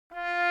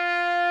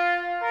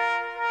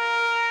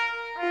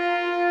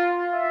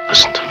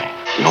Listen to me.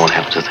 You know what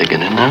happens if they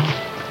get in there?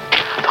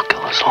 They'll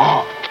kill us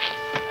all.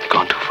 They've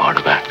gone too far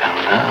to back down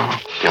now.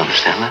 You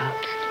understand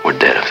that? We're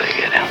dead if they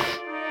get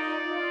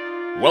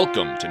in.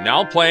 Welcome to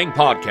Now Playing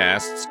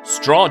Podcast's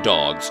Straw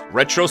Dogs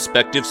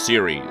Retrospective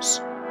Series.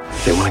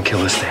 If they want to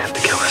kill us, they have to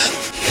kill us.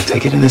 If they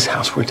get in this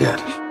house, we're dead.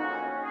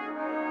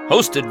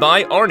 Hosted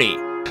by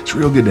Arnie. It's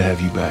real good to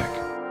have you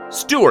back.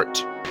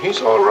 Stuart.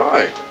 He's all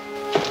right.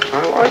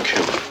 I like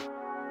him.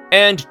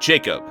 And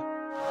Jacob.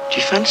 Do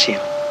you fancy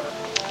him?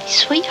 He's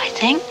sweet, I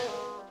think.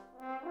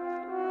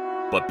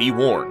 But be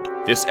warned,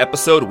 this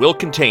episode will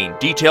contain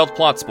detailed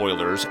plot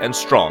spoilers and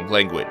strong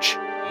language.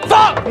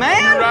 Fuck,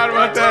 man! Right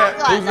about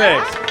that. Who's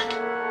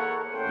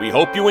next? We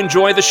hope you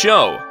enjoy the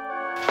show.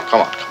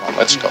 Come on,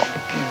 let's go.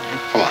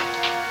 Come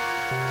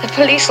on. The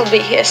police will be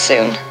here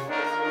soon.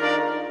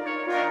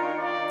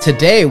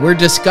 Today we're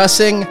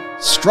discussing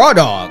Straw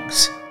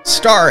Dogs,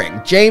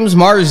 starring James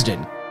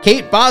Marsden,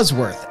 Kate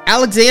Bosworth,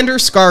 Alexander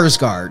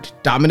Skarsgård,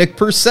 Dominic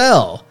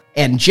Purcell,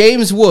 and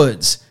James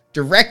Woods,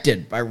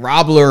 directed by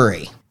Rob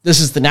Lurie. This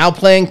is the Now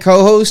Playing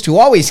co-host who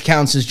always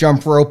counts his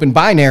jump rope in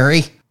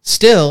binary,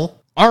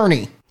 still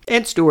Arnie.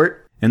 And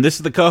Stuart. And this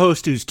is the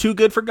co-host who's too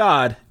good for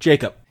God,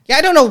 Jacob. Yeah,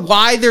 I don't know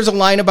why there's a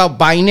line about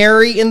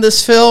binary in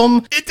this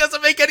film. It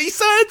doesn't make any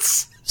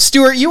sense!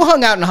 Stuart, you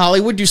hung out in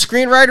Hollywood. Do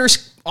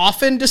screenwriters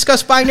often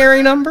discuss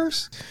binary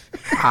numbers?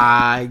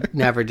 I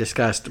never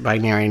discussed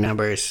binary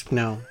numbers,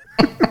 no.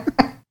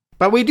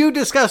 But we do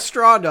discuss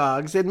Straw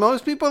Dogs, and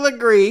most people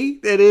agree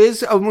it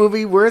is a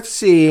movie worth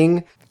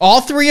seeing.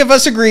 All three of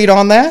us agreed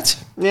on that.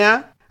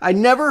 Yeah. I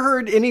never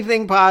heard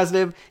anything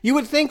positive. You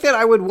would think that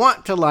I would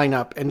want to line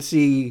up and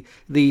see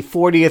the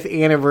 40th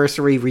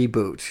anniversary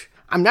reboot.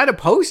 I'm not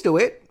opposed to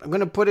it. I'm going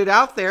to put it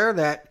out there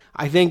that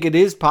I think it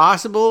is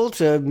possible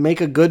to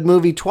make a good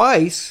movie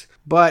twice,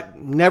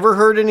 but never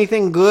heard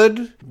anything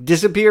good,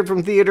 disappeared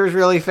from theaters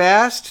really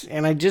fast,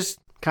 and I just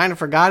kind of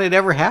forgot it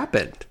ever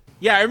happened.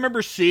 Yeah, I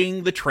remember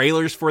seeing the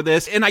trailers for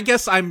this, and I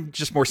guess I'm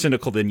just more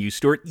cynical than you,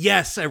 Stuart.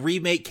 Yes, a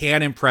remake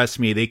can impress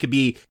me. They could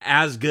be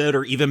as good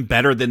or even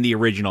better than the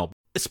original,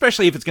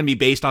 especially if it's going to be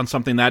based on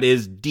something that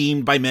is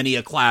deemed by many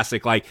a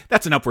classic. Like,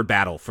 that's an upward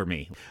battle for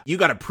me. You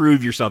got to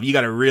prove yourself. You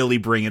got to really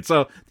bring it.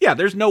 So, yeah,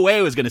 there's no way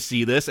I was going to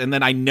see this, and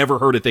then I never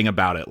heard a thing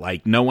about it.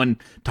 Like, no one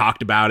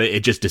talked about it.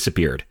 It just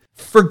disappeared.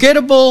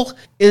 Forgettable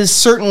is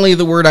certainly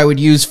the word I would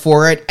use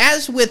for it,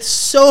 as with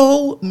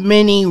so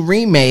many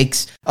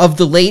remakes of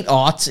the late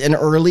aughts and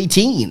early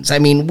teens. I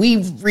mean,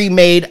 we've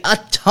remade a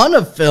ton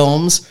of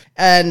films,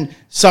 and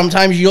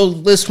sometimes you'll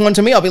list one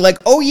to me, I'll be like,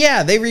 oh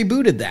yeah, they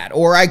rebooted that.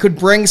 Or I could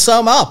bring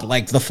some up,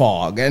 like The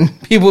Fog,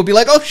 and people would be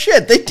like, oh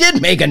shit, they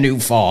did make a new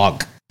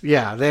Fog.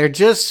 Yeah, they're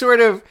just sort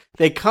of,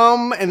 they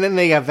come and then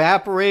they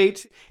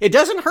evaporate. It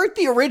doesn't hurt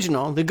the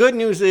original. The good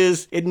news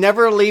is it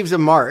never leaves a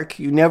mark.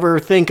 You never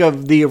think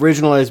of the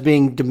original as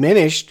being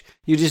diminished.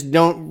 You just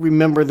don't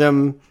remember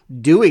them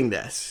doing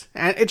this.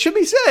 And it should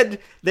be said,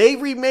 they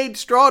remade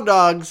Straw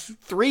Dogs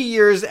 3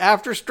 years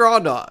after Straw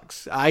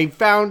Dogs. I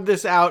found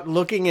this out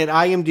looking at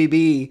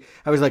IMDb.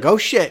 I was like, oh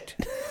shit,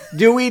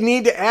 do we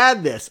need to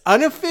add this?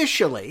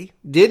 Unofficially,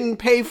 didn't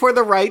pay for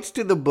the rights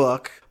to the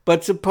book,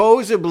 but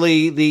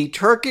supposedly the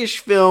Turkish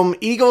film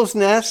Eagle's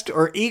Nest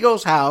or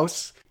Eagle's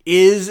House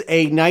is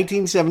a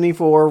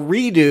 1974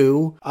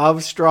 redo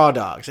of Straw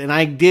Dogs. And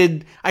I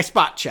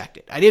spot checked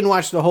it. I didn't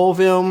watch the whole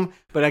film,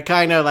 but I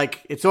kind of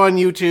it's on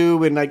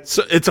YouTube and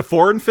So it's a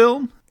foreign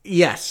film?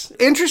 Yes.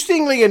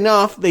 Interestingly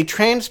enough, they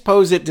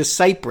transpose it to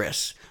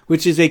Cyprus,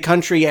 which is a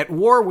country at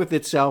war with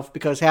itself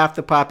because half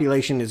the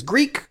population is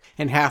Greek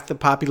and half the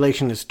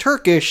population is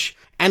Turkish.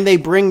 And they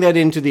bring that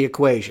into the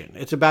equation.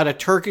 It's about a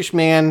Turkish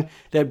man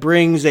that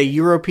brings a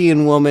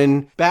European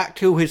woman back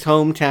to his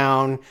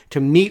hometown to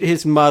meet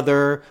his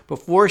mother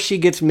before she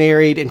gets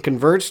married and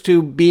converts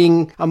to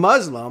being a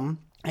Muslim.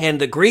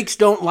 And the Greeks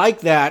don't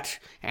like that.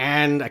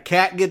 And a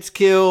cat gets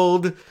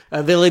killed.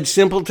 A village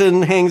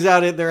simpleton hangs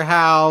out at their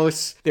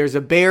house. There's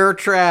a bear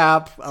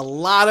trap. A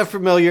lot of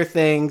familiar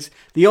things.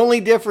 The only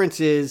difference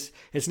is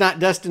it's not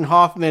Dustin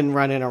Hoffman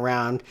running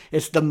around.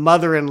 It's the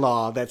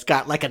mother-in-law that's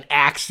got like an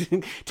axe,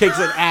 takes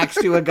an axe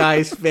to a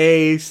guy's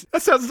face.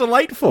 That sounds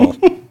delightful.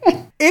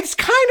 It's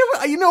kind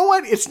of, you know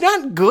what? It's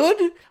not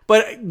good,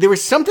 but there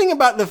was something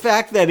about the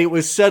fact that it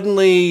was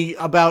suddenly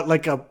about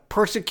like a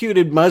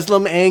persecuted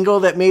Muslim angle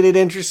that made it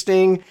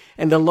interesting,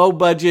 and the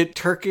low-budget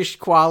Turkish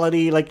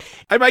quality. Like,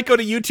 I might go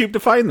to YouTube to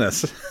find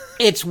this.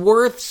 It's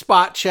worth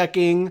spot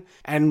checking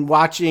and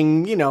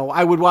watching. You know,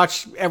 I would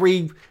watch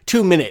every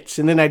 2 minutes,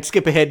 and then I'd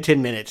skip ahead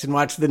 10 minutes and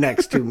watch the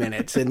next 2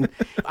 minutes. And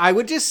I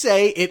would just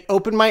say it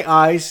opened my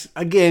eyes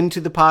again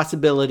to the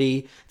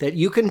possibility that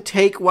you can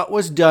take what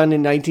was done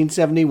in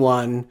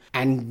 1971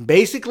 and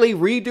basically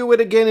redo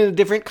it again in a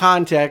different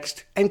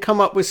context and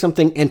come up with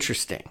something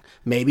interesting.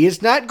 Maybe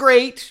it's not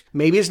great,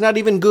 maybe it's not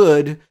even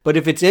good, but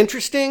if it's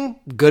interesting,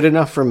 good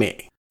enough for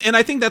me. And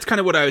I think that's kind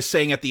of what I was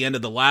saying at the end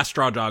of the last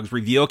Straw Dogs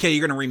review. Okay,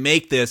 you're going to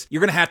remake this. You're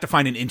going to have to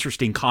find an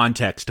interesting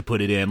context to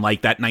put it in,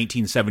 like that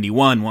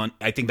 1971 one.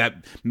 I think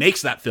that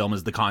makes that film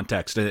is the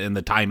context and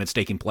the time it's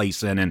taking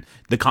place in and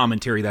the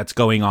commentary that's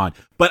going on.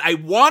 But I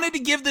wanted to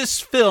give this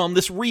film,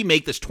 this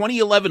remake, this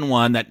 2011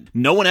 one that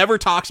no one ever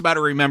talks about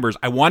or remembers,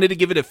 I wanted to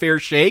give it a fair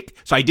shake,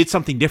 so I did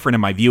something different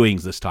in my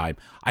viewings this time.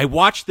 I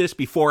watched this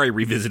before I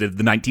revisited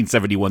the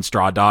 1971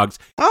 Straw Dogs.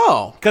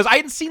 Oh. Because I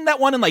hadn't seen that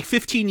one in like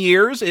 15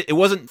 years. It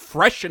wasn't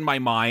fresh in my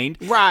mind.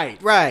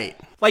 Right.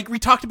 Like, we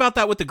talked about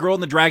that with The Girl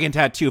and the Dragon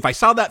Tattoo. If I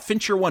saw that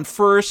Fincher one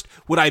first,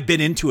 would I have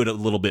been into it a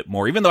little bit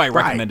more, even though I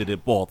recommended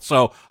it both.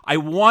 So I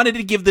wanted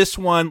to give this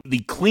one the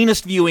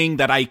cleanest viewing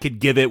that I could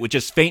give it, with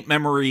just faint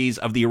memories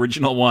of the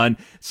original one.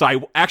 So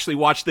I actually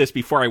watched this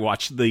before I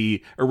watched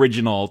the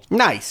original.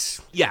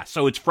 Nice. Yeah,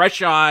 so it's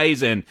fresh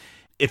eyes, and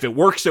if it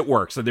works, it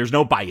works. So there's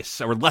no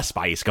bias, or less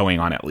bias going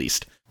on at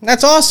least.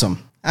 That's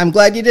awesome. I'm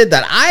glad you did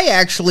that. I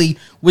actually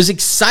was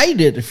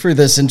excited for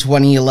this in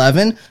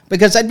 2011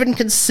 because I'd been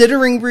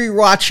considering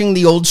rewatching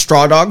the old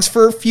Straw Dogs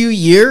for a few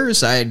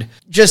years. I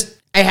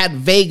had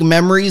vague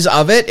memories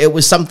of it. It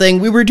was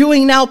something we were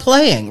doing Now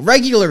Playing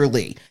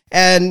regularly.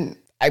 And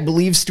I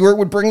believe Stuart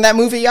would bring that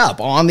movie up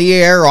on the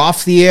air,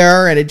 off the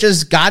air, and it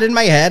just got in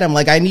my head. I'm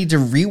like, I need to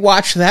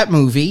rewatch that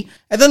movie.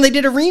 And then they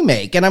did a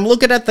remake, and I'm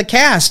looking at the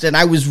cast, and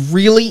I was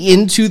really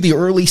into the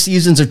early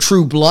seasons of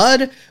True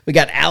Blood. We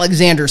got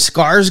Alexander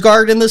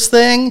Skarsgård in this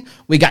thing.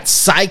 We got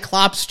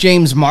Cyclops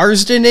James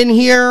Marsden in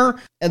here.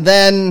 And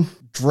then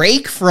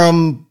Drake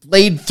from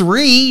Blade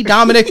 3,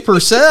 Dominic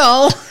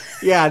Purcell.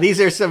 Yeah, these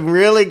are some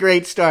really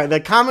great stars. The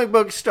comic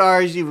book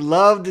stars you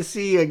love to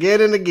see again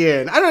and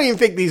again. I don't even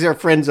think these are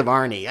friends of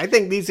Arnie. I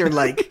think these are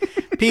like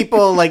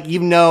people like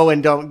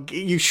and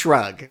you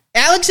shrug.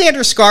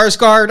 Alexander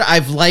Skarsgård,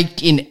 I've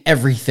liked in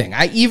everything.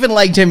 I even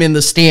liked him in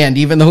The Stand,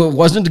 even though it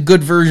wasn't a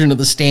good version of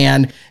The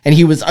Stand, and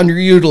he was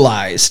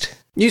underutilized.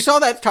 You saw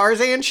that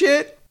Tarzan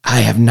shit?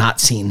 I have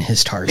not seen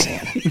his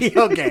Tarzan.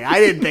 Okay, I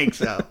didn't think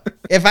so.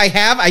 If I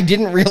have, I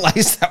didn't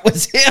realize that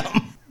was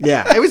him.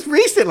 Yeah, it was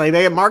recently.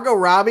 They had Margot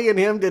Robbie and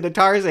him did a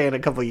Tarzan a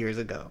couple years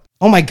ago.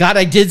 Oh my God,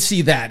 I did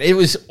see that. It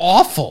was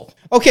awful.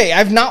 Okay,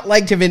 I've not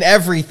liked him in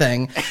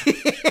everything.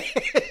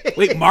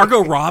 Wait,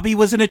 Margot Robbie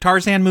was in a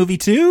Tarzan movie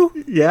too?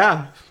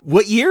 Yeah.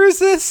 What year is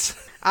this?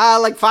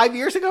 Like 5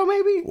 years ago,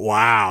 maybe?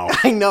 Wow.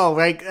 I know,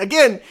 right?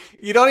 Again,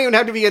 you don't even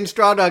have to be in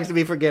Straw Dogs to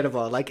be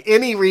forgettable. Like,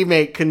 any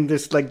remake can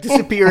just, like,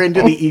 disappear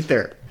into the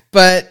ether.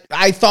 But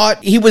I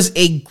thought he was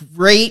a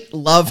great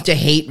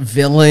love-to-hate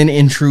villain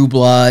in True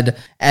Blood.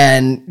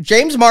 And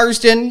James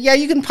Marsden, yeah,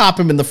 you can pop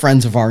him in the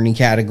Friends of Arnie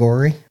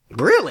category.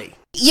 Really?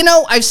 You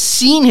know, I've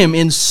seen him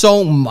in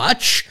so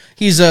much.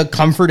 He's a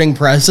comforting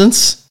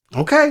presence.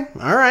 Okay,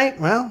 all right.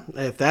 Well,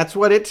 if that's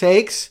what it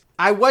takes.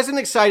 I wasn't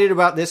excited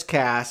about this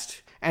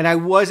cast, and I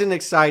wasn't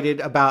excited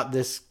about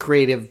this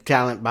creative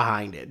talent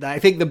behind it. I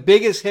think the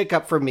biggest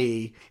hiccup for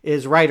me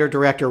is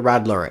writer-director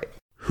Rod Lurie.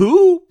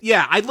 Who?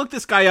 Yeah, I looked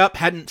this guy up,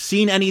 hadn't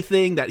seen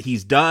anything that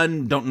he's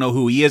done, don't know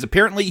who he is.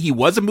 Apparently, he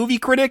was a movie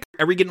critic.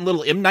 Are we getting a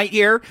little M. Night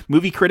here?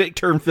 Movie critic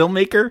turned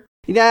filmmaker?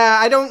 Yeah,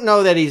 I don't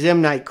know that he's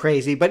M. Night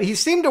crazy, but he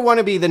seemed to want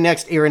to be the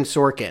next Aaron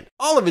Sorkin.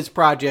 All of his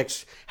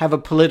projects have a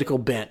political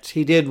bent.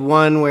 He did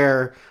one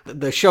where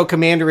the show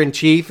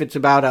Commander-in-Chief, it's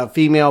about a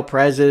female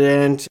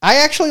president. I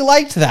actually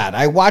liked that.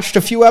 I watched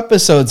a few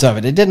episodes of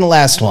it. It didn't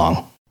last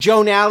long.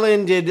 Joan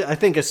Allen did, I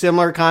think, a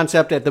similar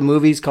concept at the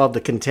movies called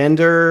The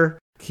Contender.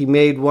 He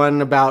made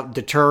one about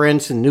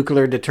deterrence and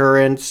nuclear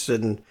deterrence.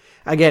 And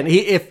again,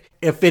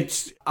 if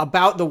it's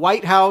about the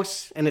White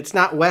House and it's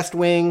not West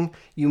Wing,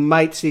 you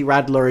might see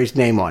Rod Lurie's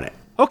name on it.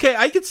 Okay,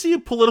 I could see a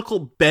political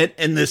bent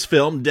in this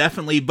film,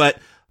 definitely, but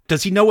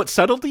does he know what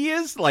subtlety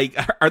is? Like,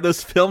 are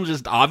those films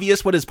just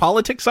obvious what his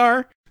politics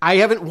are? I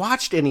haven't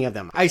watched any of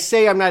them. I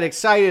say I'm not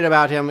excited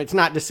about him. It's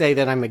not to say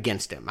that I'm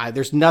against him.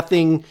 There's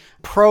nothing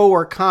pro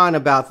or con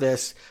about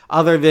this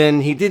other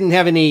than he didn't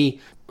have any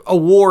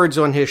awards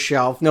on his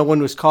shelf. No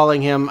one was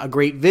calling him a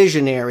great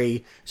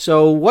visionary.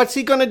 So what's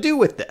he going to do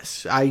with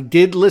this? I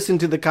did listen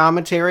to the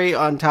commentary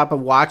on top of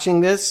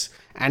watching this,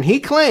 and he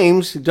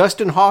claims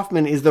Dustin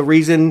Hoffman is the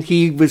reason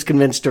he was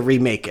convinced to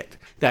remake it.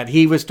 That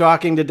he was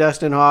talking to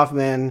Dustin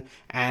Hoffman,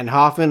 and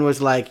Hoffman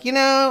was like, you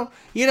know,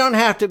 you don't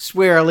have to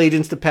swear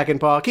allegiance to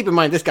Peckinpah. Keep in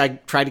mind, this guy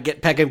tried to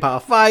get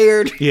Peckinpah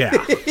fired.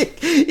 Yeah.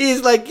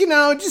 He's like, you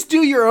know, just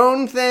do your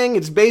own thing.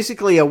 It's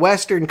basically a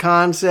Western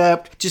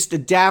concept. Just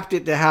adapt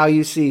it to how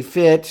you see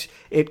fit.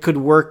 It could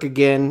work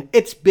again.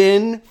 It's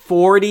been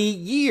 40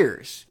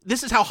 years.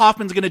 This is how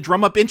Hoffman's going to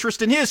drum up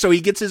interest in his, so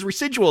he gets his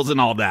residuals and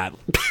all that.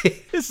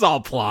 This is all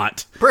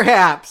plot.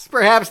 Perhaps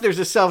there's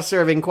a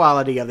self-serving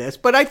quality of this,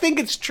 but I think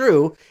it's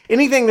true.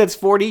 Anything that's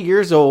 40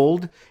 years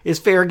old is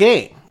fair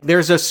game.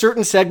 There's a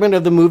certain segment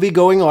of the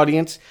movie-going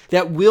audience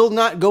that will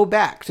not go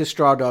back to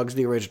Straw Dogs,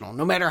 the original.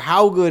 No matter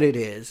how good it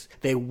is,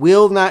 they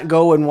will not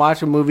go and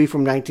watch a movie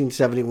from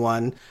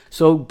 1971.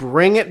 So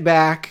bring it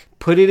back,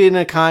 put it in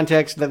a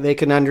context that they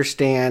can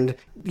understand.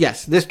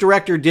 Yes, this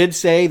director did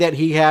say that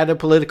he had a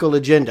political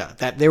agenda,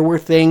 that there were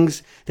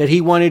things that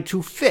he wanted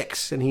to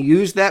fix, and he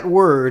used that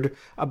word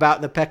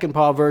about the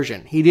Peckinpah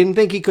version. He didn't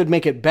think he could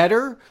make it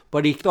better,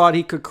 but he thought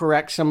he could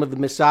correct some of the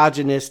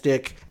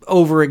misogynistic,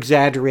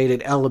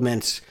 over-exaggerated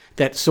elements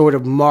that sort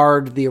of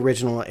marred the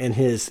original in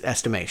his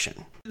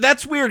estimation.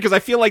 That's weird because I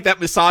feel like that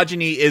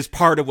misogyny is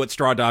part of what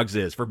Straw Dogs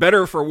is. For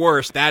better or for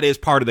worse, that is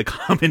part of the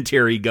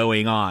commentary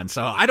going on.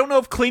 So I don't know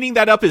if cleaning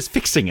that up is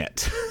fixing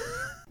it.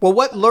 Well,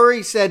 what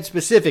Lurie said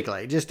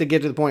specifically, just to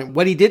get to the point,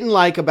 what he didn't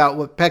like about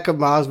what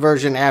Peckinpah's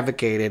version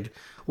advocated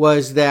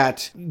was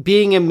that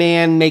being a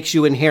man makes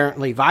you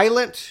inherently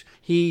violent.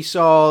 He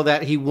saw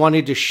that he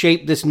wanted to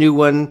shape this new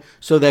one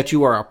so that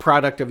you are a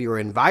product of your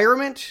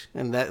environment,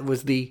 and that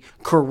was the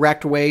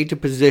correct way to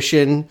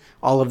position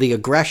all of the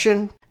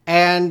aggression.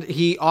 And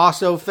he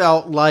also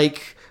felt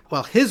like,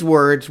 well, his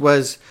words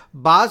was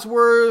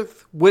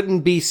Bosworth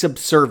wouldn't be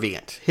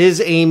subservient.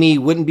 His Amy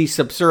wouldn't be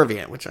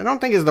subservient, which I don't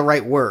think is the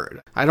right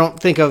word. I don't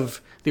think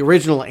of the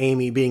original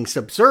Amy being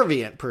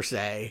subservient per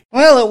se.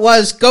 Well, it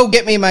was, go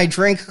get me my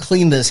drink,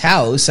 clean this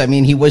house. I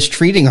mean, he was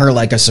treating her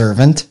like a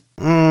servant.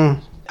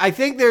 I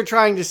think they're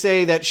trying to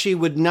say that she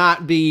would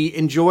not be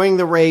enjoying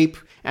the rape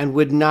and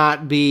would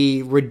not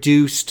be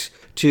reduced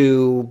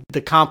to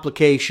the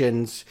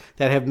complications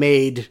that have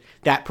made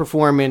that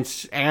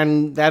performance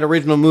and that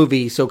original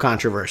movie so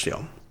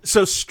controversial.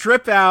 So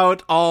strip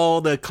out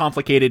all the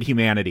complicated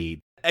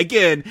humanity.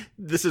 Again,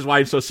 this is why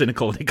I'm so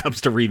cynical when it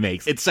comes to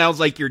remakes. It sounds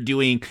like you're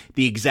doing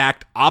the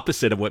exact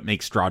opposite of what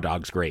makes Straw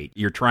Dogs great.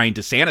 You're trying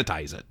to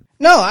sanitize it.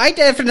 No, I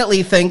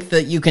definitely think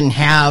that you can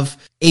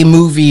have a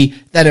movie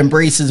that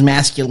embraces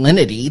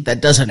masculinity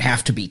that doesn't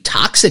have to be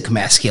toxic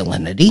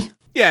masculinity.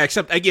 Yeah,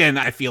 except, again,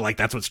 I feel like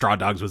that's what Straw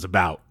Dogs was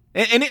about.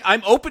 And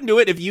I'm open to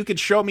it. If you could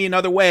show me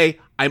another way,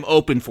 I'm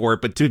open for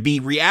it. But to be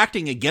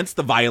reacting against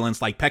the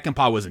violence like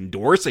Peckinpah was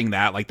endorsing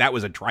that, like that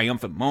was a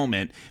triumphant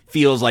moment,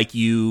 feels like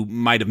you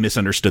might have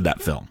misunderstood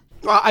that film.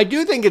 Well, I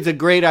do think it's a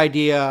great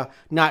idea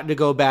not to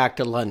go back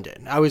to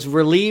London. I was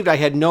relieved. I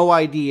had no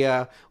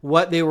idea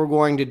what they were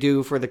going to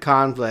do for the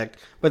conflict.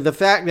 But the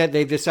fact that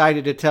they've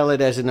decided to tell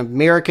it as an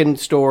American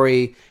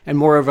story and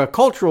more of a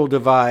cultural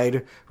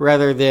divide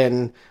rather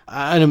than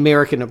an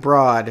American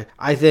abroad,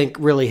 I think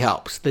really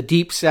helps. The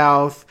Deep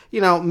South,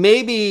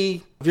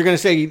 maybe if you're going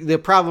to say the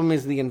problem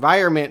is the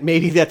environment,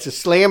 maybe that's a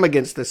slam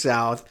against the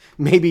South.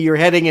 Maybe you're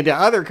heading into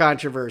other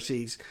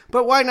controversies.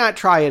 But why not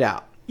try it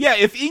out? Yeah,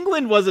 if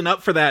England wasn't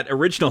up for that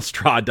original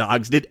Straw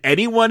Dogs, did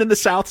anyone in the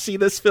South see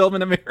this film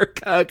in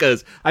America?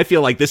 Because I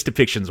feel like this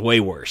depiction's way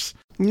worse.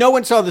 No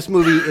one saw this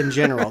movie in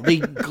general. The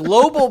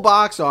global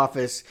box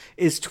office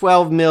is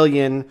 $12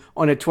 million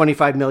on a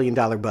 $25 million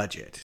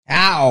budget.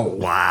 Ow.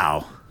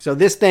 Wow. So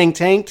this thing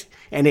tanked,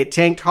 and it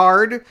tanked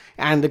hard,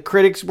 and the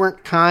critics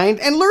weren't kind.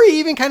 And Lurie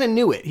even kind of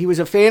knew it. He was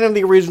a fan of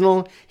the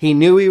original. He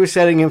knew he was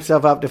setting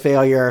himself up to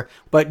failure.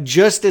 But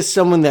just as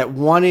someone that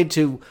wanted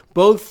to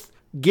both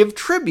give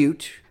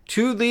tribute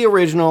to the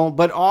original,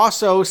 but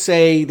also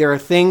say there are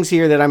things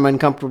here that I'm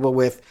uncomfortable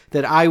with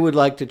that I would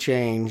like to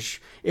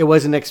change. It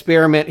was an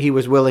experiment he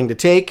was willing to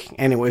take,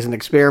 and it was an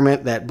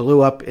experiment that blew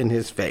up in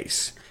his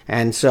face.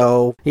 And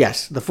so,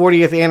 yes, the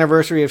 40th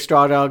anniversary of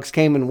Straw Dogs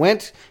came and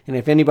went, and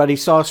if anybody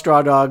saw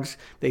Straw Dogs,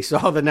 they saw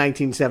the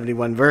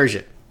 1971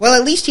 version. Well,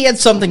 at least he had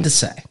something to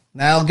say.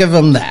 I'll give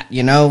him that.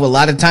 A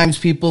lot of times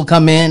people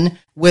come in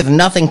with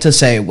nothing to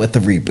say with the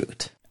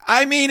reboot.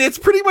 I mean, it's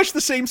pretty much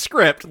the same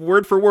script,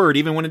 word for word,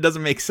 even when it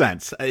doesn't make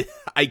sense.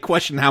 I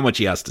question how much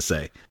he has to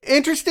say.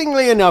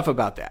 Interestingly enough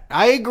about that,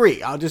 I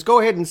agree. I'll just go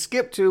ahead and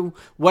skip to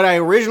what I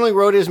originally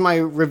wrote as my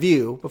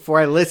review before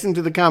I listened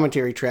to the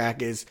commentary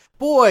track is,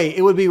 boy,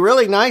 it would be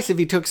really nice if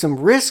he took some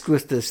risk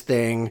with this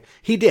thing.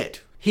 He did.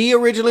 He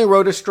originally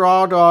wrote a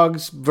Straw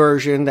Dogs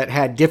version that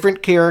had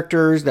different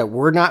characters that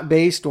were not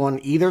based on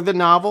either the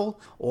novel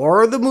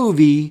or the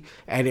movie,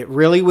 and it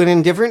really went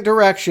in different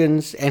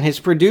directions, and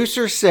his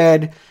producer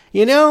said,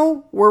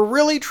 we're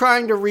really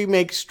trying to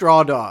remake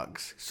Straw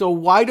Dogs, so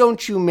why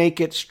don't you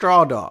make it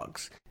Straw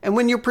Dogs? And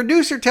when your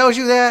producer tells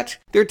you that,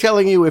 they're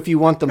telling you if you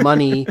want the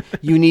money,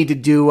 you need to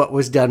do what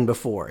was done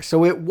before.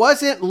 So it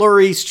wasn't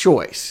Lurie's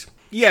choice.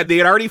 Yeah, they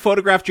had already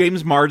photographed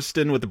James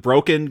Marsden with the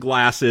broken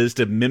glasses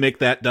to mimic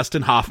that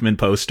Dustin Hoffman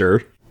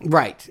poster.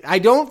 Right. I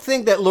don't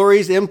think that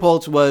Lurie's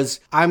impulse was,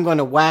 I'm going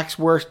to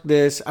waxwork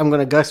this, I'm going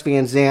to Gus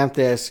Van Sant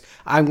this,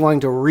 I'm going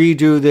to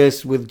redo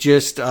this with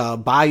just a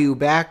Bayou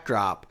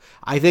backdrop.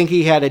 I think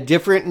he had a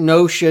different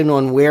notion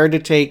on where to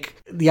take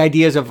the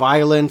ideas of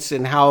violence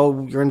and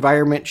how your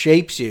environment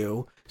shapes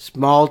you.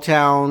 Small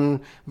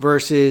town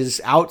versus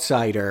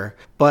outsider.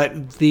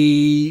 But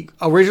the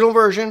original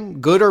version,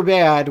 good or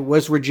bad,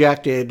 was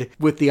rejected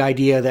with the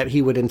idea that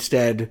he would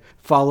instead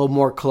follow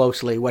more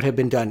closely what had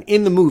been done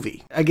in the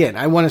movie. Again,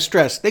 I want to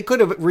stress, they could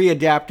have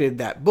readapted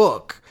that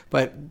book,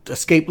 but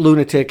Escape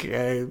Lunatic,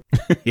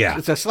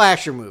 It's a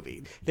slasher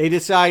movie. They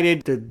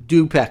decided to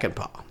do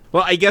Peckinpah.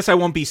 Well, I guess I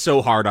won't be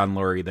so hard on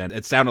Lurie then.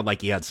 It sounded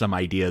like he had some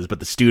ideas, but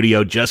the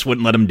studio just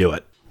wouldn't let him do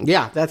it.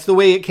 Yeah, that's the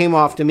way it came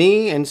off to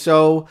me, and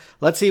so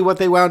let's see what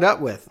they wound up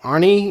with.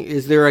 Arnie,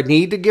 is there a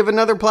need to give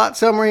another plot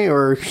summary,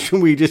 or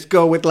should we just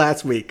go with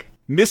last week?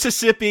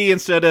 Mississippi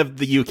instead of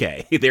the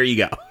UK. There you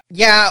go.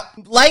 Yeah,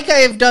 like I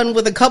have done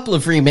with a couple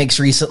of remakes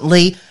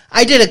recently,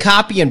 I did a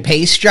copy and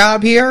paste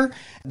job here,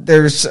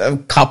 There's a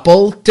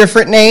couple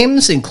different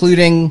names,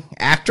 including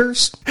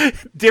actors.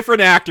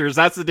 Different actors,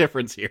 that's the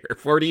difference here.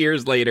 40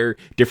 years later,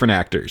 different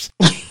actors.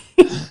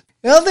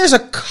 Well, there's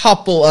a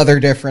couple other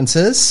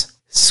differences.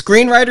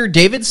 Screenwriter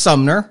David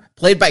Sumner,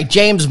 played by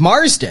James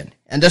Marsden,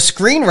 and a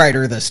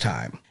screenwriter this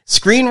time.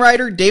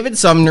 Screenwriter David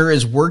Sumner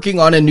is working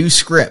on a new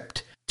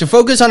script. To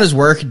focus on his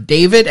work,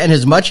 David and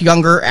his much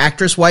younger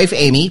actress wife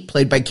Amy,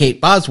 played by Kate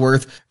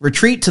Bosworth,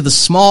 retreat to the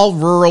small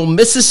rural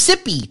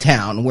Mississippi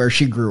town where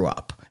she grew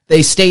up.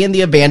 They stay in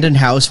the abandoned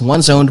house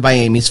once owned by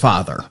Amy's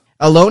father.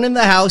 Alone in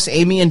the house,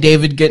 Amy and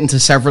David get into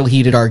several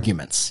heated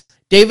arguments.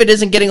 David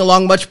isn't getting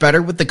along much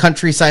better with the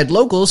countryside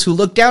locals who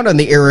look down on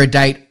the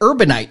erudite,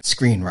 urbanite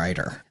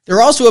screenwriter.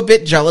 They're also a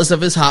bit jealous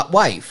of his hot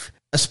wife.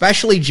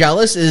 Especially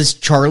jealous is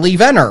Charlie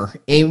Venner,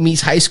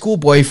 Amy's high school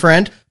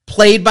boyfriend,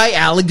 played by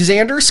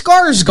Alexander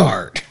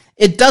Skarsgård.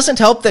 It doesn't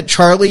help that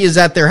Charlie is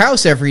at their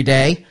house every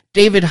day.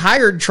 David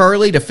hired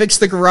Charlie to fix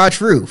the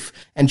garage roof,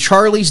 and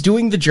Charlie's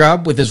doing the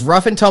job with his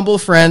rough and tumble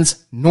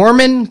friends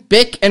Norman,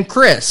 Bick, and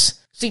Chris.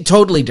 See,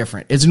 totally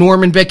different. It's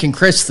Norman, Bick, and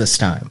Chris this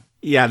time.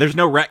 Yeah, there's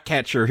no rat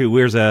catcher who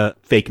wears a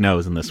fake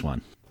nose in this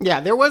one.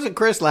 Yeah, there wasn't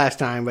Chris last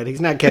time, but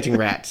he's not catching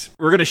rats.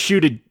 We're going to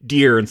shoot a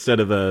deer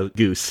instead of a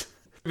goose.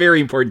 Very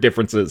important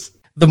differences.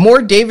 The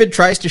more David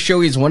tries to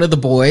show he's one of the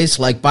boys,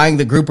 like buying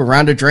the group a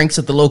round of drinks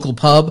at the local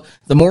pub,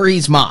 the more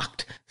he's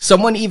mocked.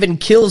 Someone even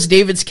kills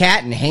David's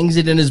cat and hangs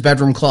it in his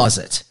bedroom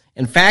closet.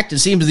 In fact, it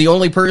seems the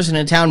only person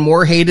in town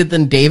more hated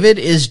than David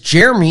is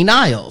Jeremy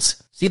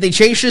Niles. See, they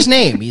changed his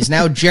name. He's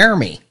now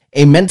Jeremy,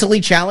 a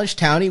mentally challenged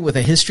townie with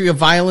a history of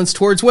violence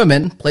towards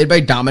women, played by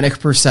Dominic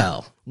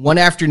Purcell. One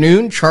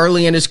afternoon,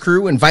 Charlie and his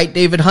crew invite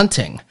David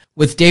hunting.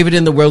 With David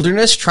in the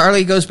wilderness,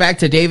 Charlie goes back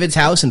to David's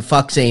house and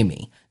fucks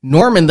Amy.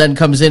 Norman then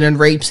comes in and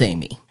rapes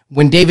Amy.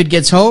 When David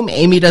gets home,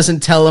 Amy doesn't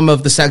tell him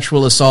of the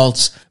sexual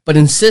assaults, but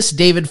insists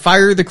David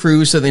fire the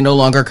crew so they no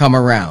longer come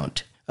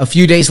around. A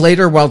few days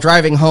later, while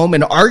driving home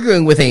and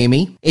arguing with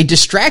Amy, a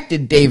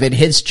distracted David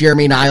hits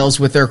Jeremy Niles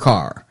with their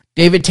car.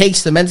 David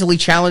takes the mentally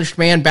challenged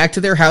man back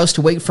to their house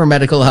to wait for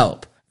medical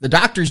help. The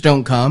doctors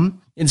don't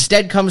come.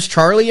 Instead comes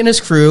Charlie and his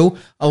crew,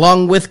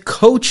 along with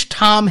Coach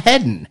Tom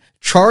Hedden,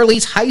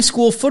 Charlie's high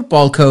school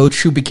football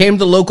coach who became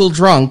the local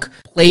drunk,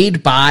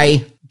 played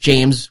by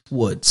James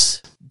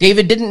Woods.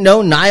 David didn't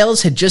know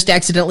Niles had just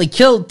accidentally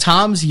killed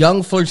Tom's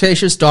young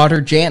flirtatious daughter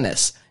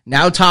Janice.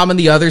 Now Tom and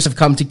the others have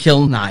come to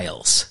kill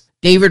Niles.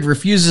 David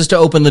refuses to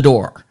open the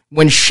door.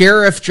 When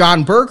Sheriff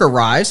John Burke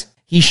arrives,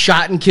 he's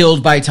shot and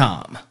killed by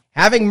Tom.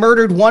 Having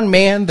murdered one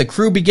man, the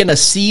crew begin a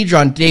siege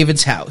on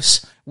David's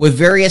house. With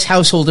various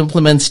household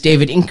implements,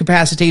 David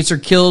incapacitates or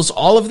kills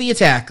all of the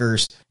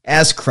attackers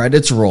as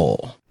credits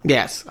roll.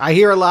 Yes, I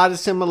hear a lot of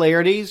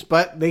similarities,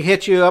 but they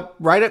hit you up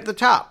right at the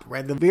top.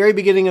 Right at the very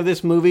beginning of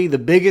this movie, the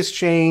biggest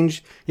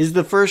change is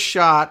the first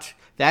shot.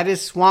 That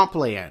is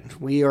swampland.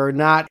 We are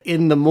not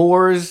in the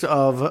moors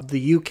of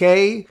the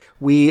UK.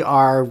 We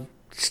are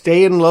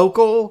staying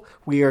local.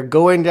 We are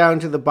going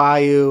down to the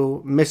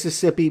bayou,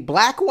 Mississippi,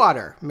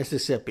 Blackwater,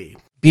 Mississippi.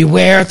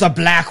 Beware the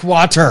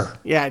Blackwater.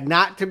 Yeah,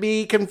 not to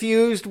be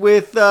confused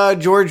with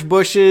George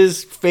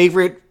Bush's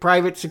favorite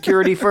private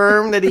security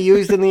firm that he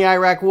used in the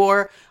Iraq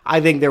War. I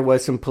think there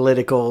was some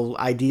political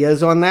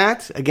ideas on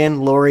that.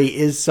 Again, Laurie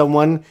is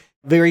someone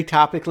very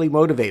topically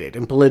motivated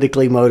and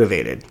politically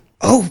motivated.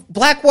 Oh,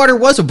 Blackwater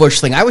was a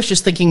Bush thing. I was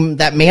just thinking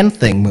that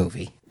Man-Thing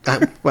movie.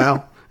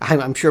 Well,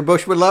 I'm sure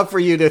Bush would love for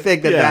you to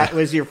think that that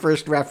was your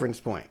first reference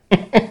point.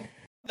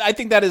 I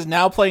think that is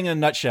now playing in a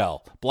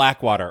nutshell.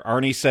 Blackwater.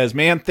 Arnie says,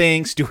 man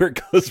thing, Stewart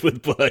goes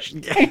with Bush.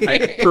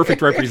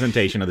 Perfect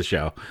representation of the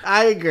show.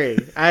 I agree.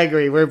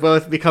 We're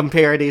both become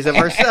parodies of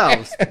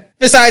ourselves.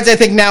 Besides, I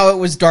think now it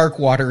was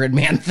Darkwater and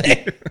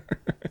Man-Thing.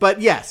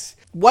 But yes,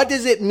 what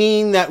does it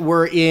mean that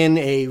we're in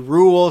a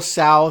rural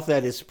South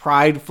that is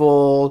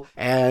prideful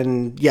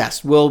and,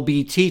 yes, will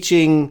be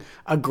teaching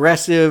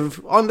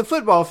aggressive, on the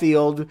football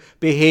field,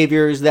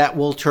 behaviors that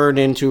will turn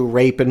into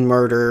rape and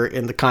murder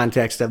in the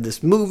context of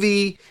this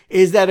movie?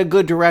 Is that a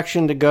good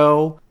direction to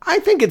go? I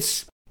think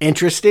it's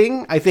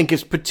interesting. I think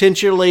it's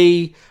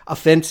potentially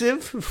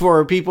offensive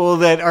for people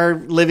that are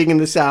living in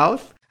the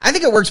South. I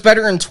think it works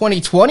better in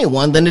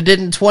 2021 than it did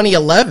in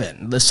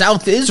 2011. The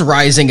South is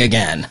rising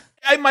again.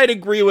 I might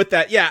agree with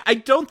that. Yeah, I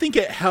don't think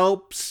it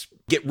helps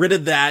get rid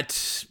of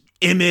that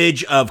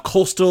image of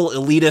coastal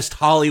elitist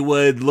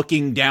Hollywood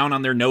looking down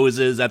on their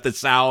noses at the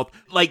South.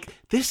 Like,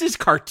 this is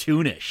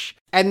cartoonish.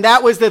 And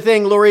that was the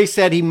thing Laurie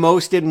said he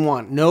most didn't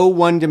want. No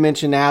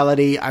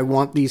one-dimensionality. I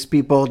want these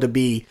people to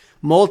be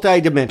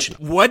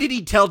multi-dimensional. What did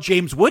he tell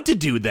James Wood to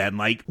do then?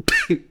 Like,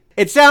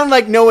 it sounded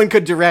like no one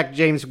could direct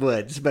James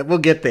Woods, but we'll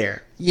get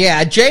there.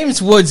 Yeah,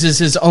 James Woods is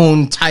his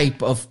own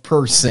type of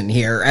person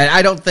here, and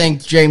I don't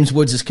think James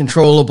Woods is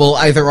controllable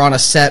either on a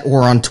set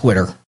or on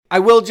Twitter. I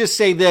will just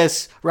say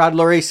this. Rod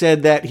Laurie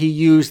said that he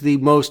used the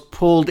most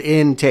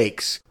pulled-in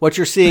takes. What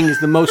you're seeing is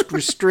the most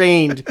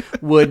restrained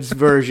Woods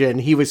version.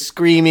 He was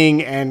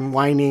screaming and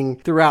whining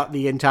throughout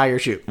the entire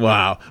shoot.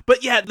 Wow.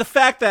 But yeah, the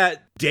fact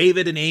that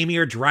David and Amy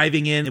are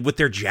driving in with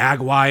their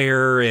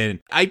Jaguar,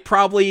 and I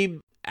probably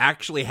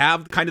actually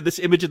have kind of this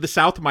image of the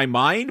South in my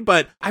mind,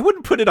 but I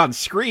wouldn't put it on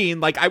screen.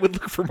 Like, I would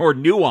look for more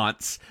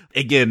nuance.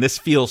 Again, this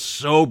feels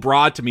so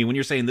broad to me when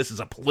you're saying this is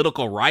a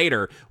political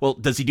writer. Well,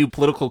 does he do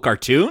political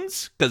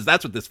cartoons? Because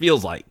that's what this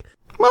feels like.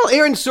 Well,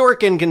 Aaron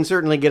Sorkin can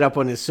certainly get up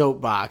on his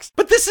soapbox.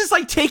 But this is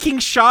like taking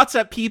shots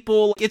at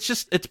people.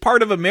 It's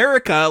part of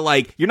America.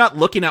 Like, you're not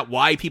looking at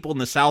why people in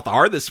the South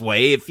are this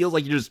way. It feels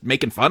like you're just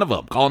making fun of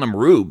them, calling them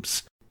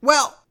rubes.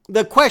 Well,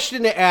 the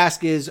question to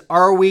ask is,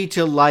 are we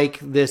to like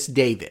this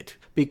David?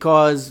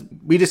 Because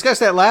we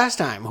discussed that last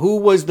time. Who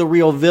was the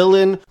real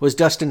villain? Was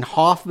Dustin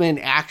Hoffman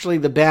actually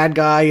the bad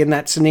guy in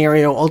that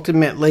scenario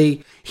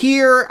ultimately?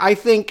 Here, I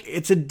think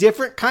it's a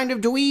different kind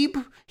of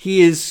dweeb.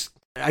 He is,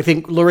 I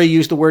think Lurie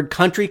used the word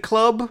country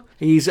club.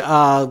 He's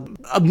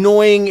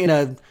annoying in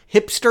a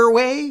hipster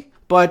way,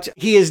 but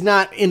he is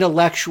not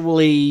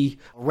intellectually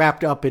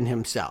wrapped up in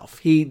himself.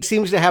 He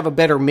seems to have a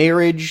better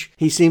marriage.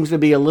 He seems to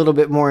be a little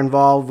bit more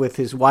involved with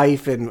his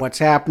wife and what's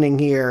happening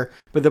here.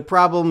 But the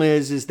problem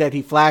is that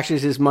he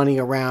flashes his money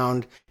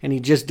around and he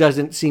just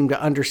doesn't seem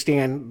to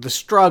understand the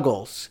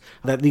struggles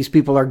that these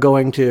people are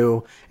going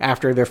to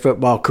after their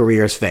football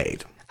careers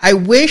fade. I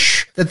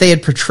wish that they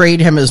had portrayed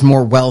him as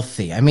more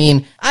wealthy. I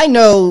mean, I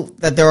know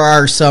that there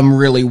are some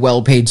really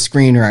well-paid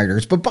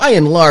screenwriters, but by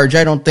and large,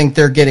 I don't think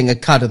they're getting a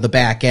cut of the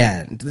back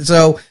end.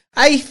 So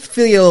I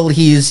feel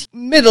he's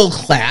middle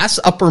class,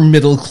 upper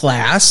middle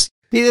class.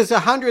 He has a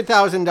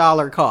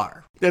 $100,000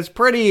 car. That's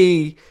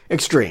pretty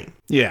extreme.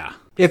 Yeah.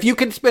 If you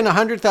can spend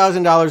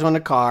 $100,000 on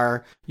a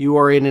car, you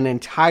are in an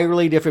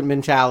entirely different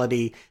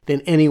mentality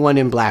than anyone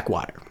in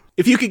Blackwater.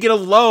 If you could get a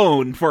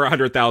loan for a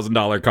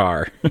 $100,000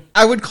 car.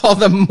 I would call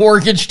them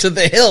mortgage to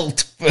the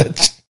hilt,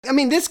 but... I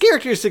mean, this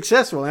character is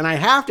successful, and I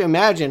have to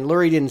imagine,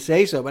 Lurie didn't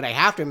say so, but I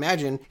have to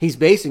imagine he's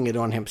basing it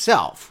on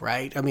himself,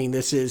 right? I mean,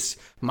 this is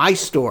my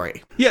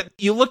story. Yeah,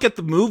 you look at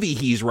the movie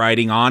he's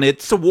writing on,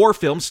 it's a war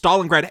film,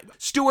 Stalingrad.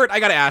 Stuart,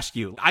 I gotta ask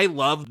you, I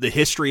love the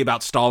history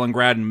about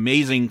Stalingrad, an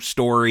amazing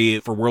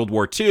story for World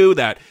War II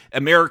that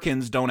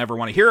Americans don't ever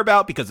want to hear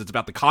about because it's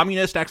about the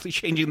communists actually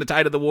changing the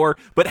tide of the war.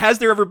 But has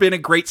there ever been a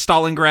great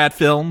Stalingrad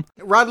film?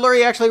 Rod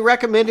Lurie actually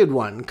recommended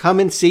one.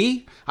 Come and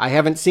see. I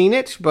haven't seen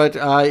it, but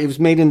it was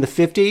made in the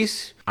 50s.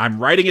 I'm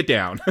writing it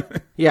down.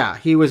 Yeah,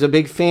 he was a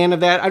big fan of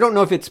that. I don't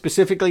know if it's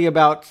specifically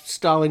about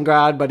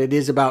Stalingrad, but it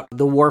is about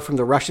the war from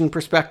the Russian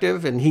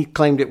perspective, and he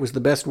claimed it was the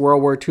best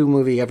World War II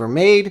movie ever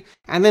made.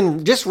 And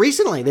then just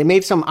recently, they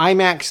made some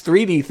IMAX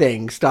 3D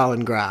thing,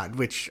 Stalingrad,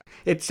 which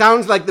it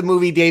sounds like the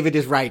movie David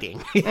is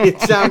writing. It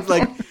sounds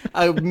like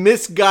a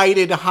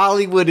misguided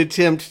Hollywood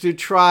attempt to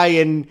try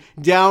and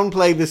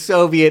downplay the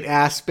Soviet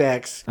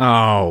aspects.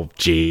 Oh,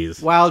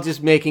 jeez. While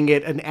just making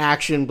it an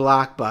action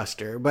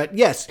blockbuster. But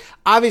yes,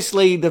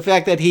 obviously the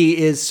fact that he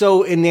is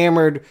so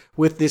enamored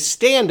with this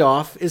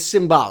standoff is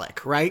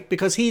symbolic, right?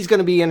 Because he's going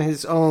to be in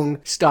his own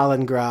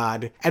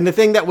Stalingrad. And the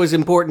thing that was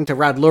important to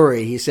Rod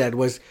Lurie, he said,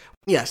 was,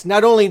 yes,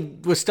 not only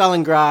was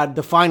Stalingrad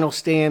the final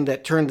stand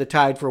that turned the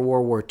tide for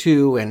World War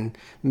II and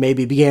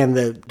maybe began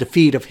the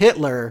defeat of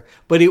Hitler,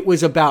 but it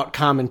was about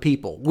common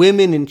people.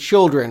 Women and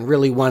children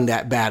really won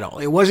that battle.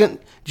 It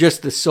wasn't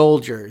just the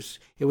soldiers.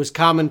 It was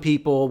common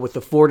people with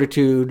the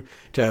fortitude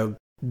to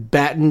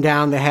batten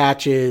down the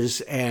hatches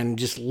and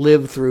just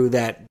live through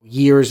that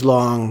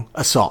years-long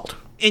assault.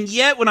 And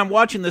yet, when I'm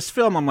watching this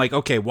film, I'm like,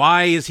 okay,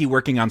 why is he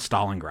working on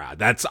Stalingrad?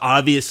 That's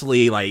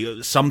obviously, like,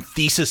 some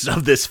thesis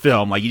of this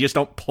film. Like, you just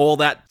don't pull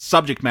that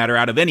subject matter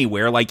out of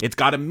anywhere. Like, it's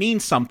got to mean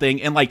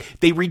something. And, like,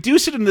 they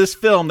reduce it in this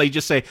film. They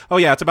just say, oh,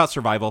 yeah, it's about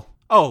survival.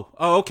 Oh,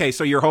 okay,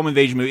 so your home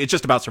invasion movie, it's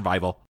just about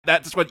survival.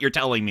 That's what you're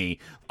telling me.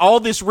 All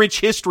this rich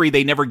history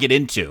they never get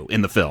into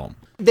in the film.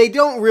 They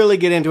don't really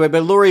get into it,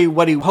 but Lurie,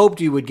 what he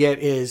hoped you would get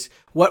is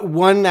what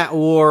won that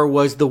war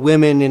was the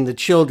women and the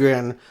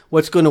children.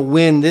 What's going to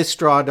win this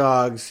Straw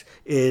Dogs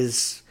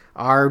is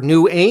our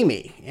new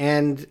Amy.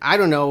 And I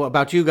don't know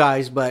about you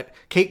guys, but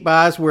Kate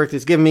Bosworth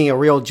is giving me a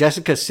real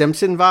Jessica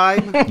Simpson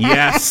vibe.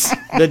 Yes.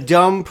 The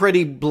dumb,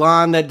 pretty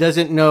blonde that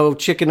doesn't know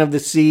chicken of the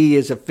sea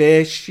is a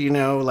fish, you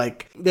know,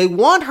 like they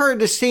want her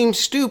to seem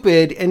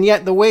stupid. And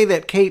yet the way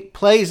that Kate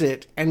plays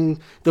it and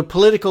the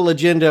political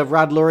agenda of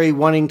Rod Lurie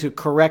wanting to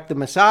correct the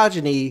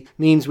misogyny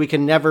means we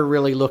can never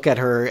really look at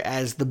her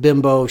as the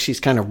bimbo she's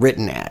kind of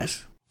written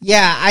as.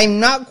 Yeah,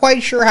 I'm not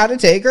quite sure how to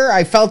take her.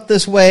 I felt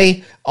this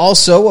way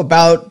also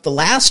about the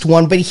last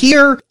one, but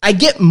here I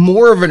get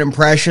more of an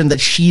impression that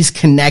she's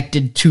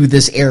connected to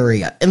this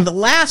area. In the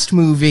last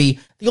movie,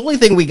 the only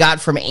thing we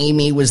got from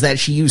Amy was that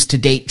she used to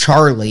date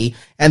Charlie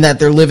and that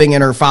they're living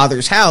in her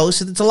father's house.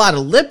 It's a lot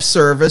of lip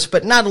service,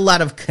 but not a lot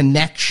of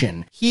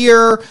connection.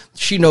 Here,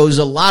 she knows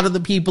a lot of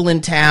the people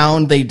in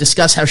town. They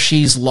discuss how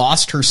she's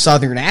lost her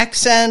southern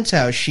accent,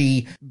 how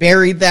she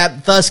buried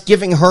that, thus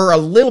giving her a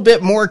little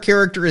bit more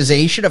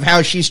characterization of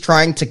how she's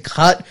trying to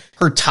cut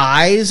her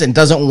ties and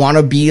doesn't want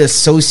to be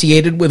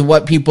associated with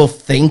what people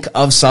think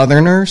of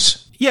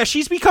Southerners. Yeah,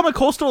 she's become a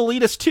coastal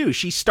elitist too.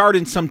 She starred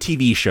in some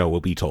TV show, we'll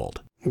be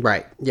told.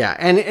 Right. Yeah.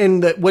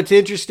 And what's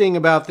interesting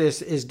about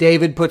this is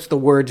David puts the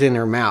words in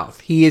her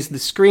mouth. He is the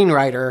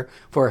screenwriter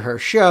for her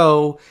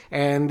show,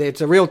 and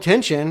it's a real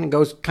tension. It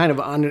goes kind of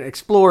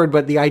unexplored,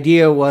 but the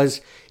idea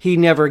was he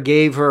never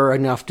gave her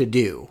enough to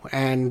do.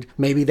 And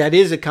maybe that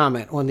is a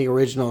comment on the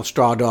original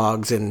Straw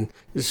Dogs and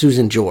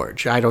Susan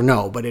George. I don't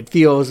know, but it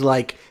feels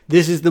like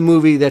this is the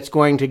movie that's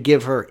going to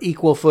give her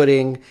equal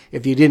footing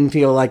if you didn't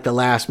feel like the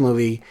last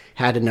movie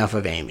had enough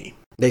of Amy.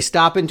 They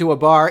stop into a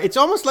bar. It's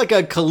almost like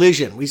a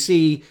collision. We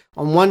see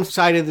on one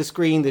side of the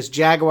screen this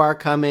Jaguar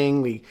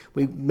coming. We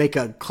make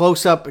a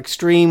close-up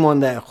extreme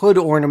on the hood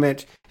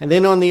ornament. And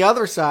then on the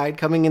other side,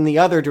 coming in the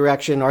other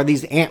direction, are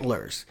these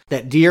antlers.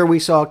 That deer we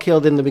saw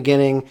killed in the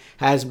beginning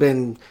has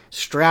been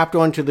strapped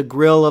onto the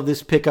grill of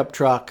this pickup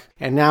truck.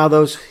 And now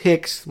those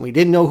hicks, we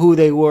didn't know who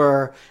they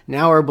were,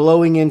 now are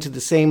blowing into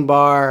the same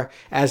bar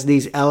as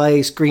these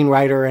LA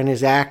screenwriter and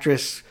his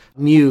actress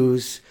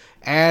muse.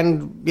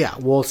 And yeah,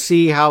 we'll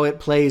see how it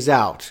plays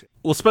out.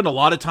 We'll spend a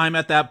lot of time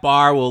at that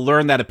bar. We'll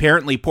learn that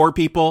apparently poor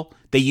people,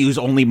 they use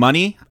only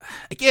money.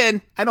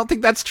 Again, I don't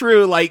think that's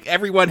true. Like,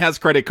 everyone has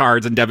credit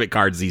cards and debit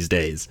cards these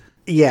days.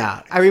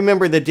 Yeah, I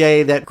remember the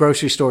day that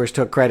grocery stores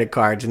took credit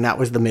cards, and that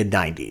was the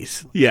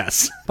mid-90s.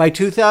 Yes. By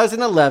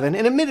 2011,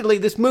 and admittedly,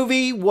 this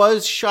movie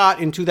was shot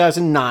in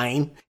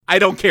 2009. I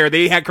don't care.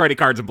 They had credit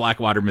cards in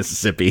Blackwater,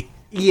 Mississippi.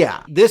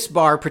 Yeah, this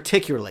bar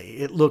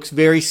particularly, it looks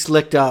very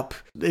slicked up.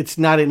 It's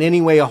not in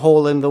any way a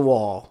hole in the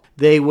wall.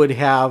 They would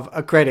have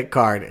a credit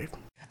card.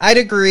 I'd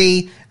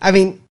agree. I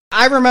mean,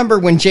 I remember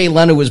when Jay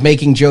Leno was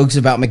making jokes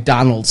about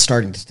McDonald's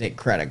starting to take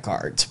credit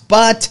cards.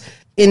 But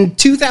in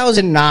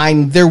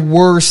 2009, there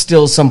were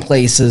still some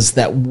places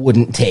that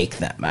wouldn't take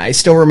them. I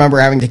still remember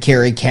having to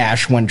carry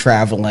cash when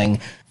traveling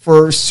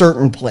for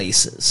certain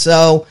places.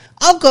 So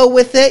I'll go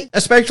with it,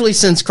 especially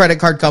since credit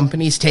card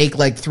companies take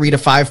like 3 to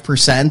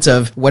 5%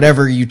 of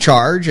whatever you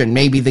charge, and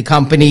maybe the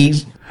company...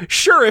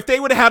 Sure, if they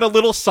would have had a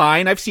little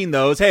sign, I've seen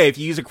those, hey, if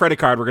you use a credit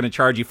card, we're going to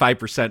charge you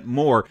 5%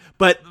 more.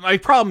 But my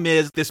problem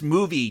is this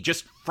movie,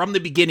 just from the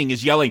beginning,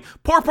 is yelling,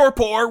 poor, poor,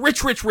 poor,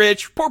 rich, rich,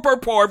 rich, poor, poor,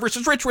 poor,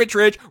 versus rich, rich,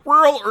 rich,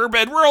 rural,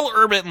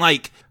 urban.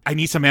 Like, I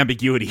need some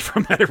ambiguity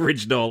from that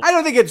original. I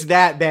don't think it's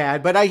that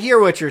bad, but I hear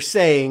what you're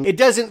saying. It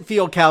doesn't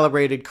feel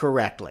calibrated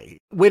correctly.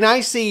 When I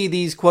see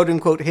these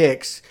quote-unquote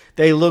hicks,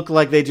 they look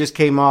like they just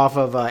came off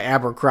of an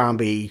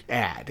Abercrombie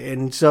ad.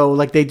 And so,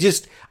 like,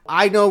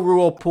 I know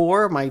rural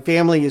poor. My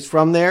family is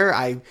from there.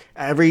 I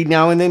every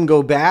now and then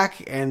go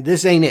back, and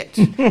this ain't it.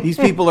 These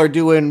people are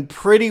doing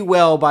pretty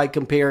well by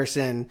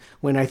comparison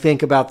when I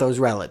think about those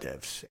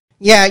relatives.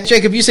 Yeah,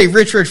 Jacob, you say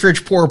rich, rich,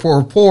 rich, poor,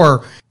 poor,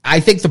 poor. I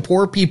think the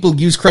poor people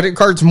use credit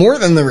cards more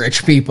than the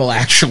rich people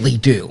actually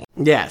do.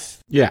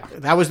 Yes. Yeah.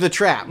 That was the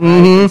trap.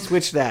 Right? They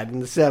switched that in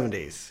the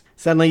 70s.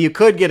 Suddenly you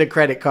could get a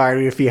credit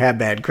card if you had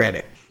bad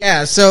credit.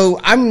 Yeah, so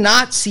I'm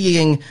not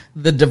seeing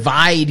the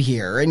divide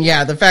here. And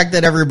yeah, the fact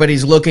that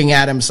everybody's looking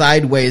at him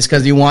sideways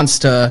because he wants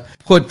to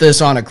put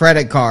this on a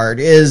credit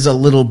card is a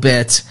little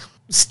bit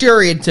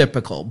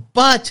stereotypical.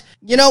 But,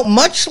 you know,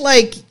 much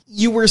like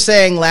you were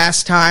saying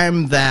last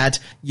time that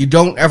you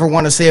don't ever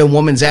want to say a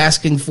woman's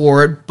asking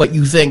for it, but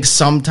you think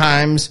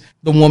sometimes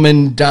the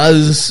woman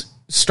does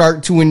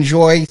start to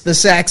enjoy the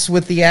sex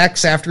with the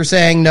ex after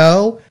saying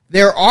no.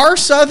 There are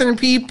Southern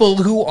people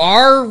who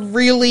are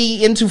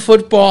really into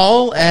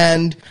football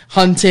and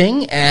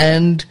hunting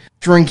and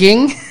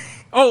drinking.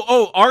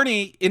 Oh,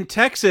 Arnie, in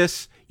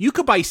Texas, you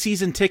could buy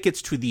season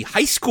tickets to the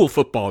high school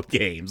football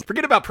games.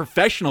 Forget about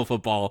professional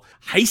football.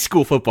 High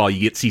school football, you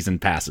get season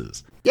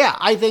passes. Yeah,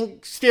 I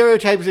think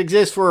stereotypes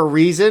exist for a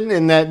reason,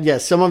 and that,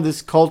 yes, some of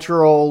this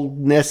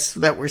culturalness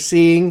that we're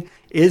seeing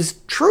is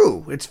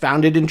true. It's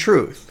founded in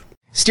truth.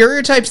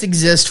 Stereotypes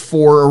exist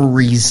for a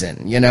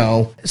reason, you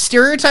know.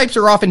 Stereotypes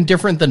are often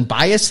different than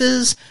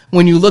biases.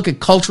 When you look at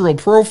cultural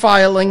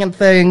profiling and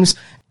things,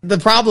 the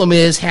problem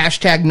is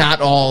hashtag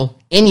not all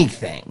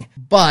anything.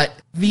 But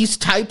these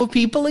type of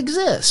people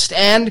exist,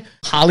 and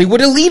Hollywood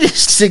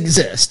elitists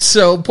exist.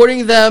 So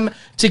putting them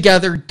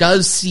together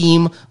does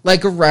seem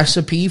like a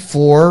recipe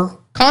for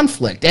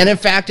conflict. And in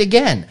fact,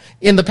 again,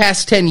 in the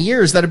past 10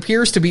 years, that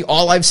appears to be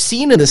all I've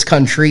seen in this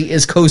country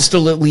is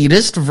coastal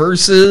elitist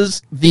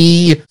versus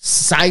the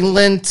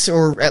silent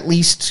or at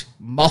least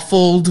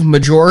muffled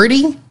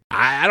majority.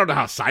 I don't know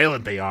how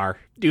silent they are.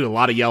 Do a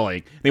lot of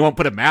yelling. They won't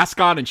put a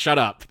mask on and shut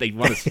up. They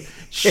want to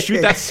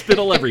shoot that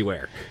spittle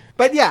everywhere.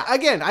 But yeah,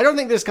 again, I don't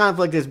think this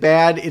conflict is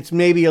bad. It's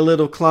maybe a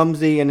little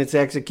clumsy in its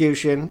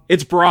execution.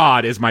 It's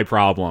broad is my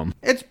problem.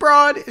 It's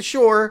broad,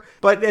 sure,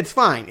 but it's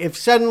fine. If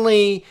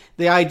suddenly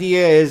the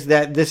idea is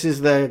that this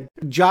is the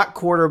jock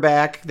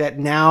quarterback that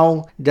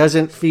now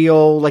doesn't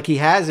feel like he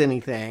has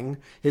anything,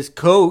 his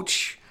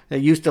coach that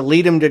used to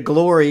lead him to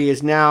glory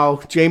is now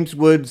James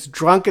Woods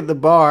drunk at the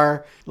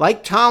bar,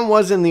 like Tom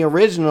was in the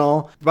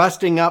original,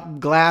 busting up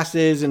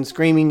glasses and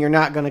screaming, "You're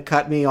not going to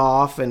cut me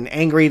off," and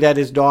angry that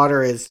his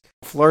daughter is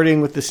flirting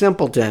with the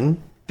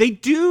simpleton. They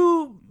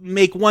do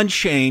make one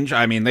change.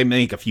 I mean, they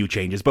make a few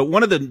changes, but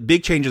one of the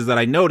big changes that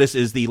I notice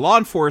is the law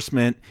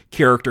enforcement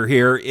character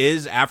here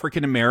is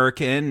African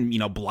American,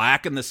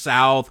 black in the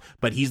South,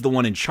 but he's the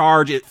one in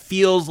charge. It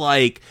feels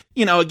like,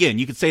 again,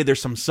 you could say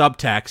there's some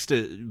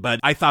subtext,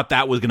 but I thought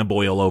that was going to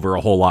boil over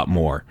a whole lot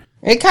more.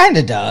 It kind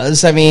of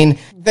does. I mean,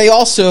 they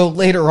also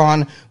later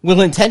on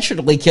will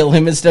intentionally kill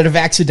him instead of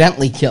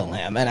accidentally kill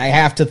him. And I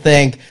have to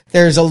think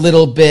there's a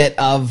little bit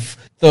of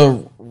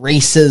the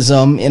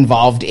racism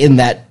involved in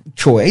that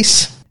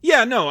choice.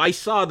 Yeah, no, I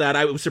saw that.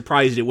 I was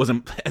surprised it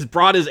wasn't as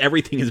broad as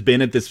everything has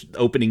been at this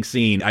opening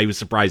scene. I was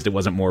surprised it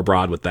wasn't more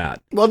broad with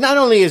that. Well, not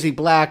only is he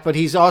black, but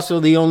he's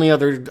also the only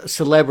other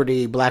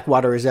celebrity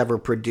Blackwater has ever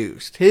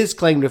produced. His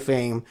claim to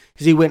fame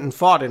is he went and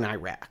fought in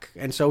Iraq.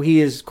 And so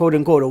he is, quote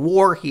unquote, a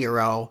war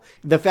hero.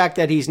 The fact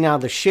that he's now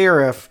the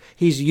sheriff,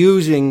 he's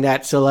using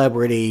that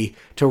celebrity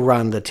to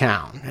run the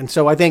town. And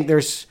so I think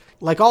there's,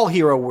 like all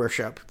hero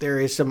worship, there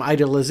is some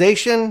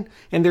idolization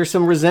and there's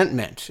some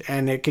resentment,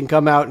 and it can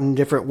come out in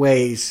different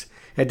ways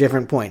at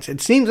different points.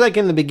 It seems like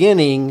in the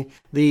beginning,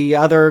 the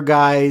other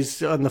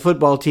guys on the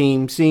football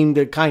team seem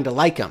to kind of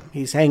like him.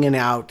 He's hanging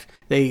out.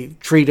 They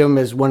treat him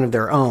as one of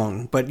their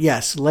own. But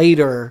yes,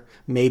 later,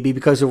 maybe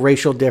because of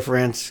racial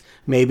difference,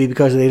 maybe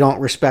because they don't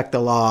respect the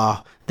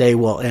law, they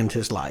will end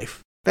his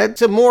life.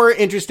 That's a more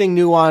interesting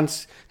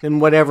nuance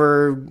than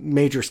whatever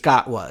Major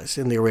Scott was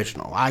in the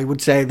original. I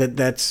would say that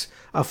that's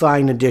a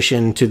fine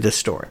addition to this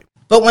story.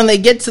 But when they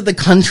get to the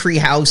country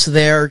house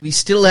there, we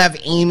still have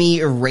Amy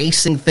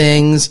erasing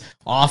things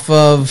off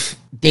of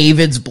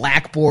David's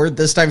blackboard.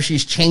 This time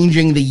she's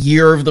changing the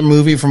year of the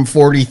movie from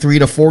 43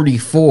 to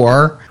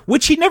 44.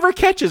 Which he never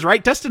catches,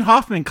 right? Dustin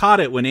Hoffman caught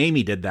it when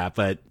Amy did that,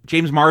 but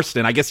James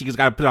Marsden, I guess he's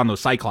got to put on those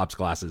Cyclops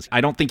glasses.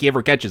 I don't think he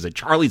ever catches it.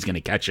 Charlie's going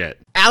to catch it.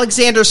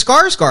 Alexander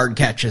Skarsgård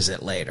catches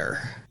it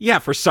later. Yeah,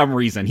 for some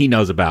reason, he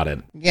knows about it.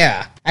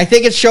 Yeah. I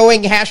think it's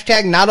showing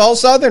hashtag not all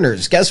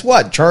Southerners. Guess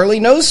what? Charlie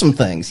knows some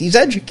things. He's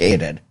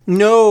educated.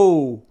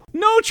 No,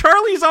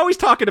 Charlie's always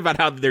talking about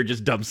how they're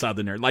just dumb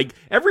Southerner. Like,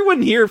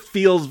 everyone here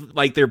feels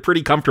like they're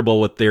pretty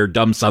comfortable with their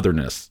dumb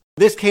Southerness.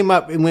 This came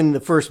up in the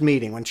first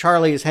meeting when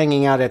Charlie is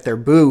hanging out at their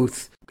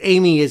booth.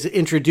 Amy is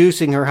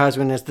introducing her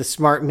husband as the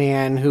smart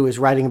man who is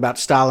writing about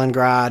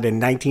Stalingrad in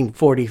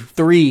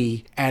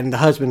 1943, and the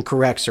husband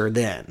corrects her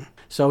then.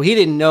 So he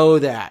didn't know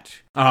that.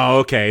 Oh,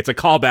 okay. It's a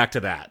callback to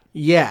that.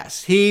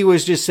 Yes. He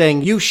was just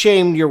saying, you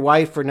shamed your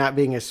wife for not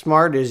being as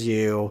smart as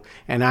you,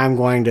 and I'm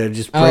going to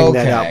just bring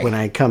that up when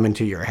I come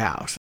into your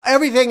house.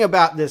 Everything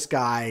about this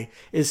guy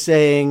is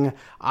saying,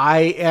 I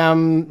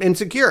am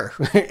insecure,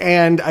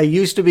 and I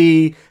used to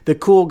be the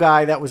cool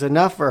guy that was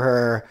enough for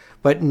her,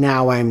 but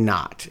now I'm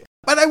not.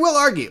 But I will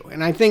argue,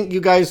 and I think you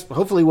guys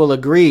hopefully will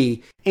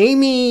agree,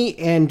 Amy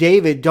and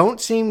David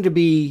don't seem to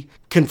be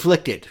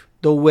conflicted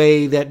the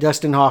way that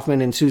Dustin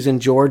Hoffman and Susan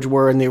George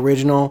were in the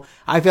original.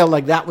 I felt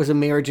like that was a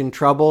marriage in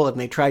trouble, and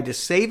they tried to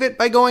save it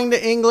by going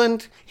to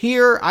England.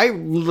 Here, I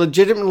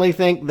legitimately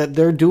think that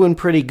they're doing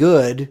pretty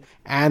good,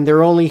 and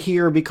they're only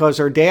here because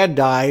her dad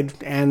died,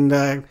 and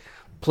the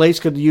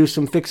place could use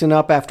some fixing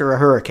up after a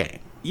hurricane.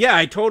 Yeah,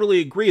 I totally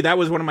agree. That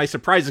was one of my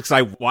surprises, because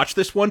I watched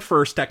this one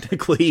first,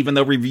 technically, even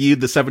though we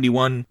reviewed the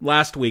 71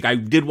 last week. I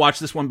did watch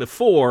this one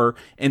before,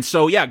 and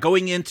so, yeah,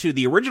 going into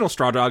the original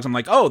Straw Dogs, I'm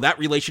like, oh, that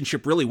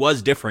relationship really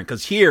was different,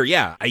 because here,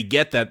 yeah, I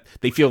get that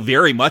they feel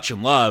very much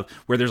in love,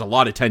 where there's a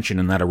lot of tension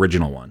in that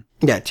original one.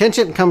 Yeah,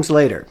 tension comes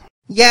later.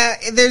 Yeah,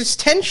 there's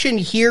tension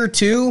here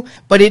too,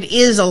 but it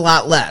is a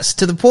lot less,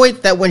 to the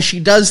point that when she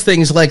does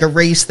things like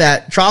erase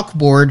that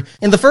chalkboard,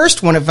 in the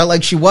first one, it felt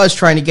like she was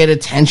trying to get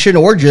attention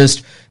or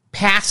just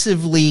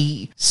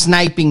passively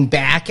sniping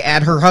back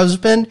at her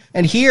husband.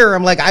 And here,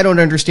 I'm like, I don't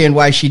understand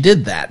why she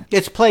did that.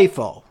 It's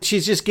playful.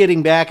 She's just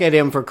getting back at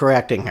him for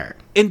correcting her.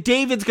 And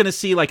David's going to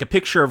see, like, a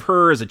picture of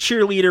her as a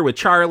cheerleader with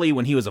Charlie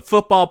when he was a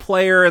football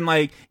player, and,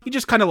 like, he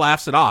just kind of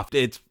laughs it off.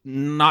 It's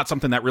not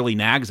something that really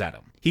nags at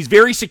him. He's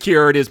very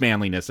secure in his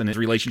manliness and his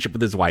relationship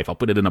with his wife. I'll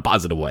put it in a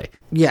positive way.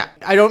 Yeah,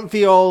 I don't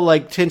feel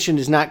like tension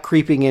is not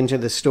creeping into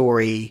the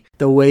story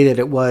the way that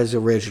it was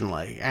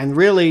originally. And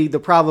really, the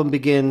problem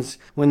begins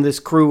when this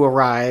crew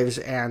arrives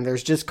and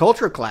there's just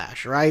culture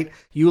clash, right?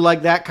 You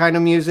like that kind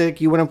of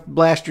music. You want to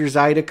blast your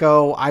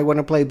Zydeco. I want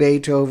to play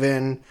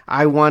Beethoven.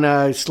 I want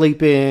to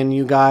sleep in.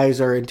 You guys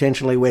are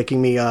intentionally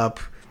waking me up.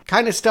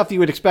 Kind of stuff you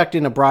would expect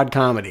in a broad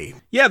comedy.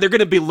 Yeah, they're going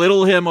to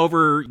belittle him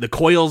over the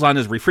coils on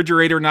his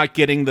refrigerator not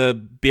getting the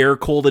beer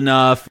cold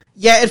enough.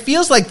 Yeah, it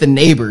feels like The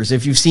Neighbors,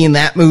 if you've seen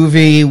that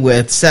movie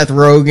with Seth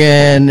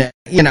Rogen,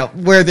 you know,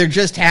 where they're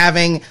just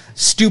having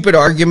stupid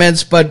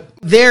arguments, but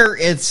there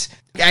it's,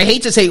 I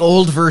hate to say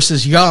old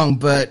versus young,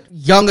 but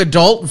young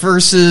adult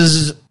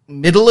versus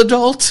middle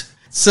adult.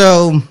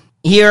 So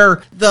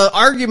here, the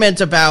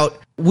argument about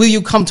will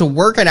you come to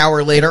work an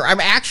hour later? I'm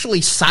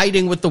actually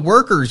siding with the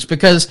workers,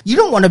 because you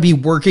don't want to be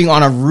working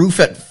on a roof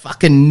at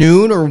fucking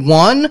noon or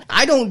 1.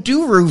 I don't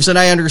do roofs, and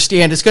I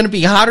understand it's going to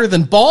be hotter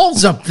than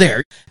balls up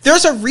there.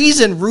 There's a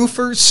reason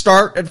roofers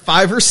start at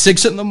 5 or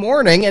 6 in the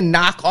morning and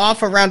knock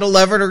off around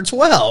 11 or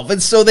 12,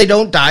 and so they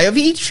don't die of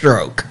heat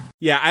stroke.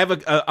 Yeah, I have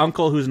a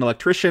uncle who's an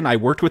electrician. I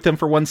worked with him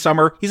for one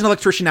summer. He's an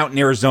electrician out in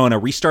Arizona.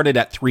 We started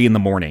at 3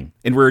 a.m, and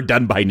we were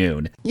done by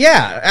noon.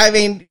 Yeah, I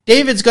mean,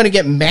 David's going to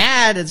get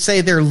mad and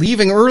say they're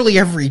leaving early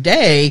every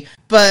day,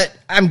 but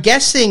I'm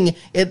guessing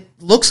it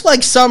looks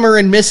like summer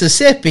in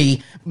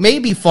Mississippi,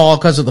 maybe fall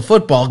because of the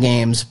football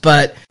games,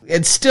 but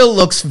it still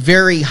looks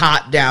very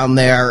hot down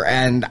there,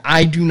 and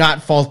I do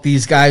not fault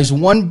these guys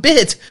one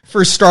bit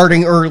for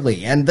starting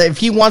early. And if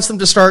he wants them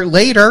to start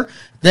later,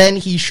 then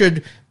he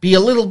should be a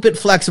little bit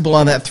flexible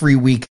on that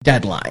 3-week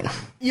deadline.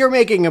 You're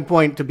making a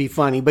point to be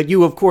funny, but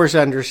you of course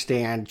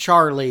understand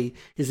Charlie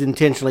is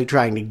intentionally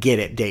trying to get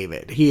at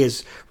David. He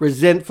is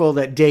resentful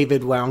that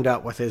David wound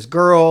up with his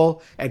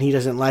girl, and he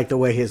doesn't like the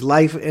way his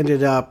life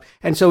ended up,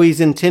 and so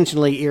he's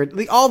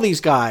intentionally all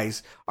these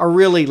guys are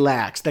really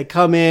lax. They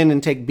come in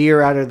and take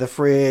beer out of the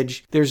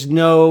fridge. There's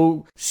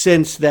no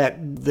sense that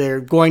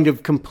they're going to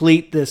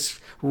complete this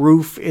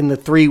roof in the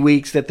 3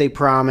 weeks that they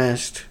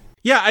promised.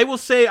 Yeah, I will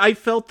say I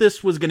felt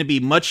this was going to be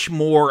much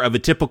more of a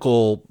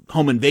typical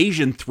home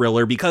invasion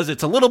thriller because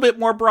it's a little bit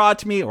more broad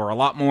to me, or a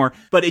lot more,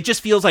 but it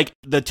just feels like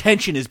the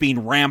tension is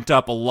being ramped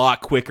up a lot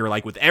quicker.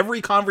 Like with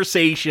every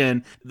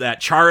conversation that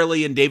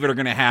Charlie and David are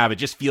going to have, it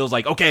just feels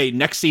like, okay,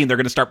 next scene, they're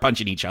going to start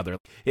punching each other.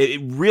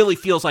 It really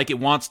feels like it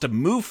wants to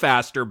move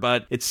faster,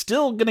 but it's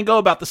still going to go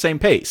about the same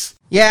pace.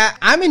 Yeah,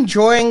 I'm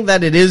enjoying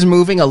that it is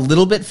moving a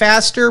little bit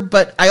faster,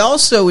 but I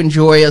also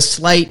enjoy a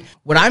slight,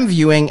 what I'm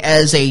viewing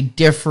as a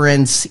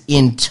difference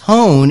in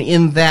tone,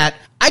 in that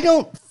I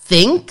don't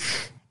think,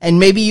 and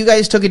maybe you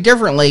guys took it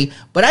differently,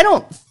 but I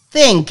don't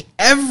think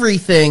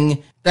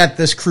everything that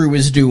this crew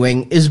is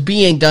doing is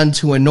being done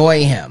to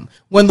annoy him.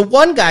 When the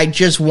one guy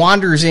just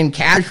wanders in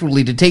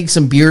casually to take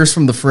some beers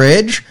from the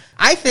fridge,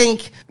 I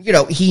think,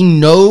 he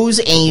knows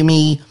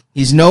Amy.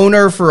 He's known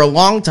her for a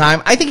long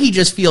time. I think he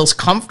just feels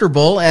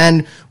comfortable,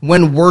 and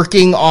when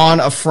working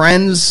on a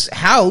friend's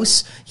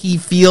house, he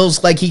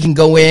feels like he can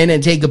go in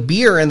and take a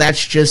beer, and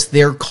that's just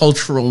their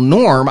cultural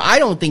norm. I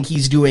don't think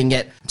he's doing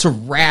it to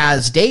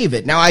razz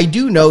David. Now, I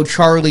do know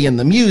Charlie and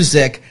the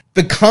Music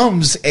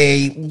becomes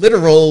a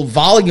literal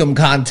volume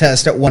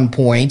contest at one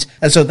point,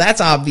 and so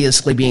that's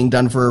obviously being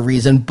done for a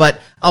reason,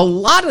 but a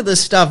lot of the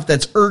stuff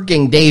that's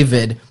irking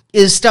David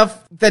is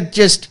stuff that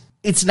just...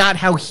 it's not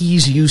how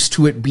he's used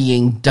to it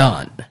being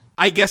done.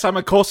 I guess I'm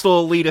a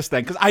coastal elitist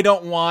then, because I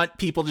don't want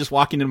people just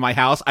walking into my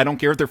house. I don't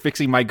care if they're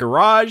fixing my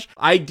garage.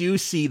 I do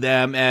see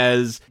them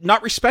as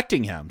not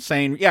respecting him,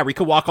 saying, yeah, we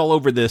could walk all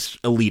over this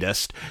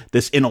elitist,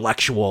 this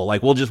intellectual.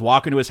 Like, we'll just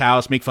walk into his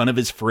house, make fun of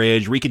his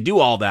fridge. We could do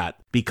all that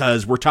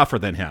because we're tougher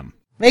than him.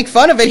 Make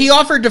fun of it? He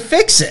offered to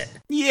fix it.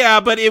 Yeah,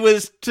 but it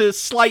was to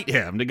slight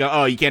him, to go,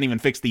 oh, you can't even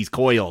fix these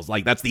coils.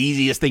 Like, that's the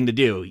easiest thing to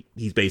do,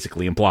 he's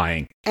basically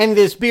implying. And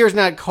this beer's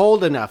not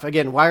cold enough.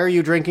 Again, why are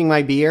you drinking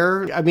my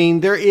beer? I mean,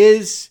 there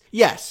is...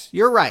 yes,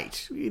 you're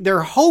right.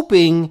 They're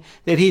hoping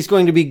that he's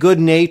going to be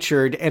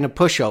good-natured and a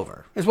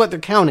pushover, is what they're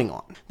counting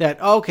on.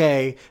 That,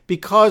 okay,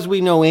 because we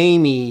know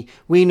Amy,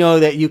 we know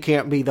that you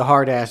can't be the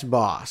hard-ass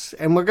boss.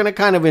 And we're going to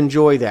kind of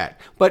enjoy that.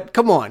 But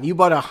come on, you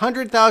bought a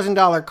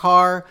 $100,000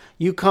 car,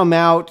 you come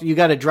out, you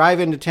got to drive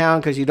into town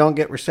because you don't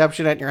get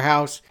reception at your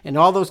house, and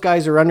all those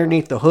guys are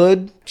underneath the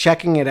hood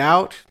checking it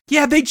out.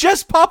 Yeah, they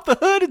just pop the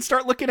hood and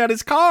start looking at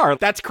his car.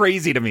 That's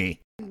crazy to me.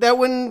 That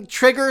wouldn't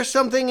trigger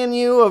something in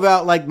you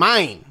about, like,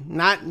 mine,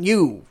 not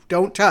you,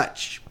 don't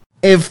touch.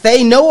 If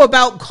they know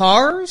about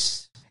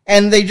cars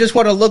and they just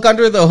want to look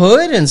under the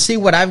hood and see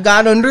what I've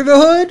got under the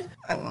hood,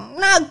 I'm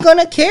not going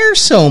to care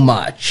so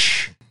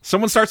much.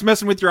 Someone starts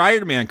messing with your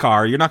Iron Man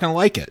car, you're not going to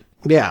like it.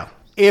 Yeah.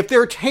 If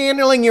they're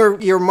handling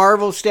your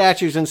Marvel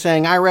statues and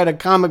saying, I read a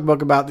comic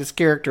book about this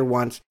character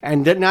once,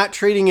 and not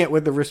treating it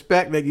with the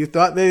respect that you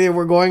thought they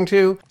were going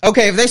to.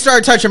 Okay, if they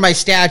started touching my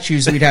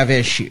statues, we'd have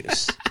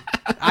issues.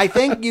 I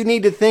think you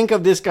need to think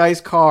of this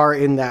guy's car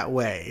in that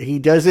way. He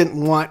doesn't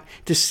want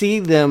to see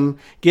them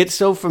get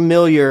so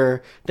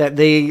familiar that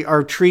they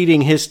are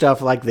treating his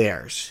stuff like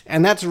theirs.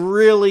 And that's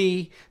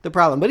really the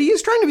problem. But he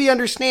is trying to be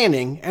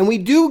understanding, and we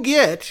do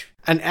get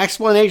an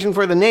explanation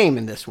for the name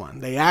in this one.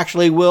 They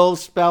actually will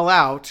spell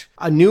out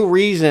a new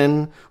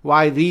reason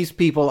why these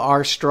people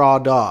are straw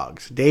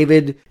dogs.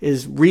 David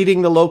is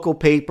reading the local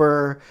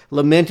paper,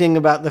 lamenting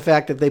about the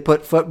fact that they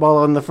put football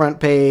on the front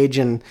page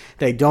and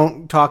they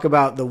don't talk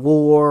about the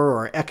war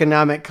or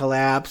economic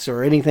collapse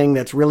or anything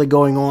that's really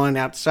going on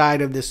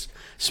outside of this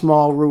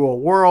small rural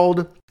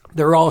world.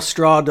 They're all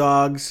straw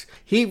dogs.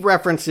 He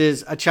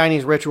references a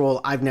Chinese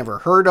ritual I've never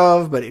heard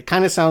of, but it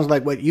kind of sounds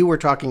like what you were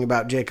talking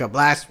about, Jacob,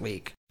 last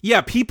week.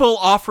 Yeah, people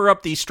offer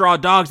up these straw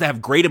dogs that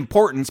have great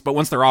importance, but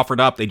once they're offered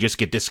up, they just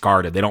get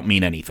discarded. They don't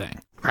mean anything.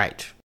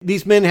 Right.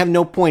 These men have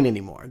no point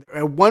anymore.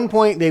 At one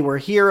point, they were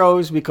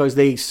heroes because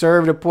they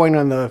served a point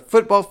on the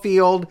football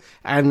field,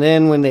 and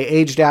then when they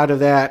aged out of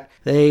that,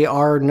 they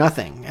are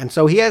nothing. And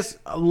so he has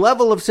a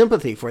level of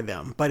sympathy for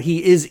them, but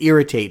he is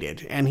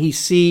irritated, and he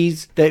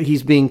sees that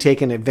he's being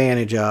taken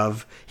advantage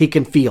of. He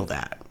can feel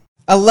that.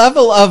 A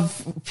level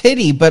of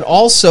pity, but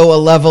also a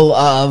level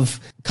of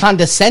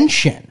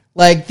condescension.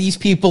 Like, these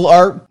people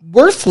are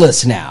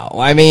worthless now.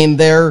 I mean,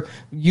 their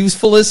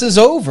usefulness is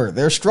over.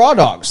 They're straw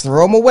dogs.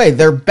 Throw them away.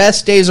 Their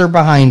best days are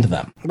behind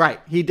them. Right.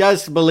 He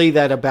does believe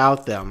that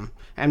about them,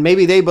 and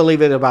maybe they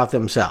believe it about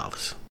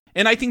themselves.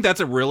 And I think that's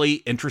a really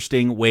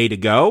interesting way to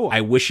go.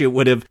 I wish it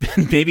would have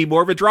been maybe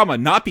more of a drama,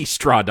 not be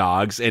straw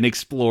dogs and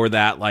explore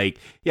that. Like,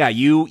 yeah,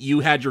 you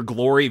had your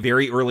glory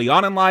very early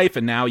on in life,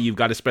 and now you've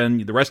got to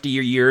spend the rest of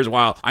your years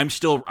while I'm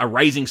still a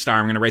rising star.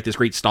 I'm going to write this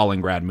great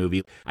Stalingrad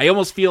movie. I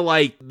almost feel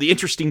like the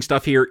interesting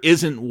stuff here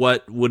isn't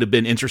what would have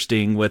been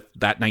interesting with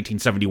that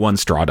 1971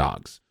 Straw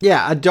Dogs.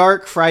 Yeah, A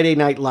Dark Friday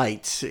Night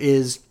Lights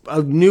is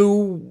a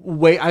new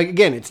way.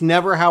 Again, it's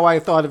never how I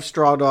thought of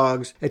Straw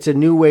Dogs. It's a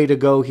new way to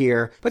go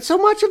here. But so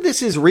much of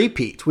this is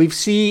repeat. We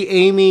see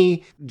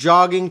Amy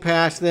jogging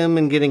past them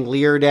and getting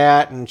leered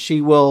at, and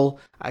she will,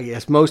 I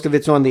guess most of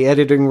it's on the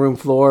editing room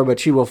floor, but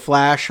she will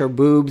flash her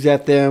boobs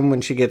at them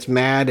when she gets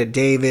mad at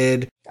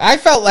David. I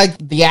felt like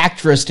the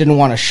actress didn't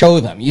want to show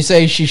them. You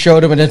say she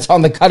showed them and it's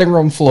on the cutting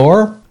room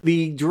floor?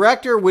 The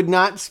director would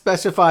not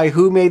specify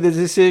who made the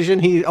decision.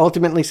 He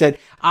ultimately said,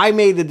 I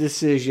made the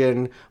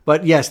decision,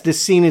 but yes,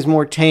 this scene is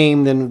more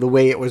tame than the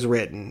way it was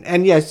written.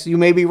 And yes, you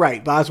may be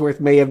right. Bosworth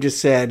may have just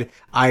said,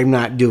 I'm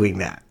not doing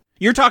that.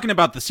 You're talking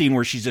about the scene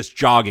where she's just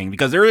jogging,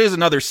 because there is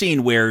another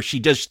scene where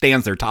she just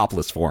stands there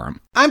topless for him.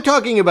 I'm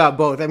talking about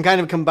both. I'm kind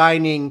of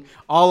combining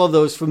all of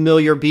those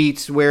familiar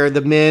beats where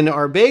the men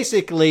are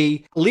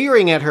basically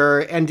leering at her,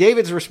 and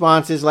David's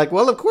response is like,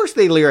 well, of course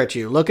they leer at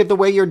you. Look at the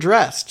way you're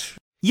dressed.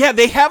 Yeah,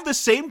 they have the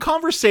same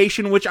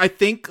conversation, which I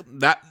think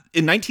that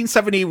in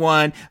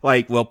 1971,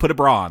 like, well, put a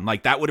bra on.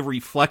 Like, that would have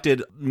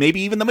reflected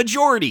maybe even the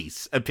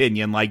majority's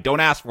opinion. Like,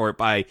 don't ask for it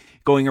by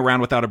going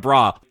around without a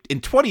bra.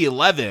 In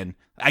 2011...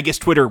 I guess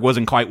Twitter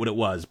wasn't quite what it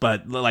was,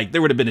 but like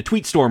there would have been a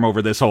tweet storm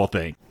over this whole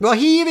thing. Well,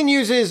 he even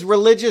uses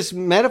religious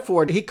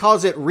metaphor. He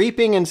calls it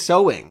reaping and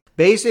sowing.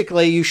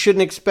 Basically, you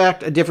shouldn't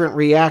expect a different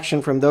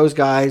reaction from those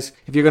guys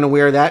if you're going to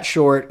wear that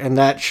short and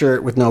that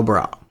shirt with no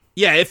bra.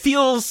 Yeah, it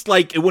feels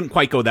like it wouldn't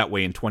quite go that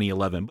way in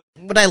 2011.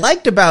 What I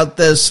liked about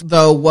this,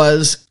 though,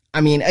 was,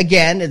 I mean,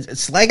 again,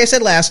 it's like I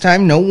said last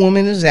time, no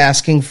woman is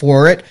asking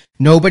for it.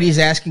 Nobody's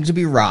asking to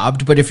be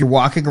robbed, but if you're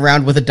walking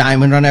around with a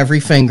diamond on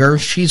every finger,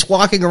 she's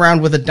walking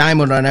around with a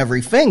diamond on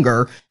every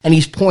finger, and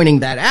he's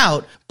pointing that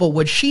out. But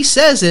what she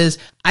says is,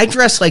 I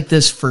dress like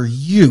this for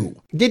you.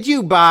 Did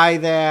you buy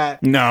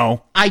that?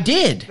 No. I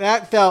did.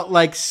 That felt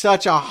like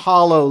such a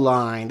hollow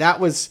line. That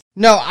was...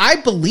 No, I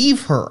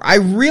believe her. I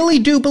really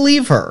do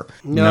believe her.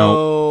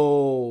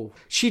 No.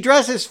 She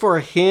dresses for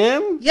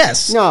him?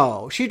 Yes.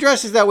 No, she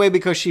dresses that way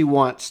because she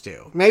wants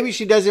to. Maybe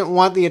she doesn't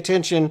want the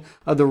attention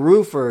of the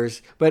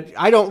roofers, but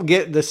I don't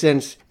get the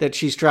sense that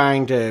she's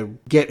trying to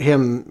get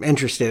him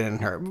interested in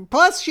her.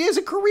 Plus, she has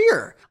a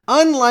career.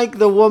 Unlike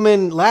the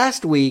woman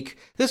last week,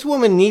 this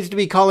woman needs to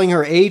be calling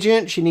her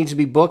agent. She needs to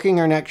be booking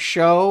her next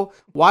show.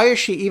 Why is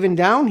she even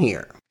down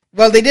here?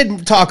 Well, they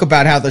did talk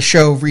about how the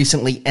show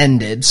recently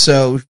ended,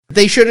 so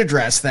they should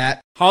address that.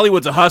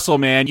 Hollywood's a hustle,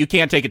 man. You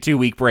can't take a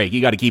 2-week break.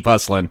 You got to keep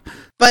hustling.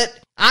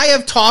 But I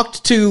have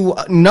talked to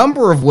a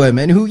number of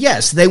women who,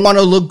 yes, they want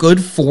to look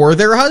good for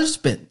their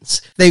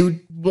husbands.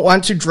 They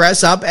want to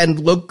dress up and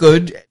look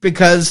good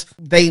because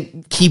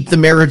they keep the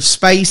marriage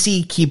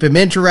spicy, keep him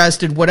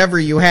interested,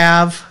 whatever you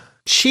have.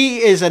 She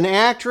is an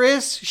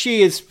actress.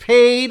 She is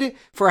paid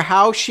for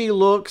how she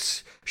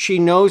looks. She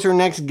knows her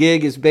next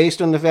gig is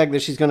based on the fact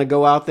that she's going to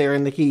go out there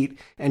in the heat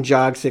and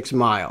jog 6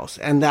 miles.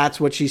 And that's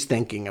what she's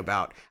thinking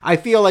about. I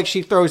feel like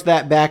she throws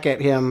that back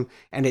at him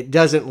and it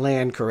doesn't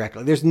land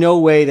correctly. There's no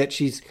way that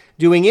she's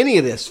doing any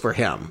of this for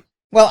him.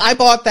 Well, I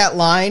bought that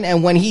line,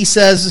 and when he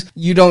says,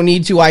 you don't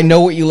need to, I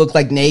know what you look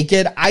like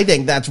naked, I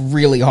think that's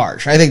really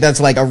harsh. I think that's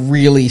like a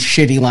really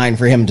shitty line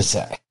for him to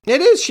say. It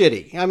is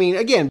shitty. I mean,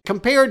 again,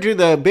 compared to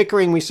the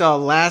bickering we saw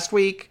last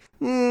week,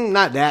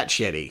 not that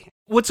shitty.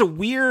 What's a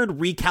weird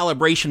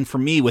recalibration for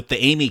me with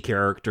the Amy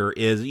character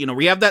is, you know,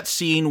 we have that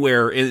scene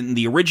where in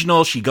the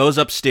original, she goes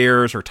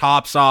upstairs, her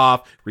top's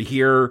off. We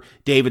hear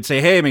David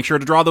say, hey, make sure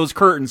to draw those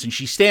curtains. And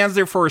she stands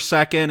there for a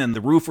second and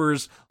the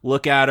roofers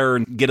look at her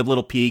and get a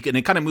little peek and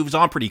it kind of moves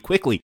on pretty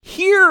quickly.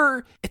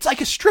 Here, it's like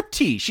a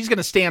striptease. She's going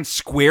to stand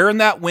square in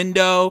that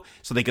window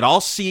so they could all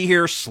see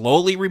her,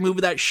 slowly remove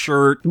that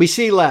shirt. We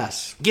see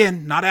less.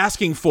 Again, not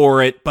asking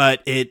for it,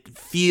 but it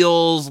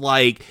feels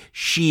like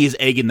she's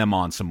egging them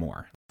on some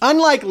more.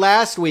 Unlike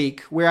last week,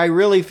 where I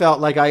really felt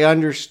like I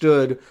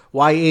understood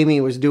why Amy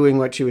was doing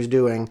what she was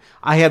doing,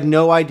 I have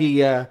no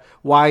idea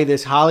why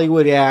this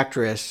Hollywood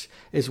actress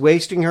is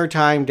wasting her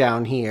time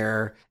down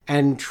here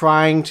and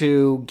trying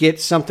to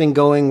get something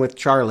going with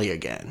Charlie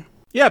again.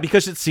 Yeah,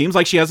 because it seems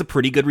like she has a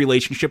pretty good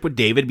relationship with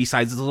David,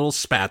 besides the little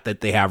spat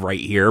that they have right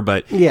here.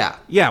 But yeah,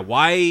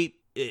 why...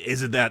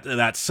 Is it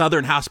that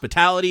Southern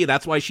hospitality?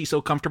 That's why she's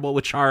so comfortable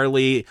with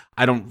Charlie.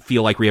 I don't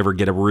feel like we ever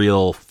get a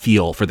real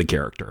feel for the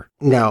character.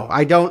 No,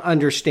 I don't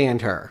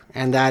understand her.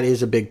 And that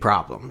is a big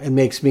problem. It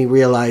makes me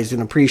realize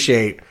and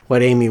appreciate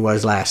what Amy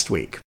was last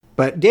week.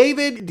 But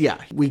David, yeah,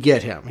 we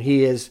get him.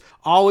 He is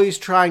always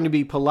trying to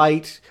be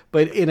polite,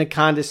 but in a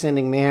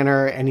condescending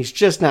manner, and he's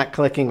just not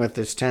clicking with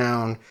this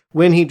town.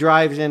 When he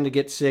drives in to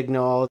get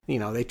signal,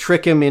 they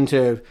trick him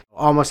into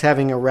almost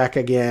having a wreck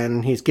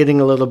again. He's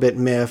getting a little bit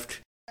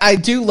miffed. I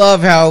do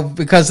love how,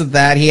 because of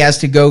that, he has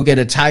to go get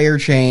a tire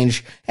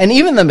change. And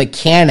even the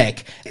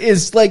mechanic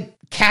is like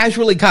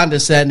casually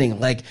condescending.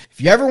 Like,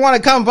 if you ever want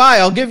to come by,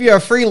 I'll give you a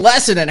free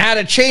lesson on how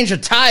to change a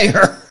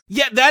tire.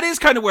 Yeah, that is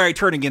kind of where I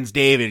turn against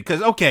David,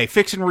 because, okay,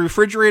 fixing a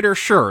refrigerator,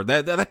 sure,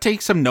 that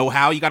takes some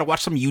know-how. You got to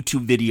watch some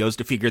YouTube videos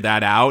to figure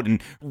that out,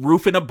 and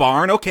roofing a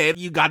barn, okay,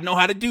 you got to know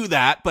how to do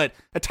that, but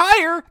a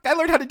tire, I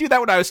learned how to do that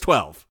when I was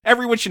 12.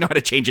 Everyone should know how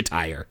to change a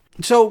tire.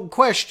 So,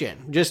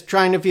 question, just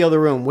trying to feel the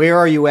room, where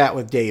are you at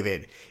with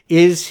David?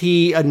 Is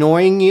he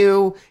annoying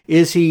you?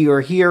 Is he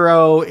your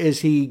hero? Is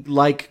he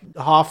like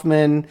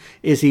Hoffman?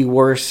 Is he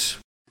worse?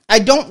 I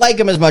don't like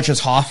him as much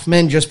as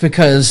Hoffman, just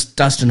because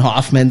Dustin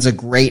Hoffman's a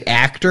great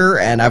actor,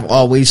 and I've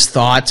always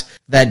thought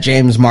that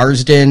James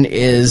Marsden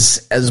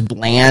is as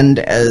bland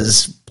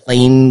as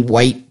plain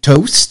white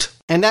toast.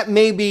 And that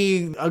may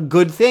be a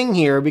good thing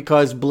here,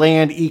 because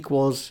bland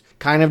equals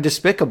kind of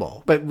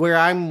despicable. But where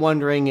I'm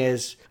wondering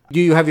is, do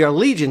you have your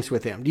allegiance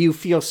with him? Do you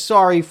feel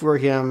sorry for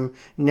him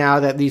now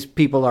that these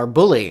people are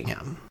bullying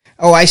him?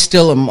 Oh, I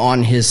still am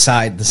on his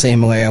side the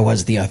same way I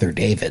was the other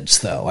Davids,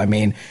 though. I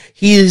mean,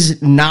 he's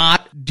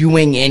not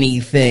doing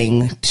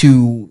anything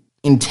to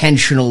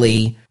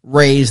intentionally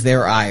raise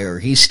their ire.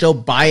 He's still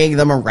buying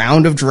them a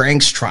round of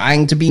drinks,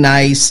 trying to be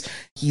nice.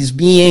 He's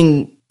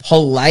being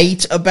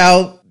polite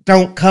about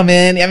don't come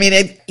in. I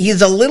mean,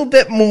 he's a little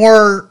bit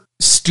more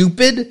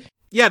stupid.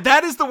 Yeah,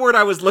 that is the word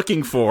I was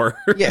looking for.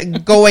 Yeah,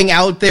 going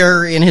out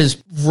there in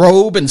his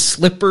robe and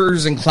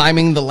slippers and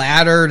climbing the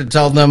ladder to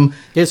tell them.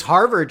 His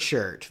Harvard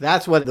shirt.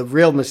 That's what the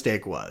real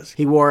mistake was.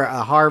 He wore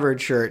a Harvard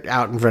shirt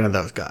out in front of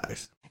those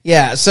guys.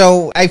 Yeah,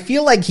 so I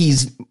feel like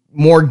he's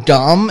more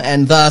dumb,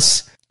 and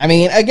thus, I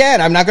mean,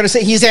 again, I'm not going to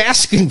say he's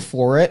asking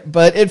for it,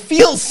 but it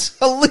feels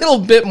a little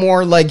bit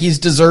more like he's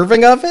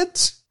deserving of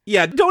it.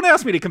 Yeah, don't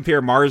ask me to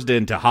compare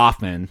Marsden to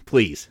Hoffman.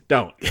 Please,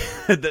 don't.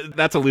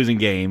 That's a losing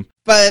game.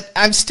 But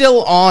I'm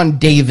still on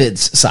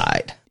David's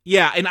side.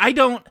 Yeah, and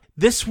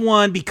this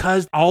one,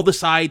 because all the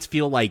sides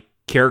feel like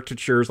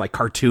caricatures, like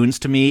cartoons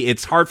to me,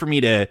 it's hard for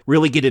me to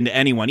really get into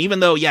anyone.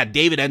 Even though, yeah,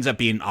 David ends up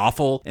being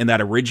awful in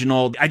that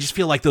original, I just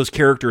feel like those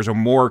characters are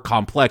more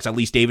complex. At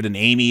least David and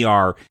Amy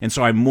are, and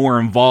so I'm more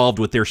involved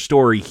with their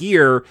story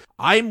here.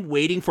 I'm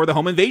waiting for the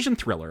home invasion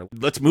thriller.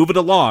 Let's move it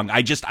along.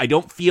 I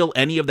don't feel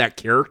any of that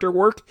character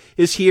work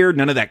is here,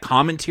 none of that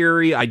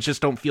commentary. I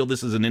just don't feel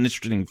this is an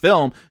interesting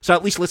film, so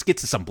at least let's get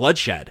to some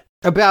bloodshed.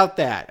 About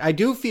that, I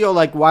do feel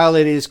like while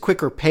it is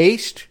quicker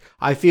paced,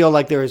 I feel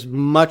like there is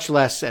much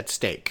less at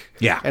stake.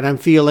 Yeah. And I'm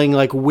feeling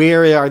like,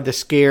 where are the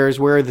scares?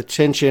 Where are the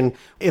tension?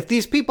 If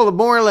these people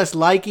more or less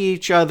like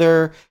each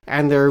other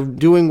and they're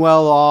doing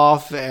well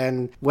off,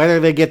 and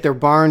whether they get their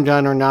barn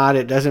done or not,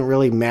 it doesn't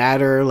really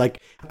matter.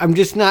 Like, I'm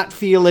just not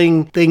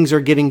feeling things are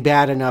getting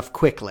bad enough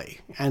quickly.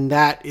 And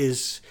that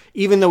is,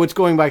 even though it's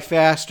going by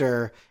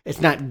faster,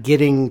 it's not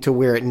getting to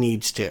where it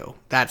needs to.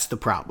 That's the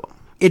problem.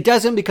 It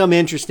doesn't become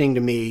interesting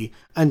to me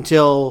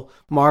until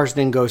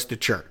Marsden goes to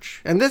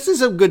church. And this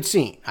is a good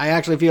scene. I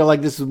actually feel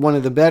like this is one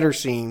of the better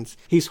scenes.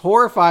 He's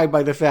horrified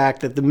by the fact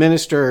that the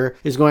minister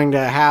is going to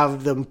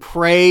have them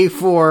pray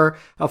for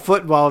a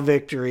football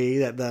victory,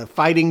 that the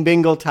Fighting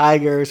Bengal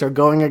Tigers are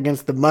going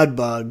against the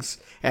Mudbugs,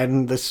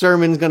 and the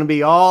sermon's going to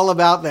be all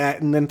about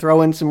that, and then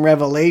throw in some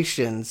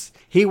revelations.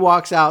 He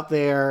walks out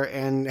there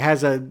and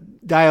has a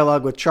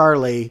dialogue with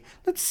Charlie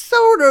that's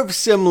sort of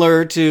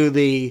similar to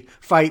the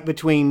fight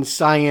between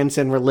science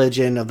and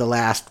religion of the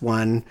last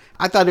one.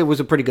 I thought it was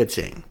a pretty good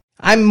scene.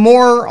 I'm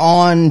more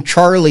on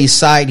Charlie's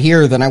side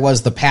here than I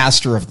was the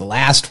pastor of the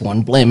last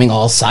one, blaming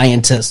all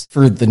scientists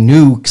for the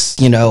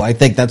nukes. I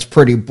think that's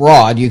pretty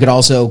broad. You could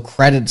also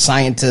credit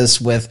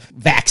scientists with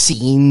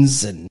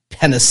vaccines and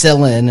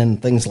penicillin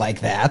and things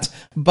like that.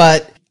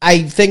 But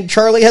I think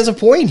Charlie has a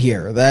point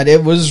here, that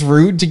it was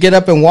rude to get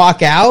up and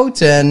walk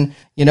out, and,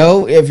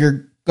 if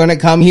you're going to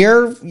come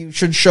here, you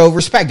should show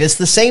respect. It's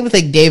the same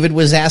thing David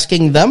was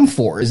asking them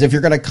for, is if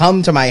you're going to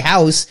come to my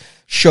house,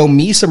 show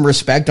me some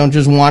respect, don't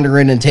just wander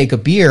in and take a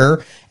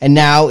beer. And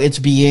now it's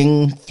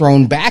being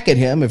thrown back at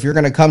him. If you're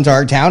going to come to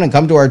our town and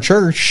come to our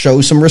church, show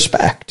some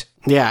respect.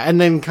 Yeah,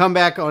 and then come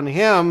back on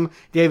him,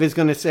 David's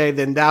going to say,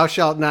 then thou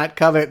shalt not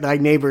covet thy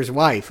neighbor's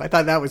wife. I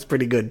thought that was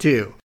pretty good,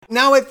 too.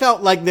 Now it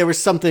felt like there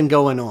was something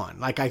going on.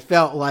 Like, I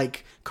felt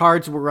like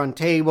cards were on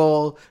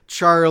table.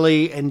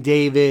 Charlie and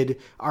David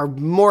are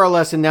more or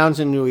less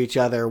announcing to each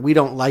other, we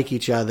don't like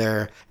each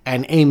other,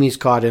 and Amy's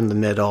caught in the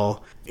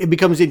middle. It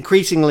becomes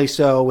increasingly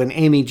so when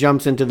Amy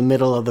jumps into the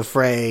middle of the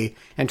fray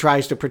and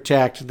tries to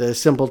protect the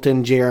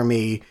simpleton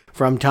Jeremy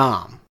from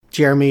Tom.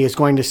 Jeremy is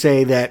going to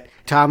say that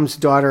Tom's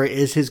daughter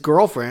is his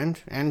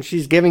girlfriend, and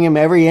she's giving him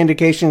every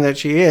indication that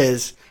she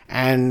is,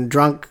 and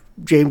drunk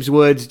James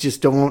Woods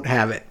just don't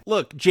have it.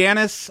 Look,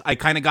 Janice, I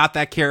kind of got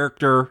that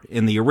character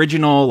in the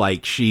original.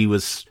 Like, she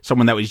was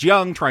someone that was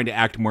young, trying to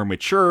act more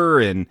mature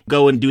and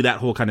go and do that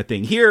whole kind of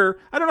thing. Here,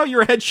 I don't know,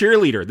 you're a head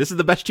cheerleader. This is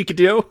the best you could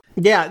do?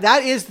 Yeah,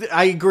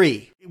 I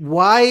agree.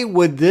 Why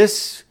would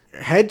this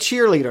head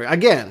cheerleader,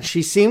 again,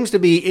 she seems to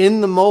be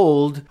in the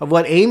mold of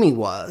what Amy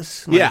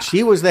was. Like, yeah.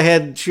 She was the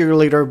head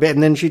cheerleader,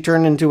 and then she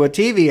turned into a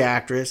TV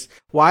actress.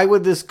 Why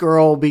would this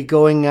girl be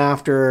going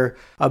after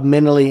a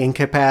mentally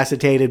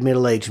incapacitated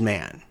middle-aged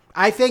man?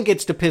 I think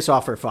it's to piss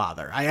off her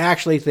father. I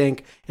actually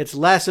think it's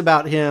less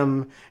about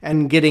him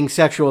and getting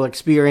sexual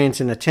experience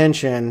and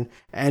attention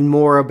and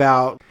more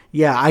about,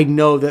 yeah, I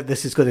know that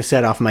this is going to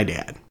set off my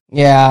dad.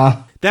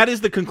 Yeah. That is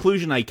the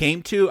conclusion I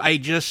came to. I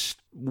just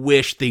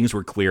wish things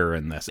were clearer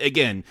in this.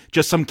 Again,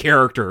 just some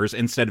characters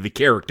instead of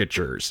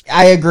caricatures.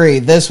 I agree.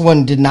 This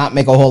one did not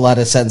make a whole lot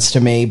of sense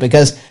to me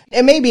because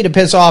it may be to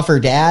piss off her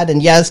dad.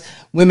 And yes,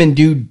 women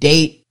do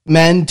date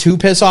men to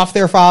piss off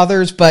their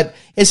fathers, but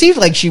it seems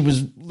like she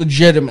was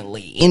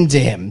legitimately into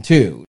him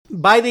too.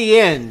 By the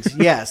end,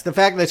 yes. The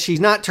fact that she's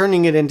not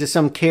turning it into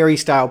some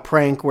Carrie-style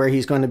prank where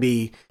he's going to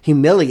be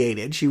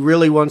humiliated. She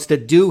really wants to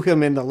do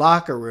him in the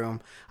locker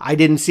room. I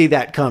didn't see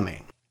that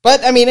coming.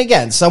 But, I mean,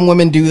 again, some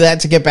women do that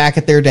to get back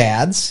at their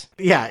dads.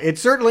 Yeah, it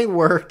certainly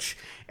worked.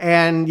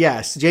 And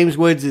yes, James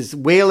Woods is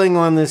wailing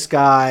on this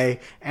guy,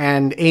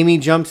 and Amy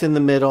jumps in the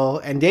middle,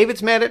 and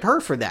David's mad at her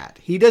for that.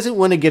 He doesn't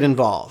want to get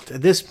involved.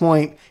 At this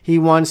point, he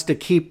wants to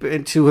keep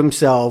it to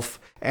himself,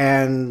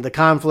 and the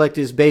conflict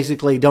is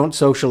basically don't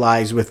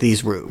socialize with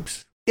these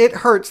rubes. It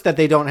hurts that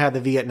they don't have the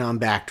Vietnam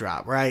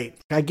backdrop, right?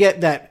 I get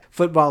that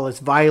football is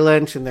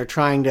violent and they're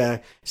trying to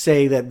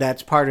say that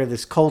that's part of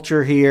this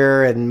culture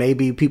here and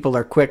maybe people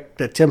are quick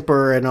to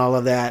temper and all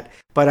of that.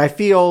 But I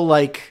feel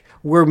like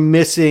we're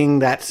missing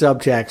that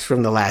subtext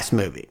from the last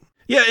movie.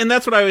 Yeah, and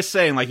that's what I was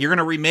saying. Like, you're going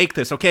to remake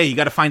this. Okay, you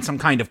got to find some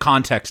kind of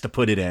context to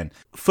put it in.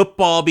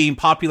 Football being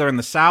popular in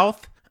the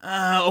South?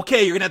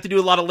 Okay, you're going to have to do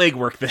a lot of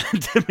legwork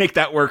then to make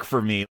that work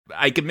for me.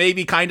 I could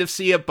maybe kind of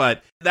see it,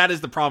 but that is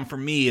the problem for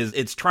me, is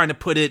it's trying to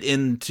put it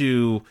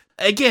into...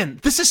 Again,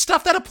 this is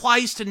stuff that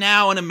applies to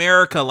now in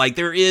America. Like,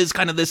 there is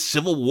kind of this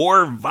Civil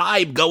War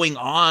vibe going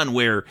on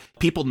where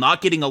people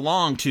not getting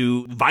along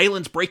to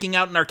violence breaking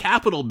out in our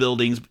Capitol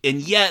buildings, and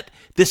yet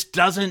this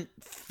doesn't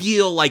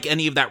feel like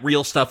any of that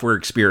real stuff we're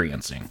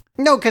experiencing.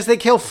 No, because they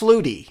kill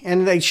Flutie,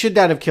 and they should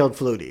not have killed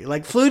Flutie.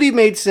 Like, Flutie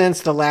made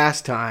sense the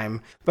last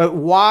time, but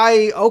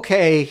why?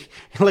 Okay,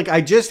 like, I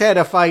just had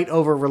a fight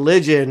over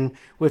religion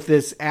with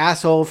this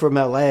asshole from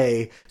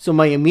LA, so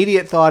my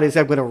immediate thought is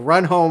I'm going to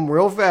run home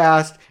real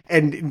fast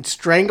and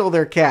strangle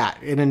their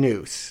cat in a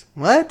noose.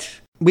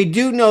 What? We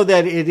do know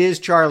that it is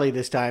Charlie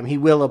this time. He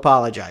will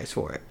apologize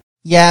for it.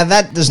 Yeah,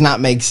 that does not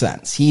make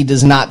sense. He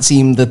does not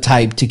seem the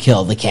type to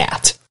kill the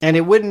cat. And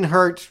it wouldn't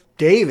hurt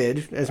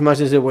David as much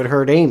as it would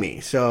hurt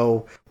Amy.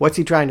 So what's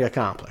he trying to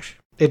accomplish?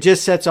 It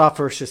just sets off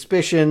her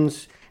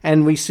suspicions,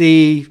 and we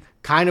see,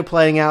 kind of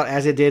playing out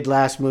as it did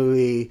last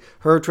movie,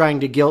 her trying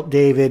to guilt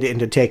David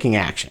into taking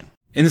action.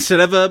 Instead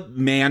of a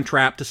man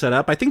trap to set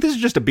up, I think this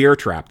is just a beer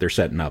trap they're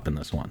setting up in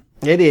this one.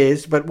 It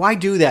is, but why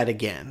do that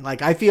again?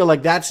 Like, I feel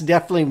like that's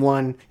definitely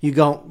one you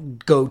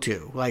don't go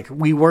to. Like,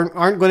 we aren't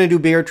going to do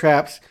beer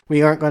traps.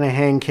 We aren't going to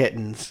hang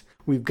kittens.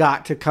 We've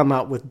got to come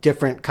up with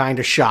different kind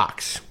of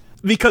shocks.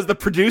 Because the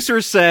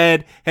producers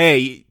said,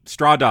 hey,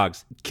 straw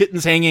dogs,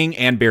 kittens hanging,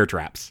 and bear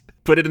traps.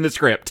 Put it in the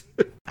script.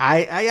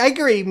 I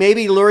agree.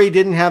 Maybe Lurie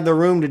didn't have the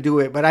room to do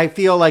it, but I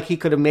feel like he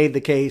could have made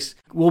the case,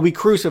 we'll be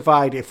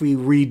crucified if we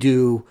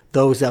redo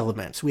those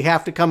elements. We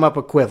have to come up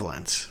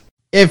equivalents.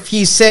 If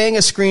he's saying a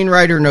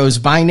screenwriter knows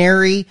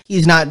binary,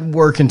 he's not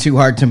working too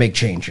hard to make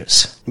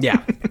changes.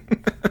 Yeah.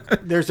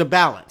 There's a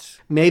balance.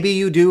 Maybe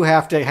you do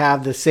have to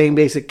have the same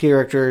basic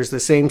characters, the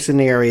same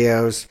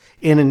scenarios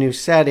in a new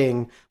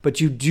setting,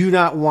 but you do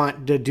not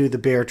want to do the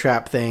bear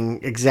trap thing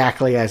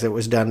exactly as it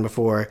was done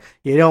before.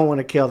 You don't want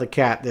to kill the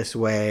cat this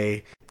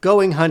way.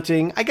 Going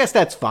hunting, I guess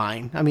that's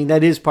fine. I mean,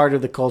 that is part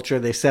of the culture.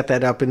 They set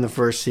that up in the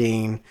first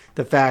scene.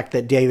 The fact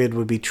that David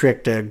would be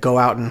tricked to go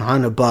out and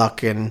hunt a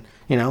buck and,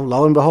 you know,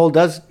 lo and behold,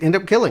 does end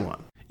up killing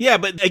one. Yeah,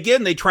 but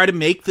again, they try to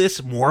make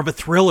this more of a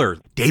thriller.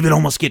 David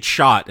almost gets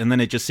shot, and then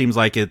it just seems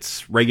like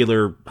it's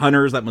regular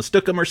hunters that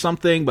mistook him or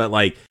something. But,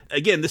 like,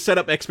 again, this set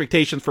up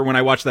expectations for when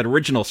I watched that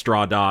original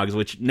Straw Dogs,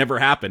 which never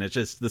happened. It's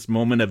just this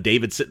moment of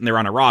David sitting there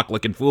on a rock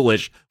looking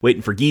foolish,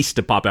 waiting for geese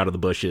to pop out of the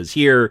bushes.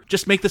 Here,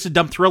 just make this a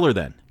dumb thriller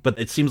then. But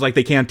it seems like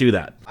they can't do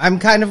that. I'm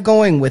kind of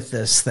going with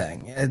this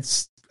thing.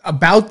 It's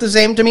about the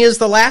same to me as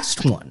the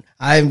last one.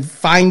 I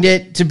find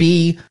it to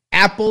be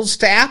apples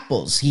to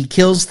apples. He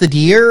kills the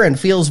deer and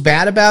feels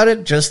bad about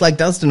it, just like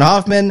Dustin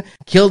Hoffman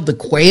killed the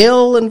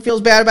quail and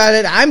feels bad about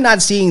it. I'm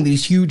not seeing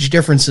these huge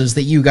differences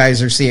that you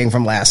guys are seeing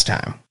from last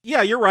time.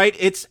 Yeah, you're right.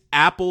 It's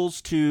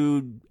apples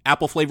to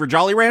apple-flavored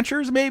Jolly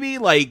Ranchers, maybe?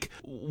 Like,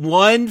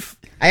 one...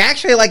 I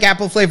actually like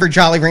apple-flavored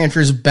Jolly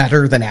Ranchers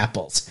better than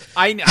apples.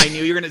 I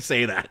knew you were going to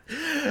say that.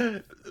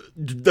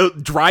 the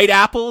dried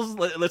apples,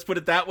 let's put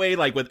it that way,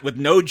 like with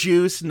no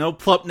juice, no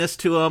plumpness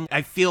to them.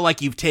 I feel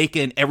like you've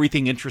taken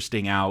everything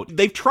interesting out.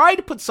 They've tried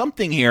to put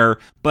something here,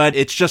 but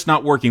it's just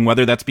not working,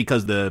 whether that's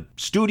because the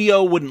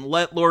studio wouldn't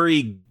let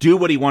Laurie do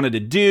what he wanted to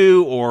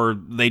do, or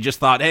they just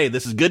thought, hey,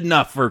 this is good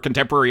enough for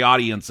contemporary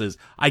audiences.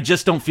 I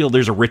just don't feel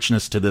there's a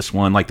richness to this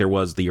one like there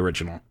was the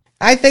original.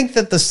 I think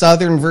that the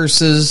Southern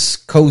versus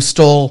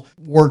Coastal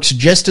works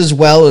just as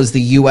well as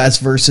the US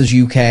versus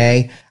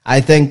UK. I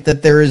think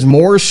that there is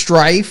more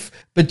strife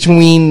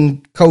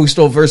between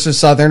Coastal versus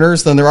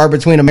Southerners than there are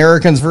between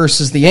Americans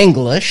versus the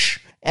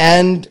English.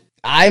 And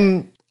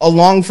I'm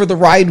along for the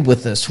ride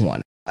with this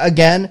one.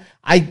 Again,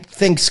 I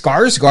think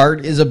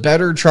Skarsgård is a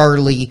better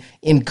Charlie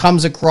and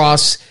comes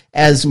across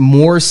as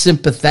more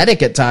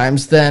sympathetic at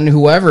times than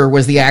whoever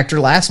was the actor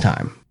last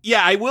time.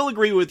 Yeah, I will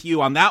agree with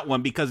you on that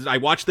one because I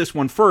watched this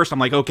one first. I'm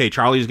like, okay,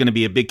 Charlie's going to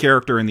be a big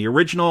character in the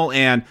original,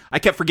 and I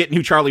kept forgetting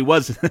who Charlie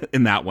was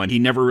in that one. He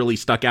never really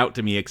stuck out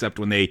to me except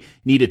when they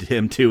needed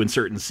him to in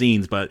certain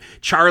scenes, but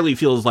Charlie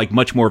feels like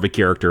much more of a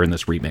character in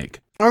this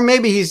remake. Or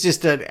maybe he's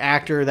just an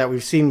actor that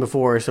we've seen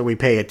before, so we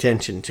pay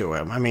attention to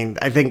him. I mean,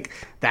 I think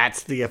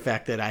that's the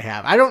effect that I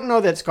have. I don't know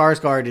that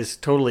Skarsgård is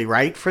totally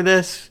right for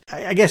this.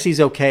 I guess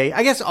he's okay.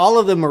 I guess all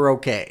of them are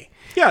okay.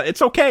 Yeah,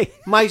 it's okay.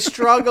 My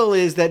struggle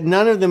is that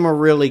none of them are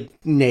really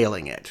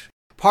nailing it.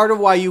 Part of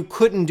why you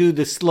couldn't do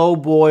the slow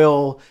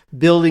boil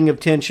building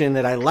of tension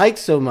that I like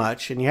so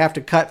much, and you have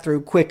to cut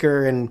through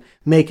quicker and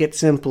make it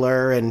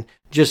simpler and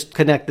just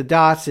connect the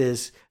dots,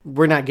 is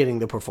we're not getting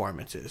the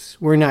performances.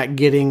 We're not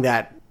getting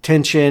that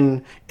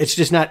tension. It's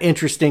just not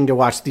interesting to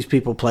watch these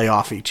people play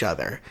off each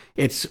other.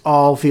 It's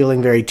all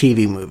feeling very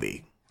TV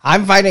movie.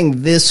 I'm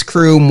finding this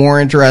crew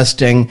more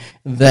interesting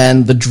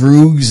than the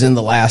Droogs in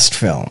the last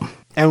film.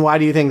 And why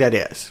do you think that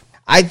is?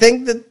 I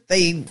think that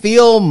they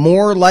feel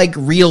more like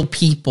real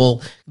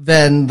people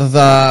than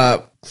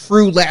the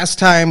crew last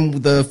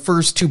time. The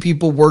first two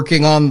people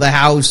working on the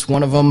house,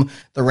 one of them,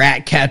 the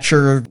rat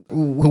catcher,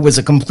 who was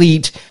a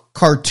complete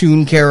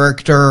cartoon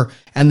character,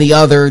 and the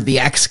other, the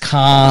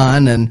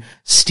ex-con and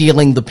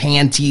stealing the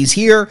panties.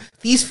 Here,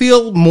 these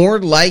feel more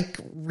like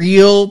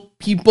real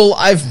people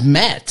I've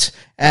met.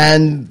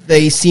 And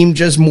they seem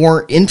just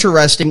more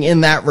interesting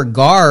in that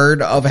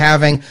regard of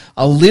having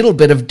a little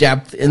bit of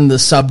depth in the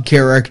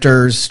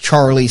sub-characters,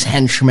 Charlie's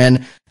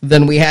henchmen,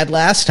 than we had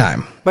last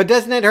time. But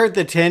doesn't it hurt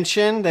the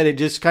tension that it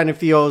just kind of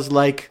feels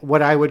like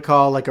what I would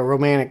call like a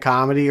romantic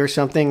comedy or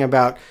something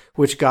about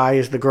which guy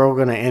is the girl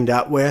going to end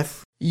up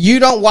with? You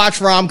don't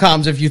watch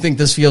rom-coms if you think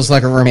this feels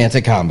like a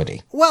romantic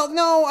comedy. Well,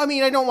 no, I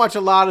mean, I don't watch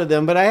a lot of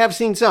them, but I have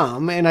seen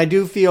some, and I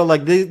do feel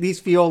like these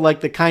feel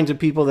like the kinds of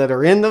people that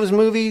are in those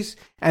movies,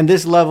 and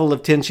this level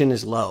of tension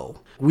is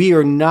low. We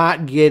are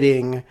not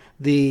getting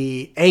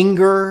the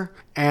anger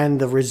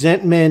and the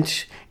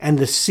resentment and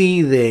the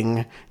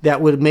seething that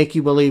would make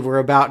you believe we're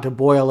about to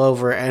boil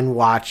over and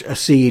watch a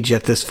siege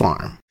at this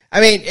farm. I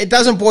mean, it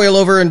doesn't boil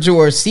over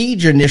into a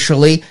siege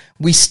initially.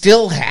 We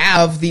still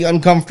have the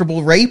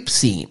uncomfortable rape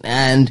scene.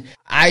 And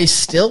I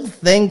still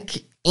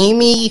think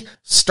Amy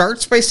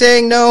starts by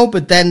saying no,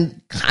 but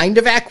then kind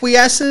of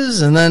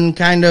acquiesces and then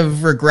kind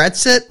of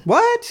regrets it.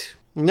 What?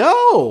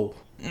 No.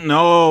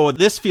 No,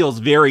 this feels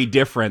very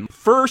different.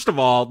 First of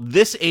all,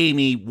 this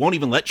Amy won't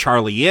even let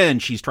Charlie in.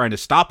 She's trying to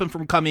stop him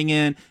from coming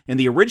in. In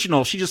the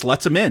original, she just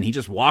lets him in. He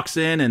just walks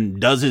in and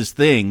does his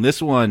thing.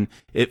 This one,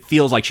 it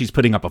feels like she's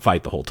putting up a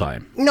fight the whole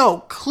time.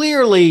 No,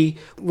 clearly,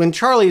 when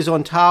Charlie's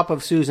on top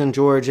of Susan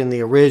George in the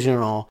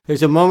original,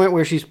 there's a moment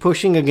where she's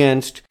pushing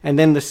against, and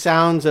then the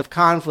sounds of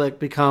conflict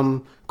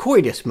become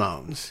coitus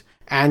moans.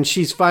 And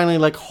she's finally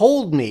like,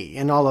 hold me,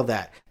 and all of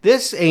that.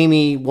 This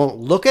Amy won't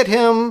look at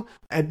him.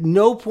 At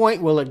no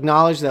point will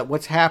acknowledge that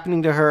what's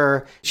happening to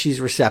her, she's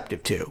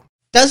receptive to.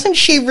 Doesn't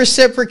she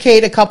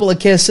reciprocate a couple of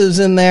kisses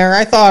in there?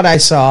 I thought I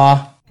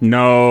saw.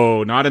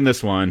 No, not in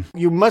this one.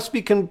 You must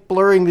be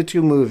blurring the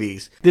two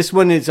movies. This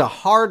one is a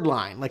hard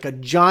line, like a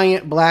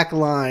giant black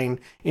line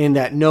in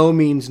that no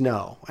means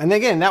no. And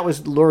again, that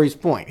was Laurie's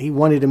point. He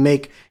wanted to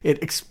make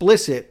it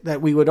explicit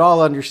that we would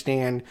all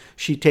understand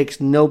she takes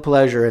no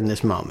pleasure in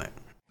this moment.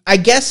 I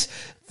guess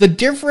the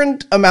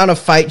different amount of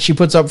fight she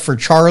puts up for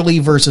Charlie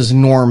versus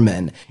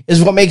Norman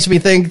is what makes me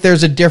think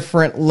there's a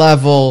different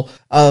level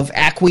of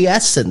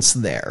acquiescence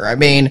there. I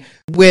mean,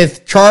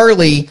 with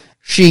Charlie,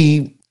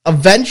 she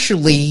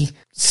eventually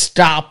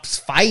stops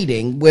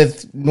fighting.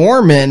 With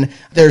Norman,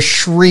 there's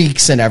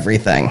shrieks and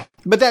everything.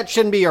 But that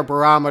shouldn't be your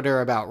barometer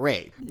about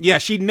rape. Yeah,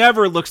 she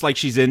never looks like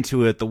she's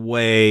into it the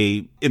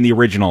way in the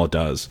original it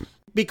does.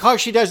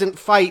 Because she doesn't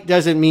fight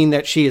doesn't mean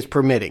that she is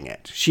permitting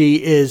it. She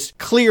is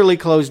clearly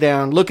closed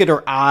down. Look at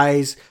her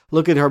eyes.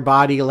 Look at her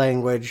body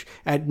language.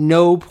 At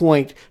no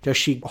point does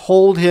she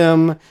hold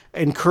him,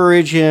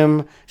 encourage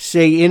him,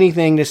 say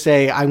anything to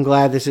say, I'm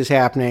glad this is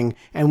happening.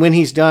 And when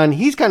he's done,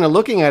 he's kind of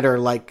looking at her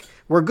like,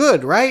 we're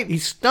good, right?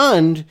 He's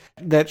stunned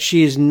that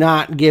she's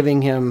not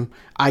giving him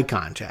eye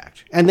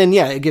contact. And then,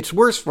 yeah, it gets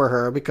worse for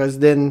her because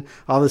then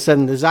all of a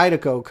sudden the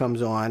Zydeco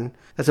comes on.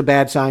 That's a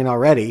bad sign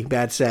already,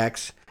 bad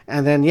sex.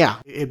 And then, yeah,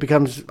 it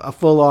becomes a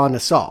full-on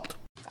assault.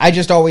 I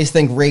just always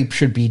think rape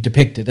should be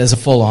depicted as a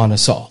full-on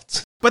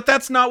assault. But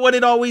that's not what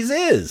it always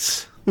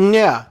is.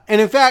 Yeah.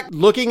 And in fact,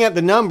 looking at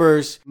the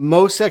numbers,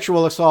 most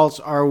sexual assaults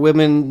are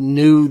women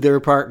knew their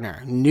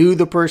partner, knew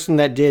the person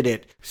that did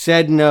it,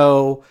 said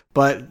no,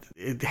 but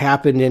it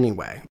happened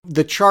anyway.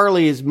 The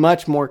Charlie is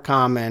much more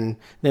common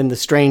than the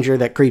stranger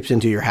that creeps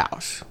into your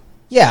house.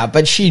 Yeah,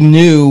 but she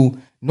knew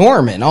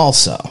Norman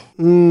also.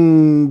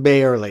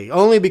 Barely.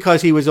 Only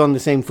because he was on the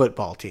same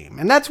football team.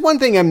 And that's one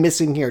thing I'm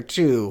missing here,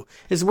 too,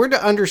 is we're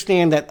to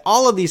understand that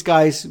all of these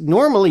guys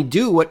normally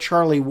do what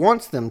Charlie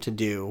wants them to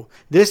do.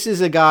 This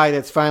is a guy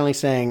that's finally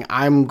saying,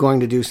 I'm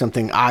going to do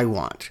something I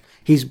want.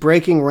 He's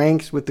breaking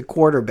ranks with the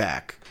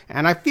quarterback.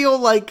 And I feel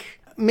like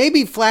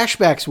maybe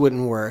flashbacks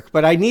wouldn't work,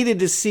 but I needed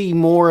to see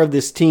more of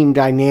this team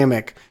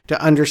dynamic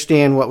to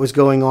understand what was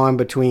going on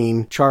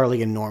between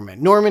Charlie and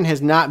Norman. Norman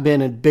has not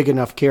been a big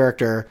enough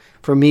character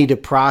for me to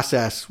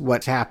process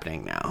what's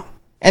happening now.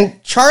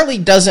 And Charlie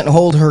doesn't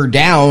hold her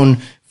down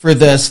for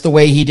this the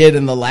way he did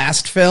in the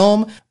last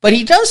film, but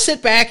he does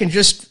sit back and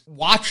just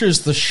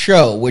watches the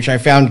show, which I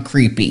found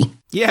creepy.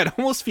 Yeah, it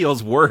almost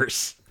feels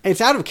worse.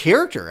 It's out of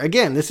character.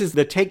 Again, this is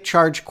the take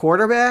charge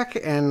quarterback,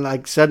 and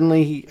like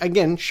suddenly,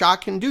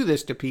 Shock can do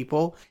this to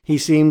people. He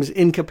seems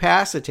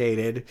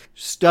incapacitated,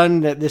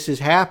 stunned that this is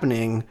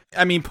happening.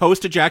 I mean,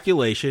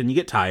 post-ejaculation, you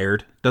get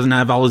tired, doesn't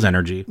have all his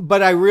energy.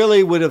 But I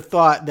really would have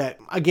thought that,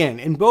 again,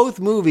 in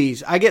both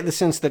movies, I get the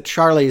sense that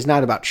Charlie is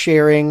not about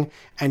sharing,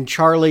 and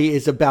Charlie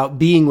is about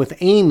being with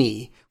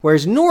Amy,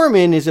 whereas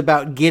Norman is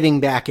about getting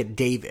back at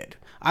David.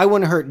 I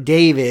want to hurt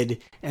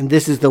David, and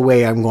this is the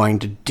way I'm going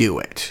to do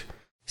it.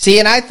 See,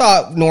 and I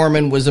thought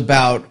Norman was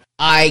about,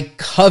 I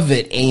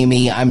covet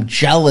Amy, I'm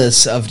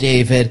jealous of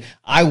David,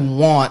 I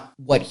want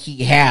what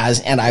he has,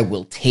 and I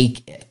will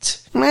take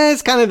it.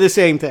 It's kind of the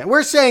same thing.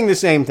 We're saying the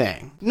same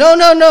thing.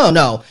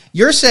 No.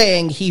 You're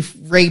saying he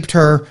raped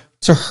her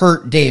to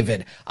hurt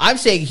David. I'm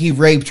saying he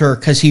raped her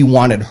because he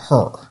wanted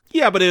her.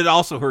 Yeah, but it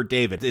also hurt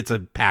David. It's a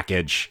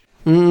package.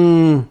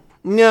 No,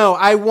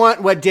 I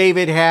want what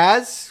David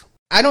has.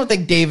 I don't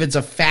think David's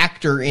a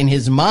factor in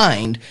his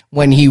mind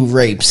when he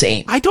rapes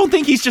Amy. I don't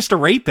think he's just a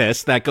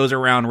rapist that goes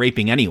around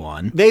raping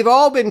anyone. They've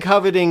all been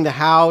coveting the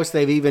house.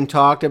 They've even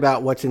talked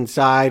about what's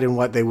inside and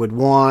what they would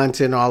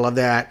want and all of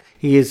that.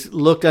 He has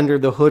looked under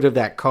the hood of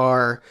that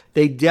car.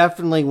 They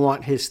definitely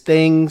want his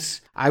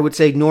things. I would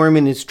say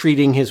Norman is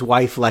treating his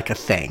wife like a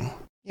thing.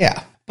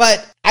 Yeah,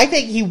 but I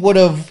think he would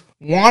have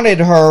wanted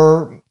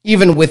her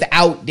even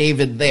without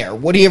David there.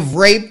 Would he have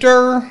raped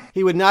her?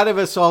 He would not have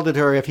assaulted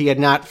her if he had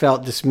not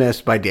felt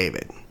dismissed by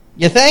David.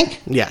 You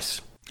think? Yes.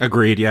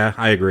 Agreed, yeah,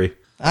 I agree.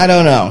 I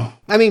don't know.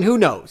 I mean, who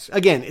knows?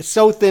 Again, it's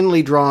so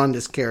thinly drawn,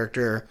 this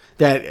character,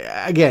 that,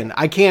 again,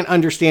 I can't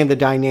understand the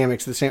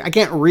dynamics the same. I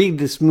can't read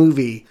this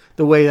movie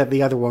the way that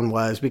the other one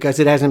was because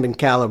it hasn't been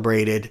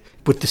calibrated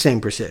with the same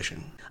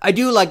precision. I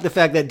do like the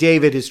fact that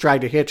David has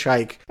tried to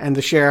hitchhike and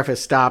the sheriff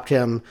has stopped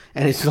him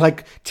and is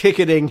like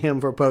ticketing him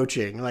for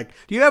poaching. Like,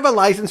 do you have a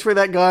license for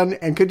that gun?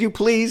 And could you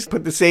please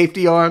put the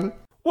safety on?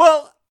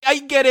 Well, I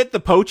get it, the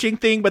poaching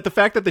thing, but the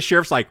fact that the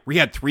sheriff's like, we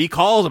had 3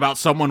 calls about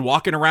someone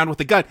walking around with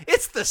a gun.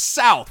 It's the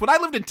South. When I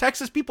lived in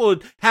Texas, people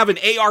would have an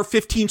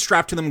AR-15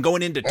 strapped to them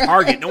going into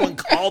Target. No one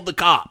called the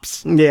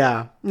cops.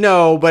 Yeah.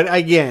 No, but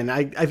again,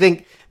 I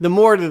think the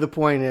more to the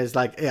point is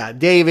like, yeah,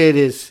 David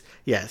is...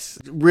 Yes,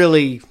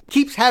 really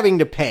keeps having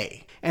to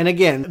pay. And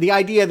again, the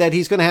idea that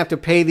he's going to have to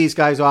pay these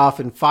guys off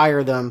and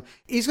fire them,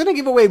 he's going to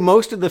give away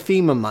most of the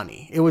FEMA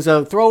money. It was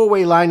a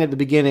throwaway line at the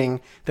beginning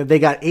that they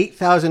got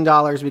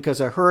 $8,000 because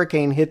a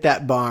hurricane hit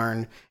that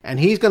barn, and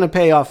he's going to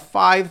pay off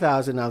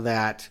 $5,000 of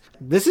that.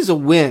 This is a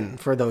win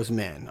for those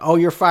men. Oh,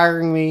 you're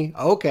firing me?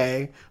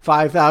 Okay.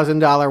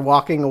 $5,000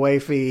 walking away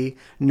fee,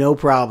 no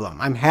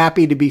problem. I'm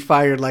happy to be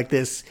fired like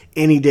this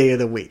any day of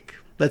the week.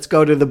 Let's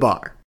go to the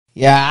bar.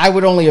 Yeah, I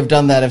would only have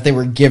done that if they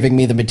were giving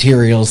me the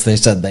materials they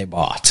said they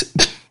bought.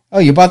 Oh,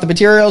 you bought the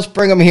materials?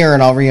 Bring them here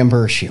and I'll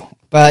reimburse you.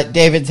 But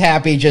David's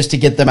happy just to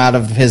get them out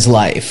of his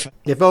life.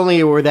 If only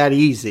it were that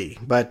easy.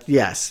 But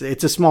yes,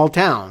 it's a small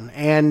town.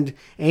 And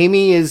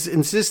Amy is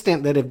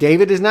insistent that if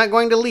David is not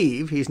going to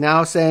leave, he's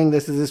now saying,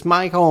 this is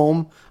my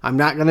home. I'm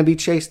not going to be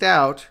chased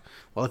out.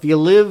 Well, if you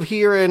live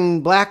here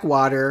in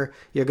Blackwater,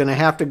 you're going to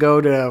have to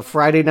go to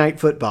Friday Night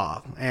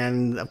Football.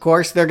 And of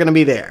course, they're going to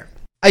be there.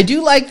 I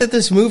do like that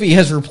this movie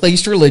has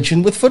replaced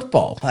religion with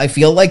football. I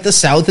feel like the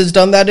South has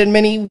done that in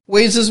many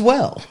ways as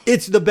well.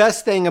 It's the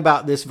best thing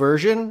about this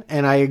version,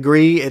 and I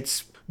agree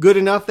it's good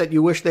enough that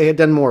you wish they had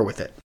done more with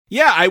it.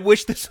 Yeah, I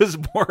wish this was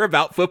more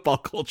about football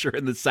culture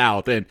in the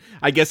South, and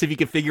I guess if you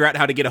could figure out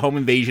how to get a home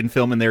invasion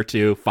film in there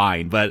too,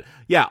 fine. But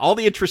yeah, all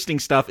the interesting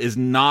stuff is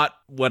not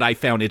what I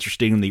found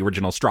interesting in the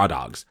original Straw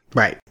Dogs.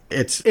 Right.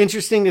 It's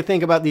interesting to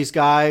think about these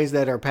guys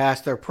that are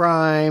past their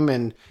prime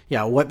and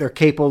what they're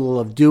capable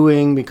of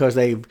doing, because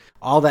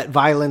all that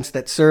violence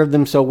that served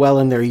them so well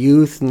in their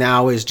youth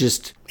now is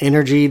just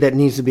energy that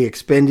needs to be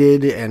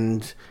expended,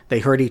 and they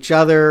hurt each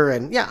other.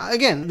 And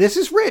again, this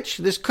is rich.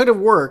 This could have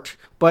worked,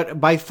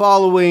 but by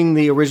following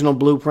the original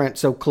blueprint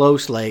so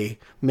closely,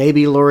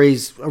 maybe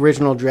Laurie's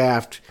original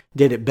draft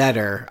did it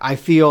better. I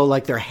feel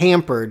like they're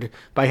hampered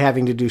by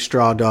having to do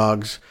Straw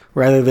Dogs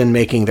rather than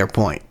making their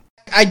point.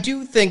 I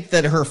do think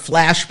that her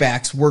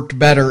flashbacks worked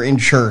better in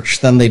church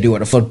than they do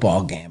at a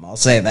football game. I'll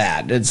say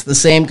that. It's the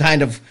same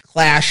kind of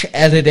clash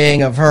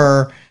editing of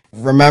her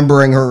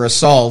remembering her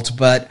assault,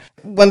 but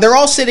when they're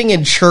all sitting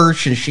in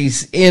church and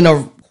she's in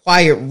a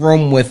quiet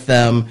room with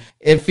them,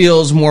 it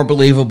feels more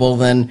believable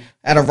than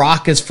at a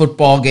raucous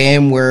football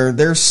game where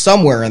they're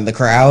somewhere in the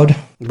crowd.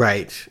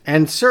 Right.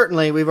 And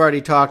certainly we've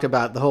already talked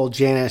about the whole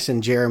Janice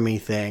and Jeremy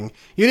thing.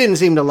 You didn't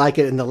seem to like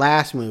it in the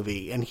last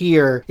movie, and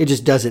here it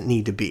just doesn't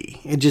need to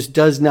be. It just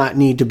does not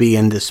need to be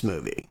in this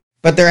movie.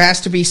 But there has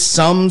to be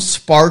some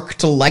spark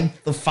to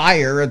light the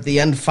fire at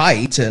the end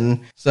fight, and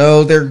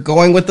so they're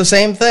going with the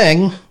same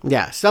thing.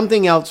 Yeah,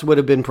 something else would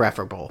have been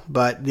preferable.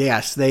 But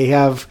yes, they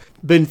have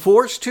been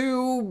forced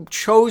to,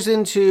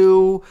 chosen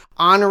to,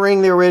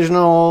 honoring the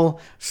original,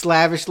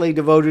 slavishly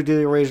devoted to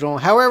the original.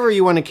 However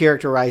you want to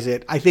characterize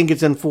it, I think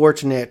it's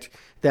unfortunate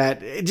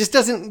that it just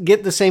doesn't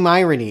get the same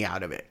irony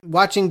out of it.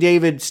 Watching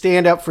David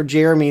stand up for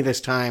Jeremy this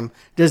time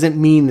doesn't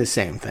mean the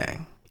same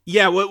thing.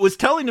 Yeah, what was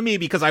telling to me,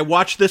 because I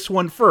watched this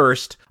one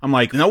first, I'm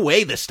like, no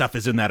way this stuff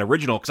is in that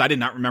original, because I did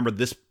not remember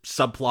this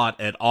subplot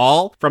at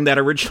all from that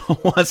original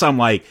one. So I'm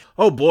like,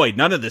 oh boy,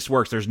 none of this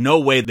works. There's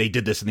no way they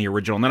did this in the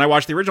original. And then I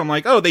watched the original, I'm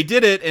like, oh, they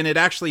did it, and it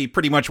actually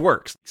pretty much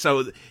works.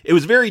 So it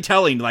was very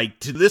telling. Like,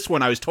 to this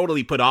one, I was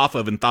totally put off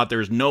of and thought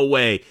there's no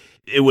way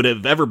it would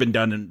have ever been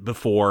done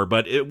before,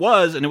 but it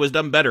was, and it was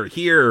done better.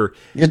 Here,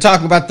 you're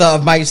talking about the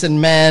Mice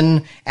and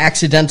Men,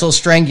 accidental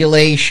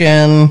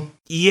strangulation.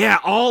 Yeah,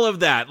 all of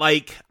that.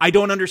 Like, I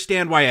don't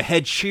understand why a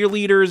head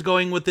cheerleader is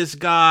going with this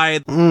guy.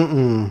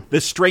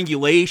 The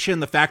strangulation,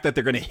 the fact that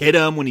they're going to hit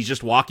him when he's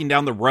just walking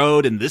down the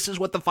road, and this is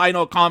what the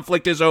final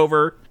conflict is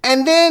over.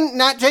 And then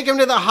not take him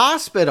to the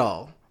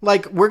hospital.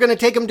 Like, we're going to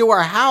take him to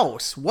our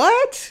house.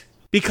 What?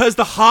 Because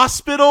the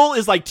hospital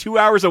is like 2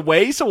 hours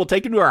away, so we'll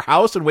take him to our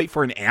house and wait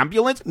for an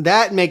ambulance?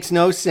 That makes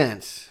no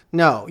sense.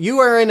 No, you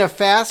are in a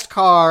fast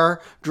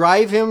car,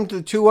 drive him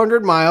to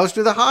 200 miles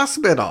to the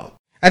hospital.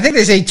 I think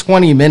they say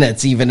 20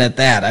 minutes even at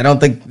that. I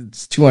don't think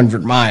it's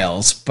 200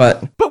 miles,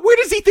 but... But where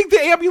does he think the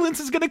ambulance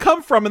is going to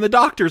come from and the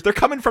doctors? They're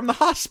coming from the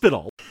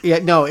hospital. Yeah,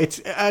 no, it's,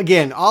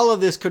 again, all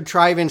of this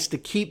contrivance to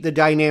keep the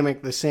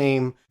dynamic the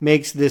same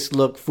makes this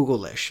look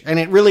foolish. And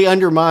it really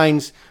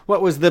undermines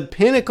what was the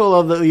pinnacle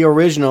of the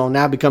original,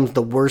 now becomes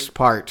the worst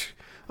part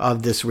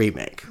of this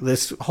remake.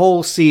 This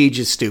whole siege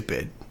is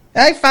stupid.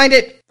 I find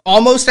it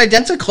almost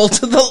identical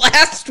to the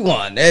last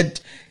one.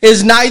 It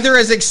is neither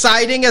as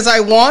exciting as I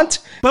want,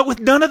 but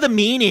with none of the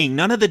meaning,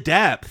 none of the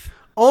depth.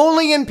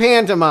 Only in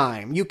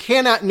pantomime. You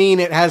cannot mean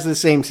it has the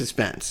same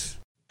suspense.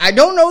 I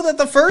don't know that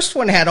the first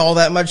one had all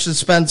that much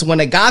suspense when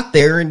it got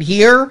there, and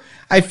here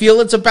I feel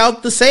it's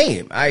about the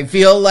same. I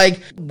feel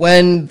like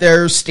when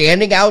they're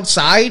standing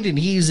outside and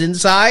he's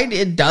inside,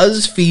 it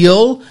does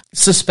feel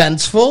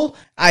suspenseful.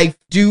 I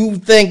do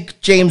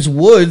think James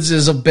Woods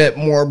is a bit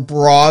more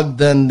broad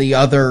than the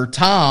other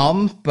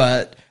Tom,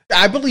 but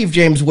I believe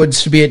James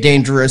Woods to be a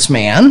dangerous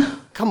man.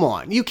 Come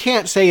on, you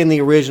can't say in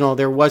the original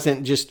there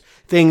wasn't just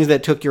things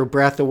that took your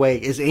breath away.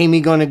 Is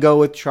Amy going to go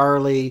with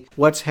Charlie?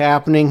 What's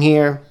happening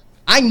here?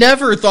 I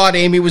never thought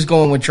Amy was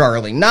going with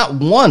Charlie, not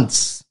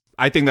once.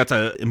 I think that's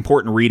an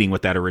important reading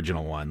with that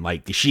original one.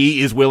 Like,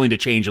 she is willing to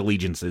change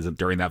allegiances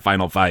during that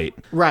final fight.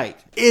 Right.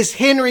 Is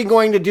Henry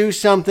going to do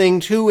something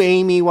to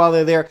Amy while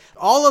they're there?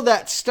 All of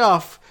that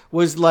stuff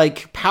was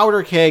like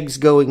powder kegs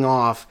going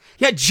off.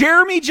 Yeah,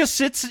 Jeremy just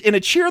sits in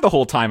a chair the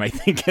whole time, I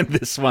think, in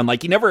this one.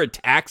 Like, he never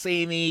attacks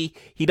Amy.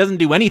 He doesn't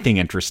do anything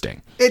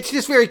interesting. It's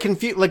just very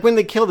confusing. Like, when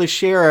they kill the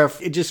sheriff,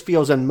 it just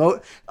feels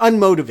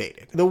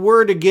unmotivated. The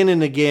word again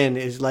and again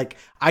is like,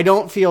 I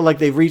don't feel like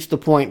they've reached the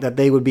point that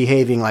they would be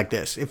behaving like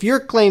this. If you're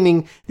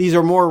claiming these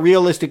are more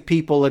realistic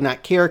people and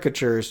not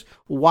caricatures,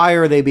 why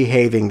are they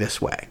behaving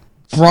this way?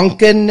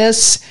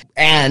 Drunkenness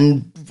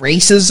and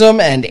racism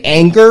and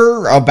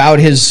anger about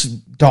his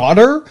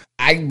daughter.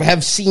 I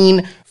have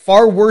seen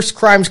far worse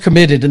crimes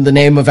committed in the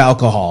name of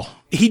alcohol.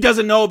 He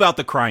doesn't know about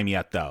the crime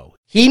yet, though.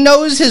 He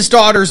knows his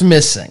daughter's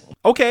missing.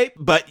 Okay,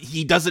 but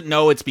he doesn't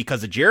know it's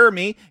because of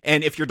Jeremy.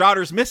 And if your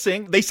daughter's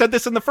missing, they said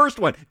this in the first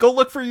one, go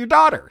look for your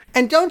daughter.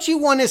 And don't you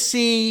want to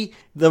see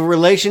the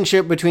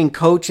relationship between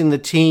coach and the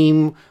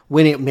team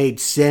when it made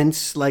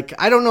sense? Like,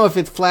 I don't know if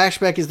it's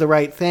flashback is the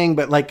right thing,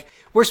 but like,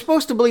 we're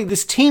supposed to believe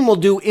this team will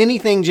do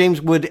anything James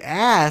Wood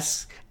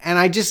asks. And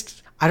I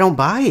don't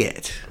buy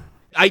it.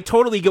 I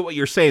totally get what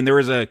you're saying. There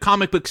was a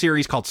comic book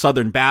series called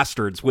Southern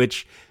Bastards,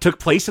 which took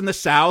place in the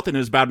South, and it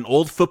was about an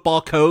old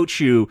football coach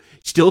who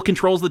still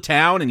controls the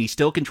town, and he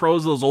still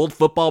controls those old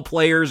football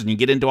players, and you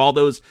get into all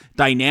those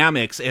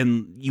dynamics,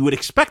 and you would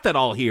expect that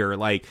all here.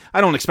 Like,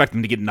 I don't expect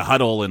them to get in the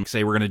huddle and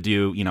say we're going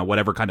to do,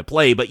 whatever kind of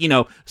play, but,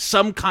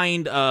 some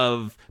kind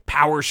of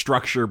power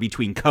structure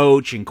between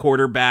coach and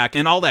quarterback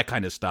and all that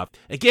kind of stuff.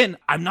 Again,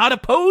 I'm not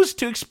opposed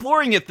to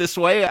exploring it this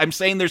way. I'm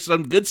saying there's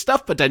some good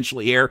stuff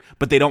potentially here,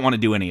 but they don't want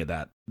to do any of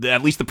that.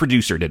 At least the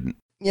producer didn't.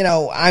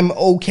 I'm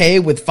okay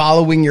with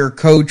following your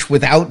coach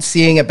without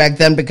seeing it back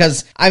then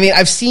because,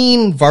 I've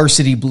seen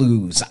Varsity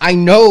Blues. I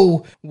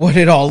know what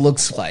it all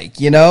looks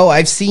like,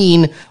 I've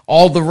seen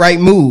all the right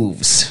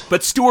moves.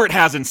 But Stuart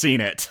hasn't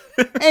seen it.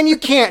 And you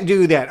can't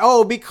do that.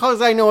 Oh,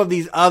 because I know of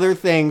these other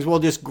things, we'll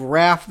just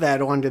graft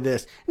that onto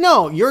this.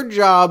 No, your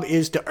job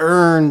is to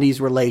earn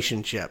these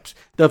relationships.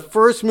 The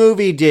first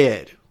movie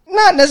did.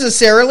 Not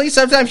necessarily.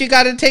 Sometimes you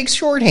got to take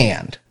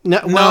shorthand.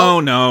 No.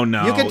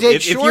 You can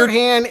take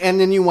shorthand and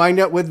then you wind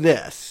up with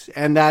this.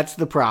 And that's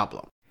the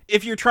problem.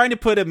 If you're trying to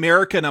put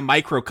America in a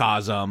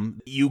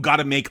microcosm, you got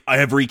to make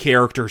every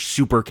character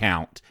super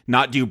count,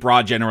 not do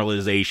broad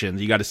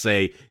generalizations. You got to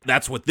say,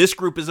 that's what this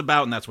group is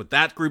about and that's what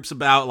that group's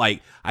about.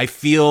 Like, I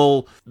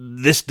feel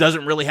this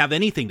doesn't really have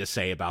anything to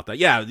say about that.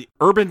 Yeah,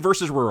 urban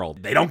versus rural.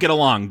 They don't get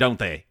along, don't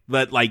they?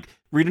 But,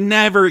 we're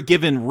never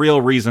given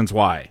real reasons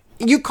why.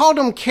 You called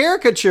them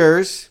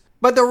caricatures,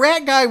 but the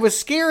rat guy was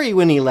scary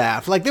when he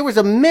laughed. There was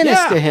a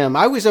menace to him.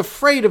 I was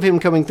afraid of him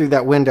coming through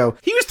that window.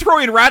 He was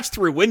throwing rats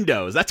through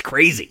windows. That's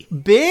crazy.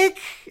 Bick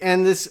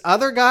and this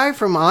other guy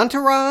from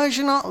Entourage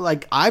and all,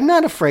 I'm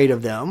not afraid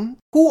of them.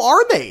 Who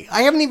are they?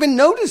 I haven't even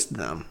noticed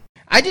them.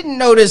 I didn't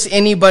notice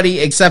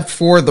anybody except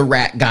for the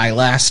rat guy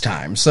last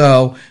time,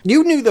 so...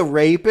 You knew the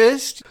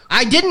rapist.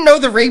 I didn't know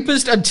the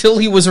rapist until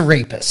he was a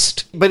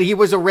rapist. But he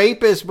was a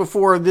rapist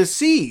before the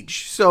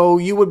siege, so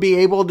you would be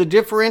able to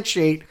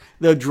differentiate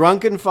the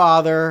drunken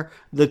father,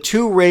 the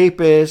two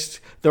rapists,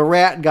 the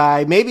rat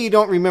guy. Maybe you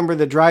don't remember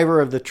the driver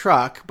of the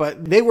truck,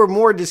 but they were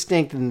more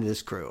distinct than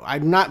this crew.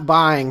 I'm not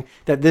buying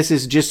that this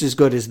is just as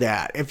good as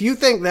that. If you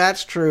think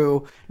that's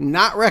true,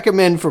 not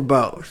recommend for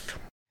both.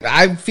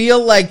 I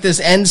feel like this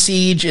End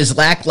Siege is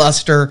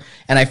lackluster,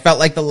 and I felt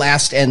like the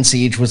last End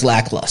Siege was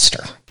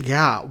lackluster.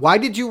 Yeah, why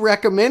did you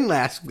recommend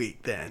last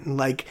week then?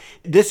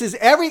 This is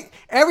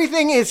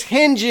everything is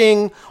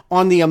hinging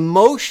on the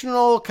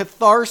emotional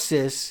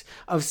catharsis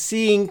of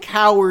seeing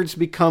cowards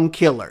become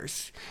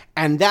killers.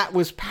 And that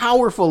was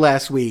powerful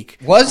last week.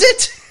 Was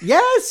it?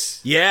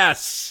 Yes.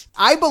 Yes.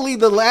 I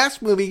believe the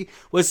last movie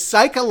was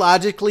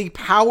psychologically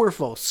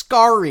powerful,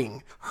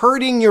 scarring,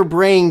 hurting your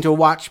brain to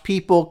watch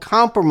people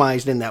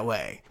compromised in that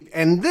way.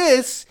 And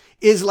this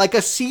is like a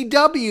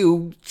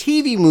CW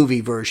TV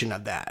movie version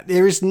of that.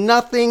 There is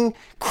nothing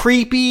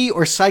creepy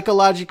or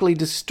psychologically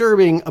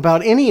disturbing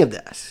about any of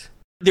this.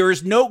 There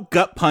is no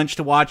gut punch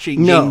to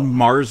watching James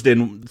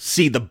Marsden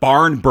see the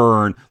barn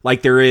burn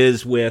like there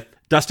is with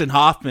Dustin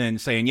Hoffman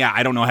saying, yeah,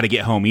 I don't know how to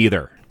get home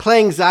either.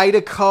 Playing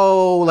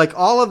Zydeco,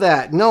 all of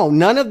that. No,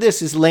 none of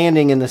this is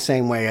landing in the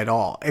same way at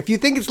all. If you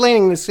think it's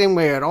landing in the same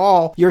way at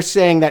all, you're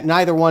saying that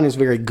neither one is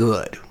very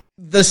good.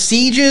 The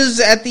sieges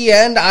at the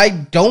end, I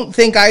don't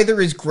think either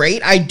is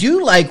great. I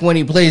do like when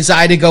he plays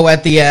Zydeco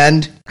at the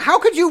end. How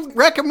could you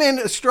recommend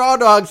Straw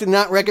Dogs and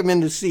not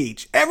recommend The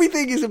Siege?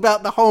 Everything is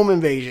about the home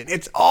invasion.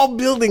 It's all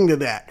building to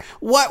that.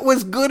 What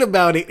was good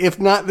about it if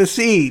not The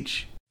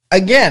Siege?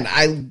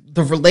 Again,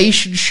 the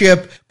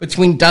relationship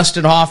between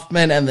Dustin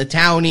Hoffman and the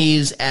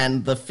townies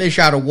and the fish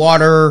out of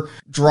water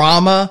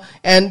drama.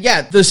 And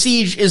yeah, The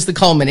Siege is the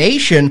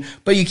culmination,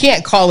 but you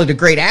can't call it a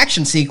great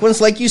action sequence.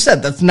 Like you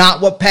said, that's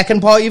not what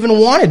Peckinpah even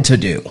wanted to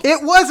do.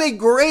 It was a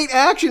great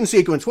action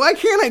sequence. Why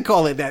can't I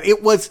call it that?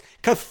 It was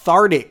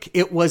cathartic.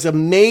 It was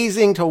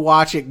amazing to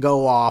watch it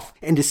go off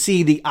and to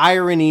see the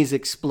ironies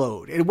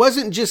explode. It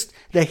wasn't just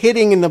the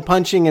hitting and the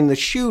punching and the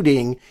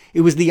shooting.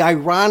 It was the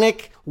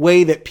ironic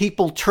way that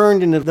people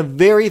turned into the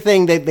very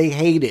thing that they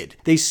hated.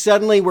 They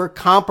suddenly were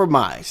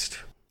compromised.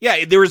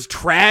 Yeah, there was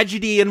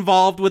tragedy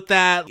involved with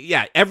that.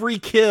 Yeah, every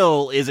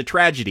kill is a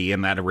tragedy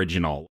in that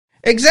original.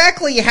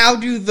 Exactly how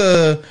do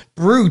the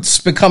brutes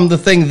become the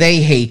thing they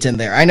hate in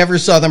there? I never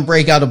saw them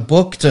break out a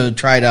book to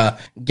try to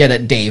get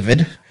at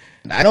David.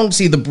 I don't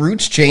see the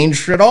brutes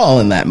changed at all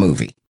in that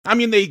movie. I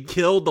mean, they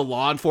killed the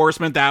law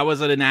enforcement. That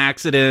was an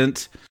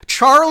accident.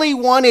 Charlie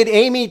wanted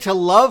Amy to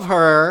love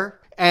her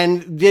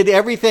and did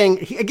everything.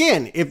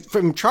 Again, if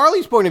from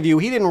Charlie's point of view,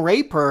 he didn't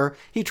rape her.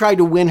 He tried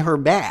to win her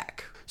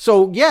back.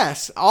 So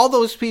yes, all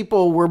those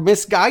people were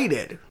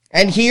misguided.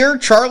 And here,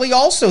 Charlie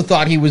also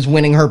thought he was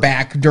winning her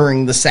back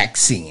during the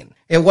sex scene.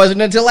 It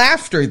wasn't until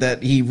after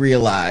that he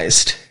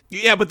realized.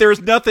 Yeah, but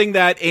there's nothing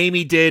that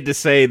Amy did to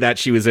say that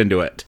she was into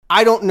it.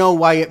 I don't know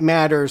why it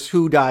matters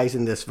who dies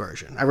in this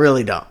version. I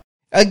really don't.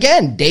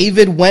 Again,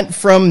 David went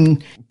from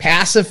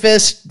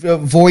pacifist,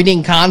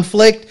 avoiding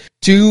conflict,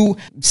 to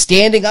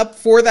standing up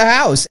for the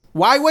house.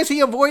 Why was he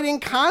avoiding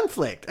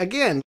conflict?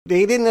 Again,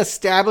 they didn't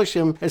establish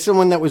him as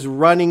someone that was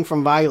running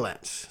from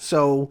violence.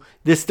 So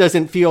this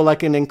doesn't feel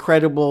like an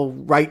incredible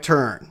right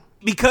turn.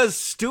 Because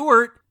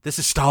Stuart, this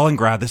is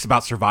Stalingrad. This is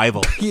about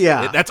survival.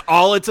 Yeah. That's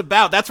all it's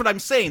about. That's what I'm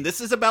saying. This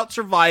is about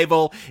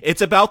survival.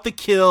 It's about the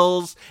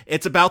kills.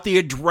 It's about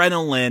the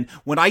adrenaline.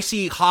 When I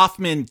see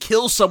Hoffman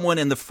kill someone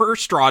in the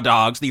first Straw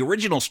Dogs, the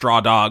original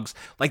Straw Dogs,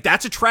 like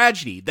that's a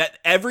tragedy. That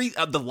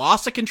the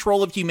loss of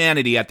control of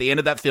humanity at the end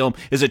of that film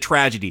is a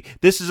tragedy.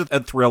 This is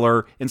a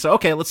thriller. And so,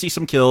 okay, let's see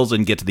some kills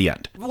and get to the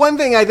end. One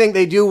thing I think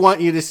they do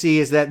want you to see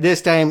is that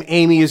this time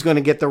Amy is going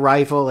to get the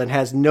rifle and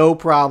has no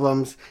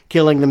problems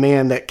killing the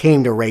man that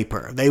came to rape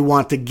her. They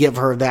want to give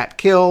her that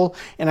kill.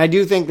 And I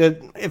do think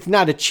that if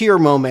not a cheer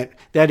moment,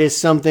 that is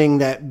something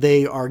that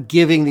they are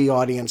giving the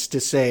audience to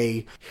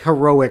say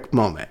heroic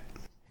moment.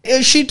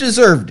 She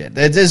deserved it.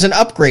 It is an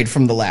upgrade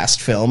from the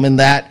last film in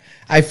that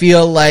I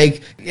feel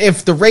like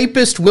if the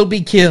rapist will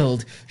be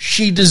killed,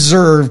 she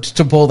deserved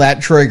to pull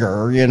that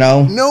trigger, you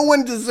know? No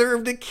one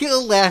deserved a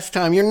kill last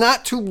time. You're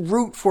not to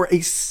root for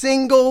a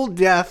single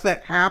death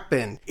that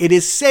happened. It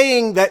is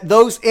saying that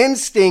those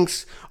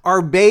instincts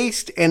are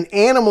based and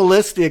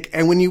animalistic,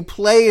 and when you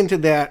play into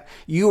that,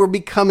 you are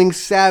becoming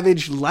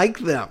savage like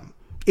them.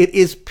 It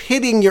is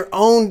pitting your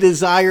own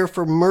desire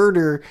for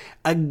murder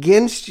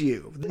against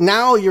you.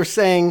 Now you're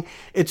saying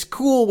it's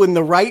cool when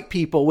the right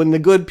people, when the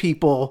good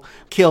people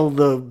kill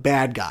the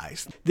bad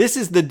guys. This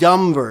is the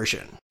dumb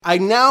version. I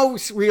now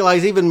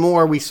realize even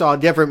more we saw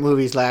different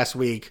movies last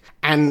week,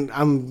 and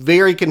I'm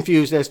very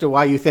confused as to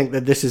why you think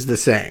that this is the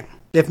same.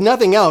 If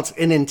nothing else,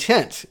 in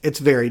intent, it's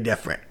very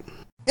different.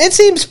 It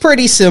seems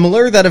pretty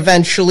similar that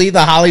eventually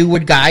the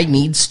Hollywood guy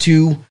needs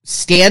to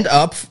stand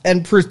up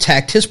and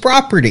protect his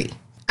property.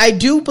 I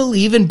do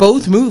believe in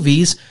both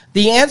movies,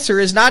 the answer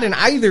is not in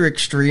either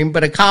extreme,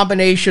 but a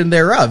combination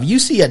thereof. You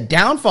see a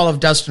downfall of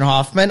Dustin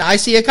Hoffman, I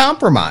see a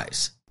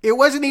compromise. It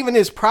wasn't even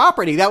his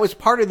property. That was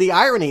part of the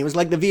irony. It was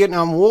like the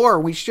Vietnam War.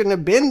 We shouldn't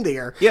have been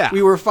there. Yeah.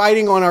 We were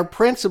fighting on our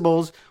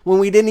principles when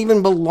we didn't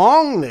even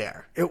belong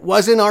there. It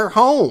wasn't our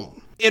home.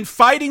 And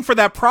fighting for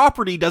that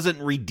property doesn't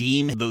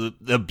redeem the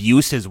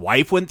abuse his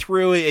wife went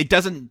through. It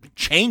doesn't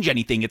change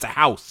anything. It's a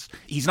house.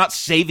 He's not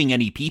saving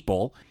any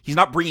people. He's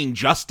not bringing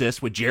justice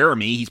with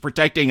Jeremy. He's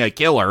protecting a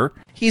killer.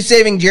 He's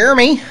saving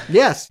Jeremy.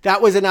 Yes,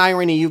 that was an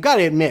irony. You've got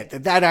to admit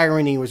that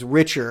irony was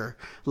richer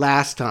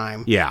last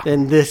time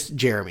than this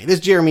Jeremy. This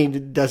Jeremy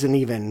doesn't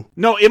even...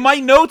 No, in my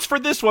notes for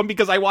this one,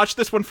 because I watched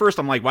this one first,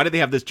 I'm like, why do they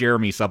have this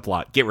Jeremy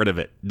subplot? Get rid of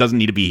it. Doesn't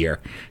need to be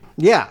here.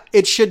 Yeah,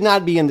 it should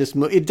not be in this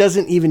movie. It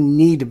doesn't even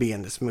need to be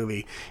in this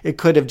movie. It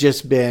could have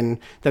just been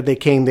that they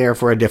came there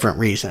for a different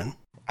reason.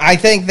 I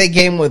think they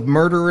came with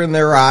murder in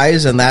their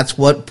eyes, and that's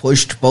what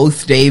pushed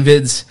both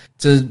Davids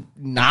to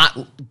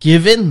not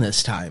give in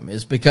this time,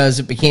 is because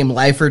it became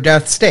life or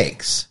death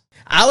stakes.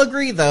 I'll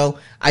agree, though,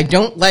 I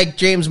don't like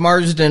James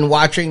Marsden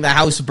watching the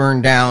house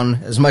burn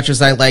down as much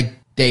as I like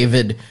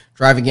David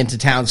driving into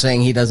town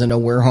saying he doesn't know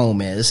where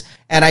home is.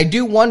 And I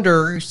do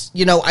wonder,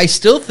 I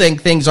still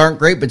think things aren't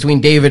great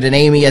between David and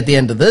Amy at the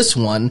end of this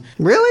one.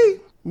 Really?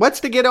 What's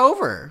to get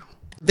over?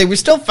 They were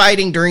still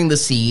fighting during the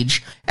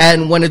siege,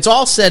 and when it's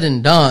all said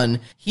and done,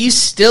 he's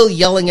still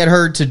yelling at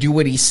her to do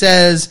what he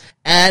says,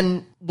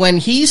 and when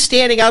he's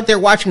standing out there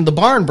watching the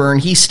barn burn,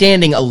 he's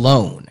standing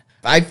alone.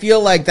 I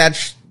feel like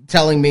that's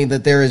telling me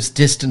that there is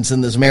distance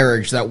in this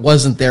marriage that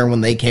wasn't there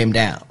when they came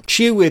down.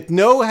 She, with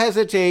no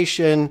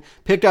hesitation,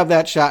 picked up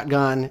that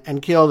shotgun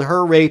and killed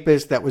her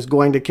rapist that was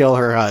going to kill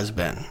her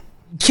husband.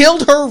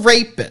 Killed her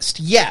rapist,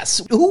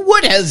 yes. Who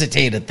would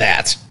hesitate at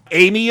that?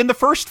 Amy in the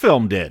first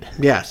film did.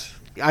 Yes.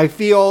 I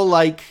feel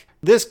like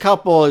this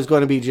couple is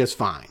going to be just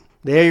fine.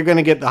 They're going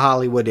to get the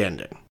Hollywood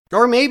ending.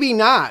 Or maybe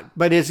not,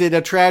 but is it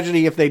a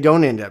tragedy if they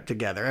don't end up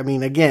together? I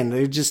mean, again,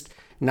 they're just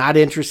not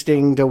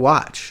interesting to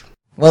watch.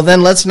 Well,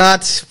 then let's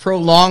not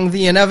prolong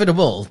the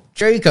inevitable.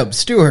 Jacob,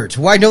 Stewart,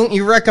 why don't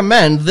you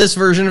recommend this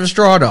version of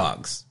Straw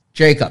Dogs?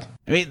 Jacob.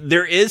 I mean,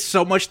 there is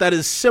so much that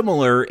is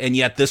similar, and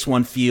yet this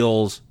one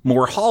feels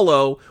more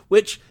hollow,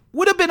 which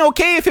would have been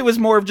okay if it was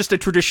more of just a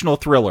traditional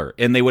thriller,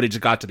 and they would have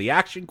just got to the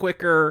action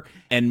quicker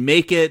and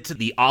make it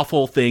the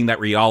awful thing that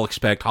we all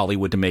expect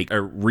Hollywood to make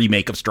a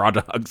remake of Straw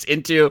Dogs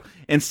into,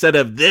 instead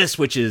of this,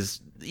 which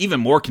is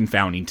even more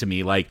confounding to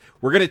me. Like,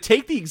 we're going to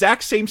take the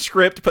exact same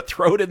script, but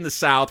throw it in the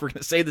South. We're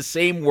going to say the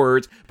same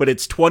words, but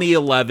it's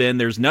 2011.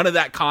 There's none of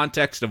that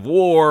context of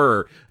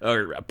war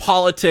or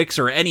politics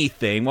or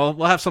anything. Well,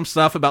 we'll have some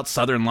stuff about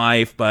Southern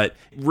life, but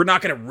we're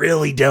not going to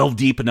really delve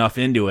deep enough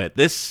into it.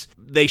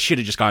 They should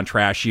have just gone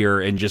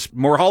trashier and just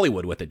more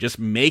Hollywood with it. Just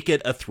make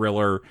it a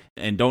thriller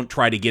and don't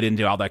try to get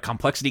into all that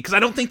complexity, because I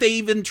don't think they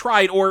even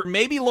tried. Or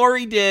maybe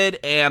Laurie did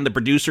and the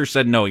producer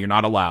said, no, you're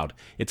not allowed.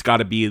 It's got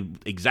to be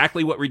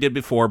exactly what we did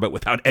before, but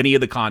without any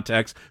of the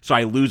context. So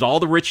I lose all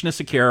the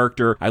richness of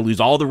character. I lose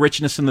all the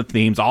richness in the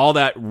themes, all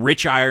that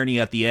rich irony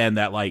at the end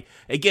that, like,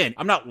 again,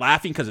 I'm not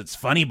laughing because it's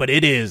funny, but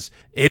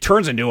it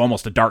turns into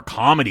almost a dark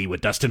comedy with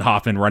Dustin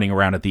Hoffman running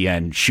around at the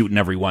end, shooting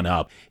everyone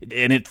up.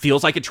 And it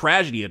feels like a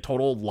tragedy, a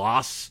total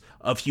loss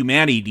of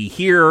humanity.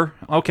 Here,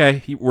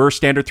 okay, we're a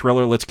standard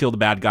thriller, let's kill the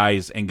bad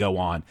guys and go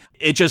on.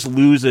 It just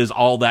loses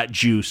all that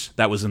juice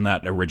that was in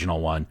that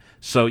original one.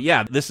 So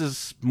yeah, this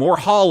is more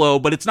hollow,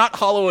 but it's not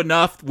hollow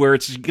enough where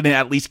it's going to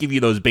at least give you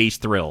those base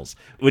thrills,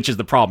 which is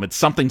the problem. It's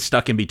something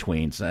stuck in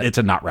between. So it's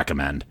a not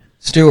recommend.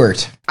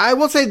 Stuart. I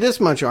will say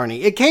this much,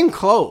 Arnie. It came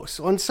close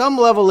on some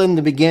level in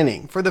the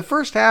beginning. For the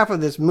first half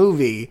of this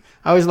movie,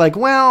 I was like,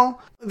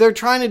 well, they're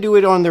trying to do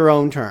it on their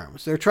own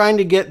terms. They're trying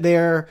to get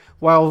there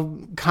while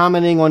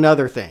commenting on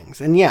other things.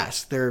 And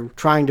yes, they're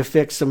trying to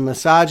fix some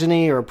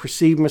misogyny or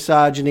perceived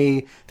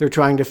misogyny. They're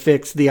trying to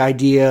fix the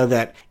idea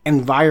that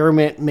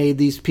environment made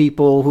these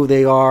people who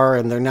they are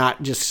and they're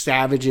not just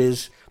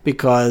savages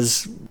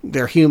because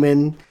they're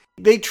human.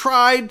 They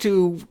tried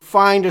to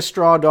find a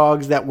Straw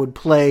Dogs that would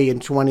play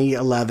in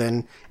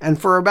 2011, and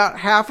for about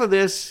half of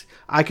this,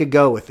 I could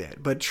go with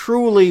it. But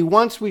truly,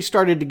 once we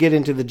started to get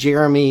into the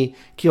Jeremy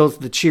kills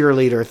the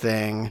cheerleader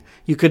thing,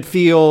 you could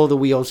feel the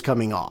wheels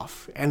coming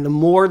off. And the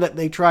more that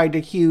they tried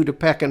to hew to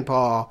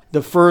Peckinpah,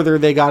 the further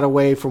they got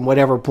away from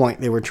whatever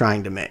point they were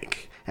trying to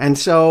make. And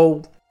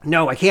so,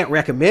 no, I can't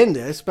recommend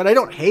this, but I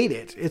don't hate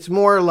it. It's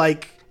more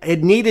like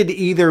it needed to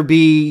either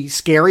be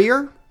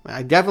scarier.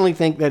 I definitely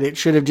think that it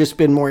should have just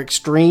been more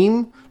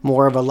extreme,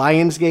 more of a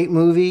Lionsgate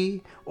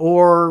movie,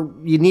 or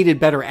you needed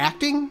better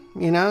acting,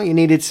 you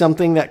needed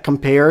something that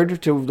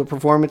compared to the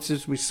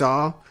performances we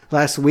saw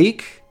last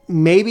week.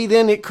 Maybe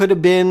then it could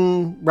have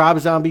been Rob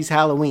Zombie's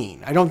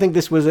Halloween. I don't think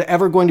this was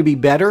ever going to be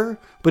better,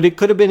 but it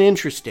could have been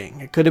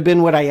interesting. It could have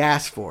been what I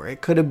asked for.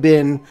 It could have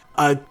been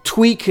a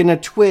tweak and a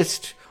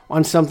twist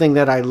on something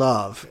that I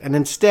love. And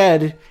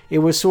instead, it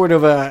was sort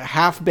of a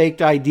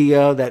half-baked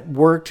idea that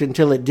worked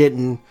until it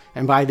didn't.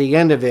 And by the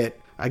end of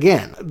it,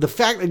 again, the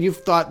fact that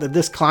you've thought that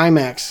this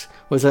climax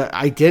was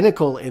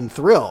identical in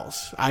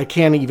thrills, I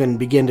can't even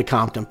begin to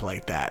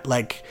contemplate that.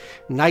 Like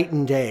night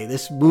and day.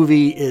 This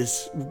movie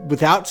is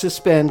without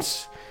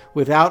suspense,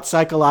 without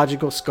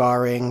psychological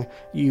scarring.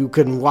 You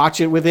can watch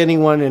it with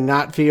anyone and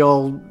not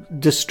feel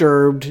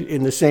disturbed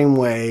in the same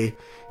way.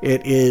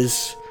 It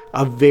is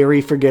a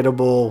very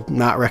forgettable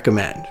not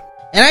recommend.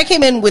 And I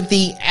came in with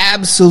the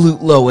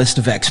absolute lowest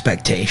of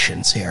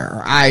expectations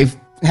here. I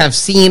have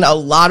seen a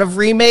lot of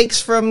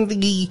remakes from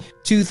the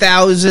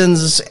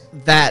 2000s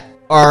that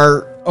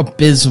are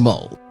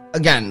abysmal.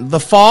 Again, The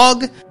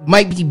Fog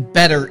might be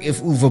better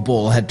if Uwe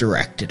Boll had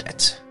directed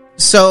it.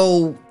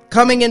 So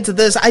coming into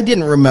this, I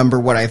didn't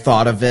remember what I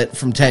thought of it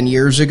from 10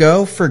 years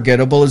ago.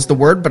 Forgettable is the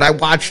word, but I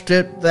watched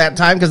it that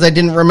time because I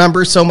didn't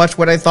remember so much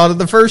what I thought of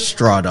the first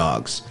Straw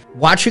Dogs.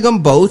 Watching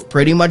them both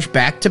pretty much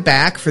back to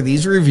back for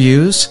these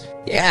reviews,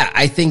 yeah,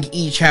 I think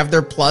each have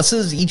their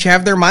pluses, each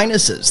have their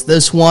minuses.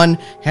 This one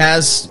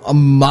has a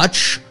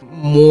much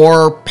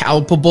more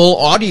palpable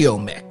audio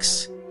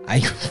mix.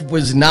 I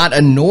was not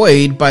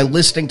annoyed by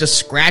listening to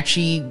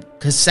scratchy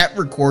cassette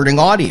recording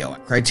audio.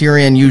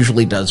 Criterion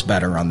usually does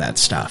better on that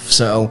stuff.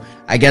 So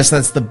I guess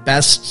that's the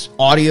best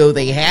audio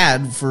they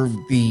had for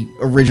the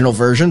original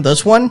version.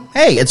 This one,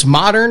 hey, it's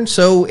modern,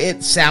 so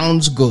it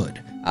sounds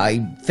good. I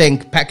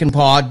think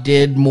Peckinpah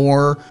did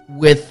more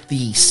with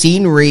the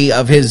scenery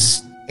of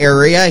his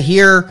area.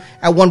 Here,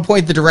 at one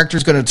point, the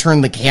director's going to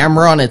turn the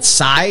camera on its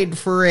side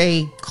for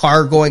a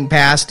car going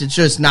past. It's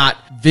just not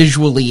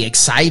visually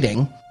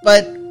exciting.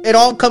 But it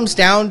all comes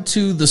down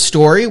to the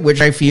story,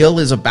 which I feel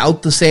is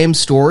about the same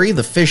story.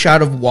 The fish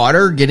out of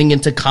water getting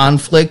into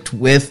conflict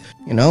with,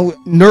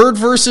 nerd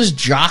versus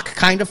jock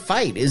kind of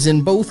fight is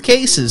in both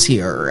cases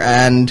here.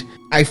 And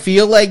I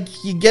feel like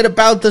you get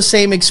about the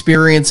same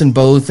experience in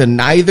both, and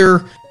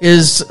neither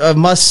is a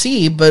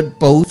must-see, but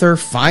both are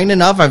fine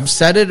enough. I've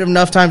said it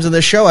enough times in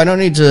the show. I don't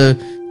need to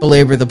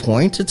belabor the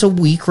point. It's a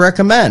weak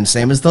recommend,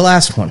 same as the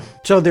last one.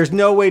 So there's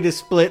no way to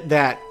split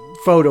that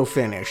photo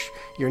finish.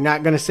 You're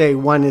not going to say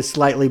one is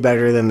slightly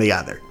better than the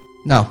other.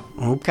 No.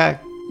 Okay.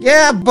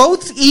 Yeah,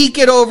 both eke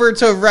it over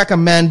to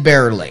recommend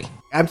barely.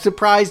 I'm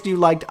surprised you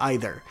liked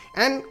either.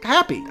 And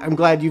happy. I'm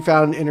glad you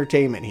found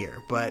entertainment here.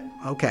 But,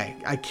 okay.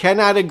 I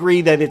cannot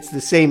agree that it's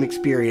the same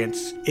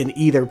experience in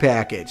either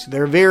package.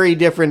 They're very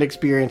different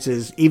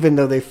experiences, even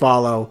though they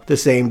follow the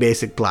same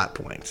basic plot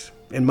points.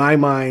 In my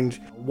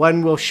mind,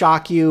 one will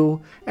shock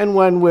you, and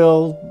one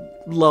will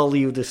lull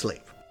you to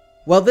sleep.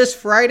 Well, this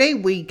Friday,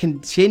 we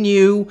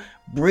continue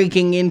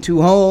breaking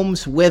into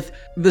homes with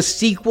the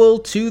sequel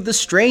to The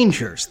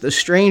Strangers. The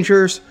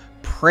Strangers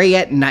Prey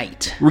at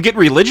Night. We're getting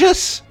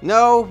religious?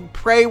 No,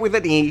 prey with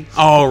an E.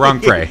 Oh, wrong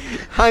prey.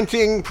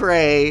 Hunting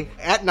prey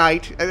at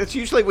night. That's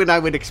usually when I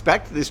would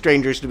expect the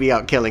strangers to be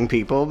out killing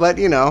people, but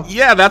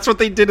Yeah, that's what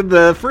they did in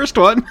the first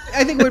one.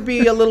 I think it would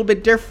be a little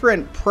bit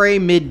different. Prey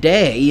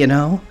midday,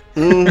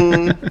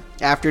 Mm-hmm.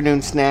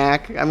 Afternoon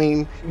snack. I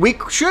mean, we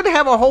should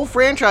have a whole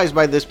franchise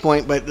by this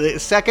point, but the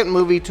second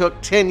movie took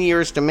 10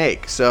 years to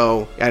make.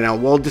 So,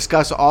 we'll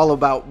discuss all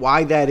about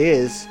why that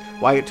is,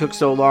 why it took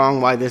so long,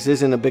 why this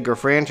isn't a bigger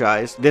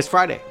franchise this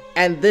Friday.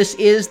 And this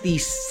is the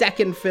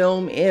second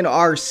film in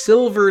our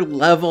silver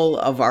level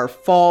of our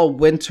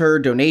fall-winter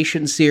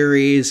donation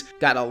series.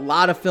 Got a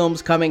lot of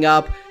films coming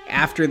up,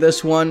 after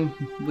this one.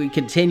 We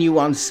continue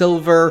on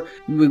Silver.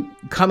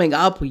 Coming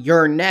up,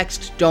 You're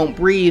Next, Don't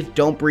Breathe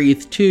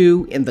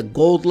 2, in the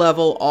Gold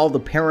level, all the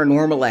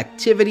Paranormal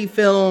Activity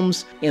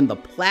films, in the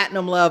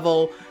Platinum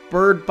level,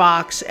 Bird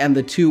Box, and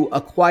the 2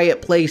 A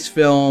Quiet Place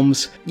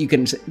films. You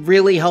can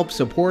really help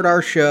support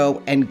our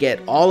show and get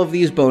all of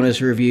these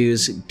bonus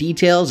reviews.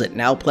 Details at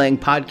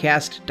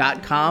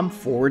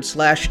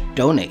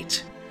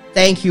nowplayingpodcast.com/donate.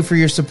 Thank you for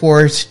your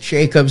support,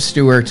 Jacob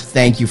Stewart.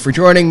 Thank you for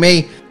joining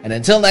me. And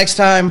until next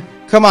time,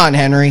 come on,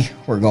 Henry.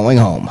 We're going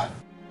home.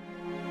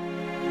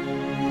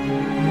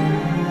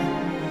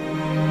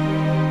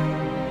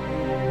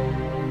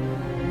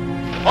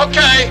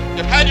 Okay,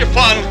 you've had your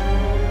fun.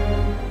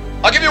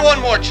 I'll give you one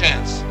more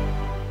chance.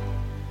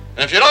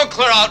 And if you don't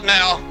clear out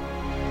now,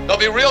 there'll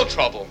be real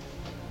trouble.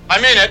 I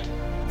mean it.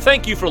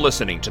 Thank you for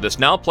listening to this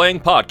Now Playing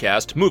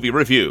Podcast movie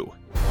review.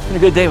 It's been a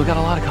good day. We got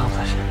a lot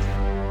accomplished.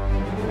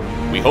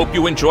 We hope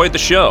you enjoyed the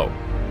show.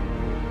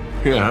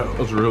 Yeah, that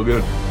was real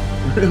good.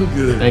 Real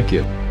good. Thank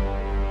you.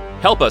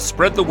 Help us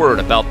spread the word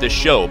about this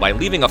show by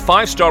leaving a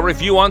 5-star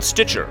review on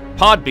Stitcher,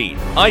 Podbean,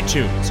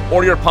 iTunes,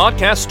 or your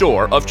podcast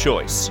store of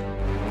choice.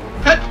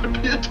 That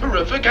would be a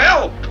terrific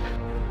help.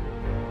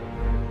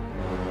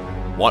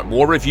 Want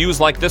more reviews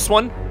like this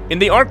one? In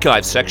the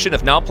archives section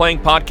of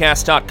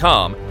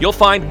NowPlayingPodcast.com, you'll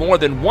find more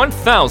than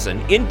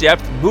 1,000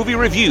 in-depth movie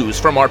reviews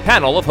from our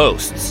panel of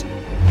hosts.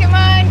 Come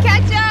on,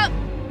 catch up!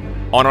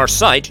 On our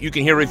site, you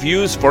can hear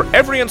reviews for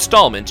every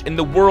installment in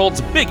the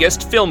world's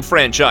biggest film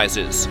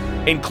franchises,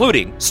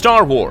 including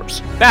Star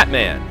Wars,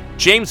 Batman,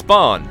 James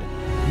Bond,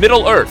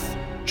 Middle-earth,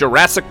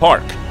 Jurassic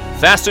Park,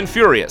 Fast and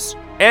Furious,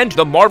 and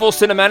the Marvel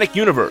Cinematic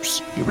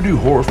Universe. You ever do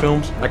horror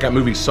films like that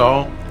movie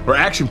Saw, or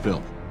action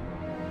film?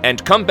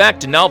 And come back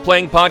to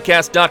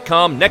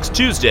NowPlayingPodcast.com next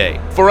Tuesday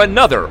for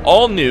another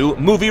all-new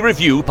movie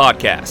review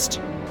podcast.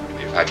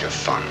 You've had your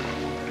fun.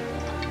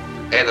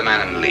 Pay the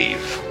man and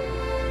leave.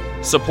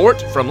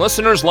 Support from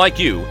listeners like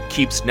you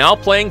keeps Now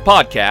Playing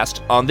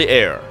Podcast on the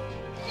air.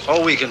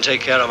 Oh, we can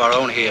take care of our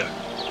own here.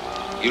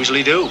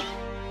 Usually do.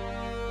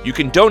 You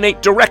can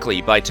donate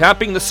directly by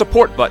tapping the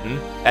support button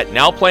at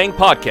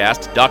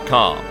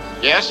NowPlayingPodcast.com.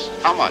 Yes?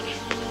 How much?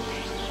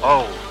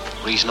 Oh,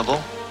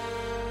 reasonable.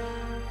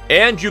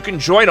 And you can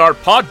join our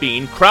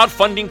Podbean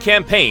crowdfunding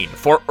campaign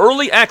for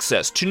early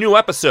access to new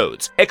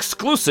episodes,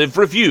 exclusive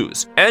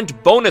reviews,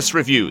 and bonus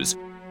reviews.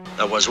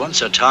 There was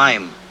once a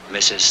time,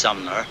 Mrs.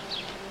 Sumner,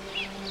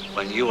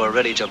 when you were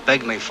ready to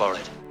beg me for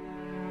it.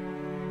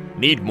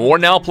 Need more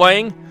Now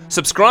Playing?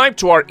 Subscribe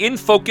to our In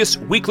Focus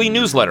weekly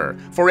newsletter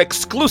for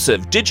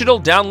exclusive digital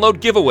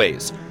download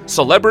giveaways,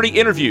 celebrity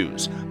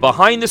interviews,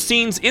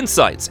 behind-the-scenes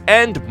insights,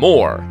 and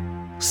more.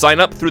 Sign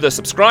up through the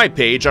subscribe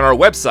page on our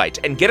website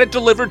and get it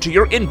delivered to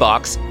your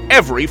inbox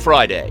every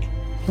Friday.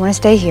 You want to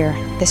stay here?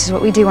 This is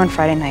what we do on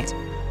Friday nights.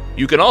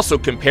 You can also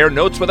compare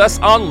notes with us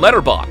on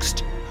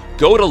Letterboxd.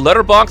 Go to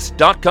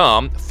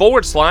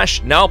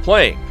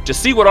letterboxd.com/nowplaying to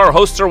see what our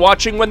hosts are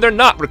watching when they're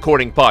not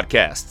recording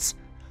podcasts.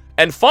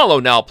 And follow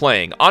Now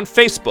Playing on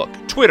Facebook,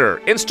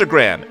 Twitter,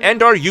 Instagram,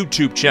 and our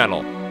YouTube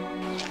channel.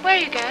 Where are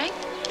you going?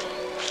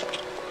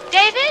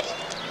 David?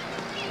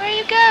 Where are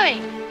you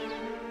going?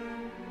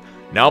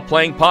 Now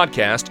Playing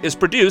Podcast is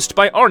produced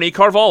by Arnie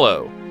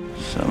Carvalho.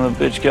 Son of a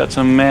bitch got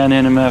some man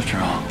in him after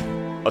all.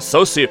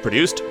 Associate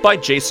produced by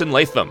Jason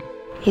Latham.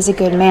 He's a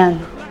good man.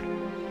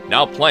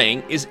 Now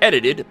Playing is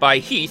edited by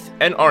Heath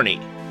and Arnie.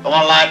 Come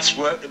on, lads,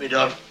 work to be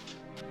done.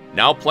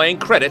 Now Playing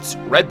credits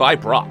read by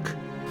Brock.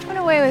 Run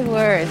away with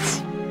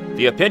words.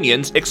 The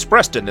opinions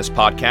expressed in this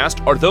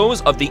podcast are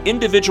those of the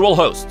individual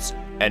hosts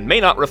and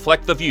may not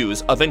reflect the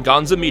views of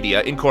Venganza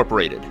Media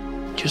Incorporated.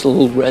 Just a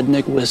little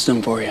redneck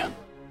wisdom for you.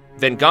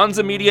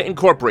 Venganza Media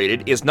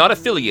Incorporated is not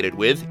affiliated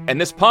with, and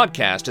this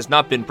podcast has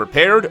not been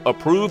prepared,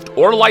 approved,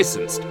 or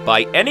licensed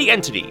by any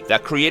entity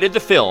that created the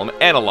film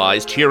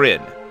analyzed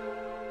herein.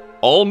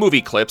 All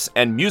movie clips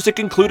and music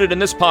included in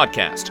this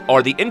podcast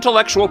are the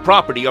intellectual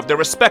property of their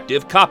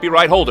respective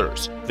copyright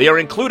holders. They are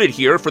included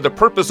here for the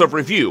purpose of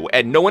review,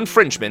 and no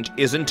infringement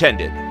is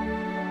intended.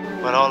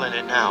 We're all in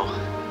it now.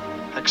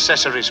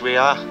 Accessories we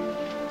are.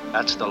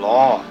 That's the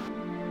law.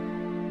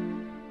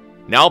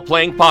 Now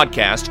Playing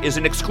Podcast is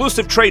an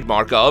exclusive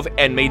trademark of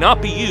and may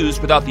not be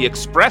used without the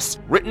express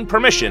written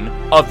permission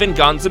of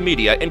Venganza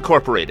Media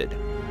Incorporated.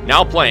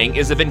 Now Playing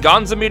is a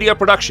Venganza Media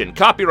production,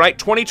 copyright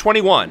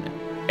 2021,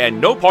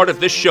 and no part of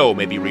this show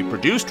may be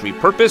reproduced,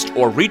 repurposed,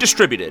 or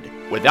redistributed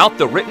without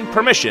the written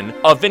permission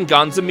of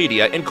Venganza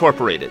Media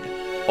Incorporated.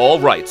 All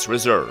rights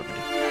reserved.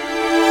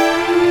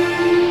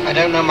 I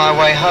don't know my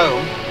way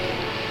home.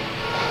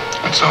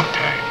 That's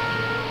okay.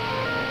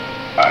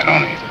 I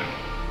don't either.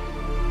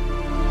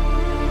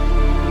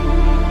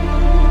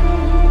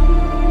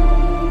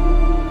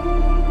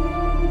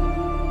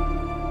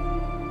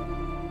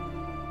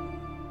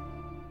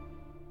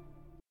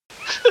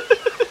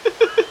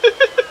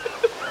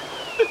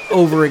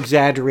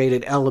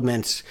 Over-exaggerated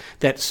elements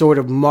that sort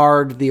of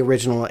marred the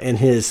original in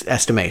his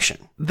estimation.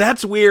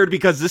 That's weird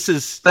because this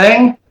is...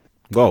 Thing?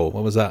 Whoa,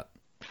 what was that?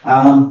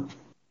 I'm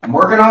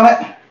working on it.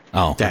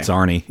 Oh, that's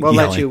Arnie. We'll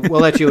yelling.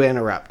 let you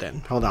interrupt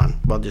then. Hold on.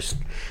 We'll just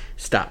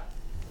stop.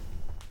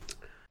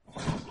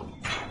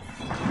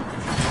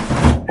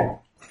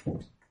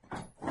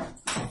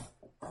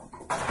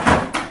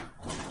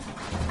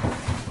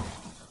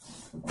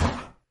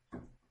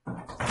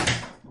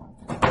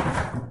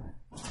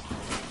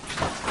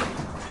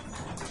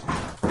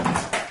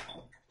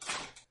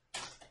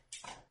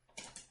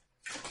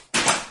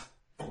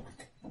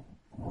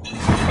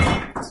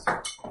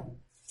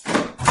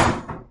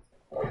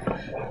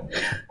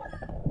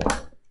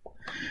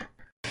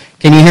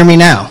 Can you hear me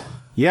now?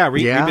 Yeah,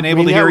 we've been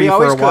able to hear you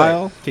for a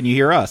while. Can you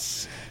hear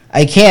us?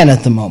 I can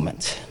at the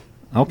moment.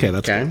 Okay,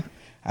 that's good.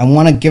 I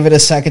want to give it a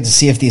second to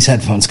see if these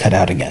headphones cut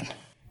out again.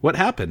 What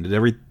happened? Did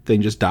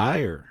everything just die,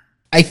 or?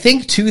 I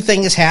think two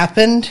things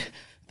happened.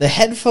 The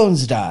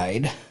headphones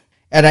died,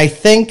 and I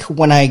think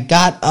when I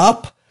got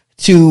up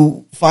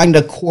to find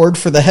a cord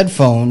for the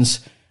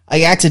headphones,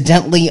 I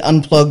accidentally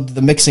unplugged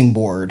the mixing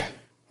board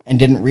and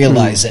didn't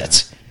realize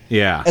it.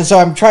 Yeah. And so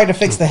I'm trying to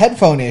fix the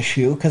headphone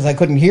issue because I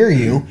couldn't hear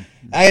you.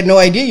 I had no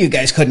idea you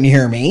guys couldn't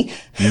hear me.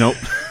 Nope.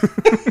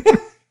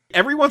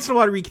 Every once in a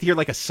while, we could hear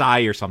like a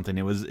sigh or something.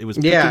 It was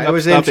picking it up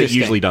was stuff it interesting.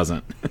 usually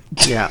doesn't.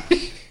 Yeah.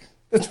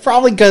 It's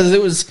probably because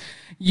it was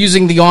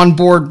using the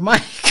onboard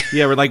mic.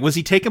 Yeah, we're like, was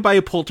he taken by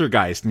a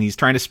poltergeist and he's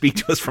trying to speak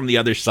to us from the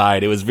other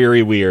side? It was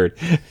very weird.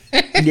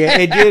 Yeah,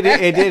 it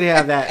did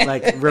have that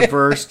like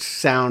reversed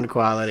sound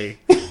quality.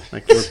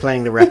 Like we're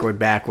playing the record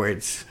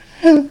backwards.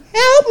 Help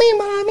me,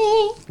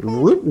 Mommy.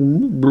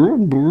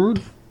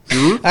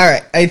 All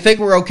right, I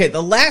think we're okay.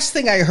 The last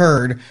thing I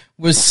heard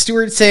was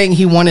Stuart saying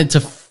he wanted to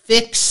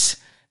fix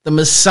the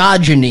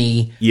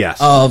misogyny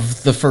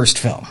of the first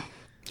film.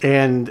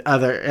 And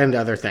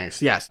other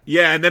things, yes.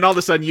 Yeah, and then all of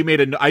a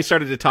sudden I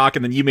started to talk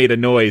and then you made a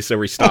noise, so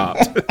we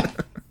stopped.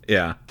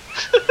 Yeah.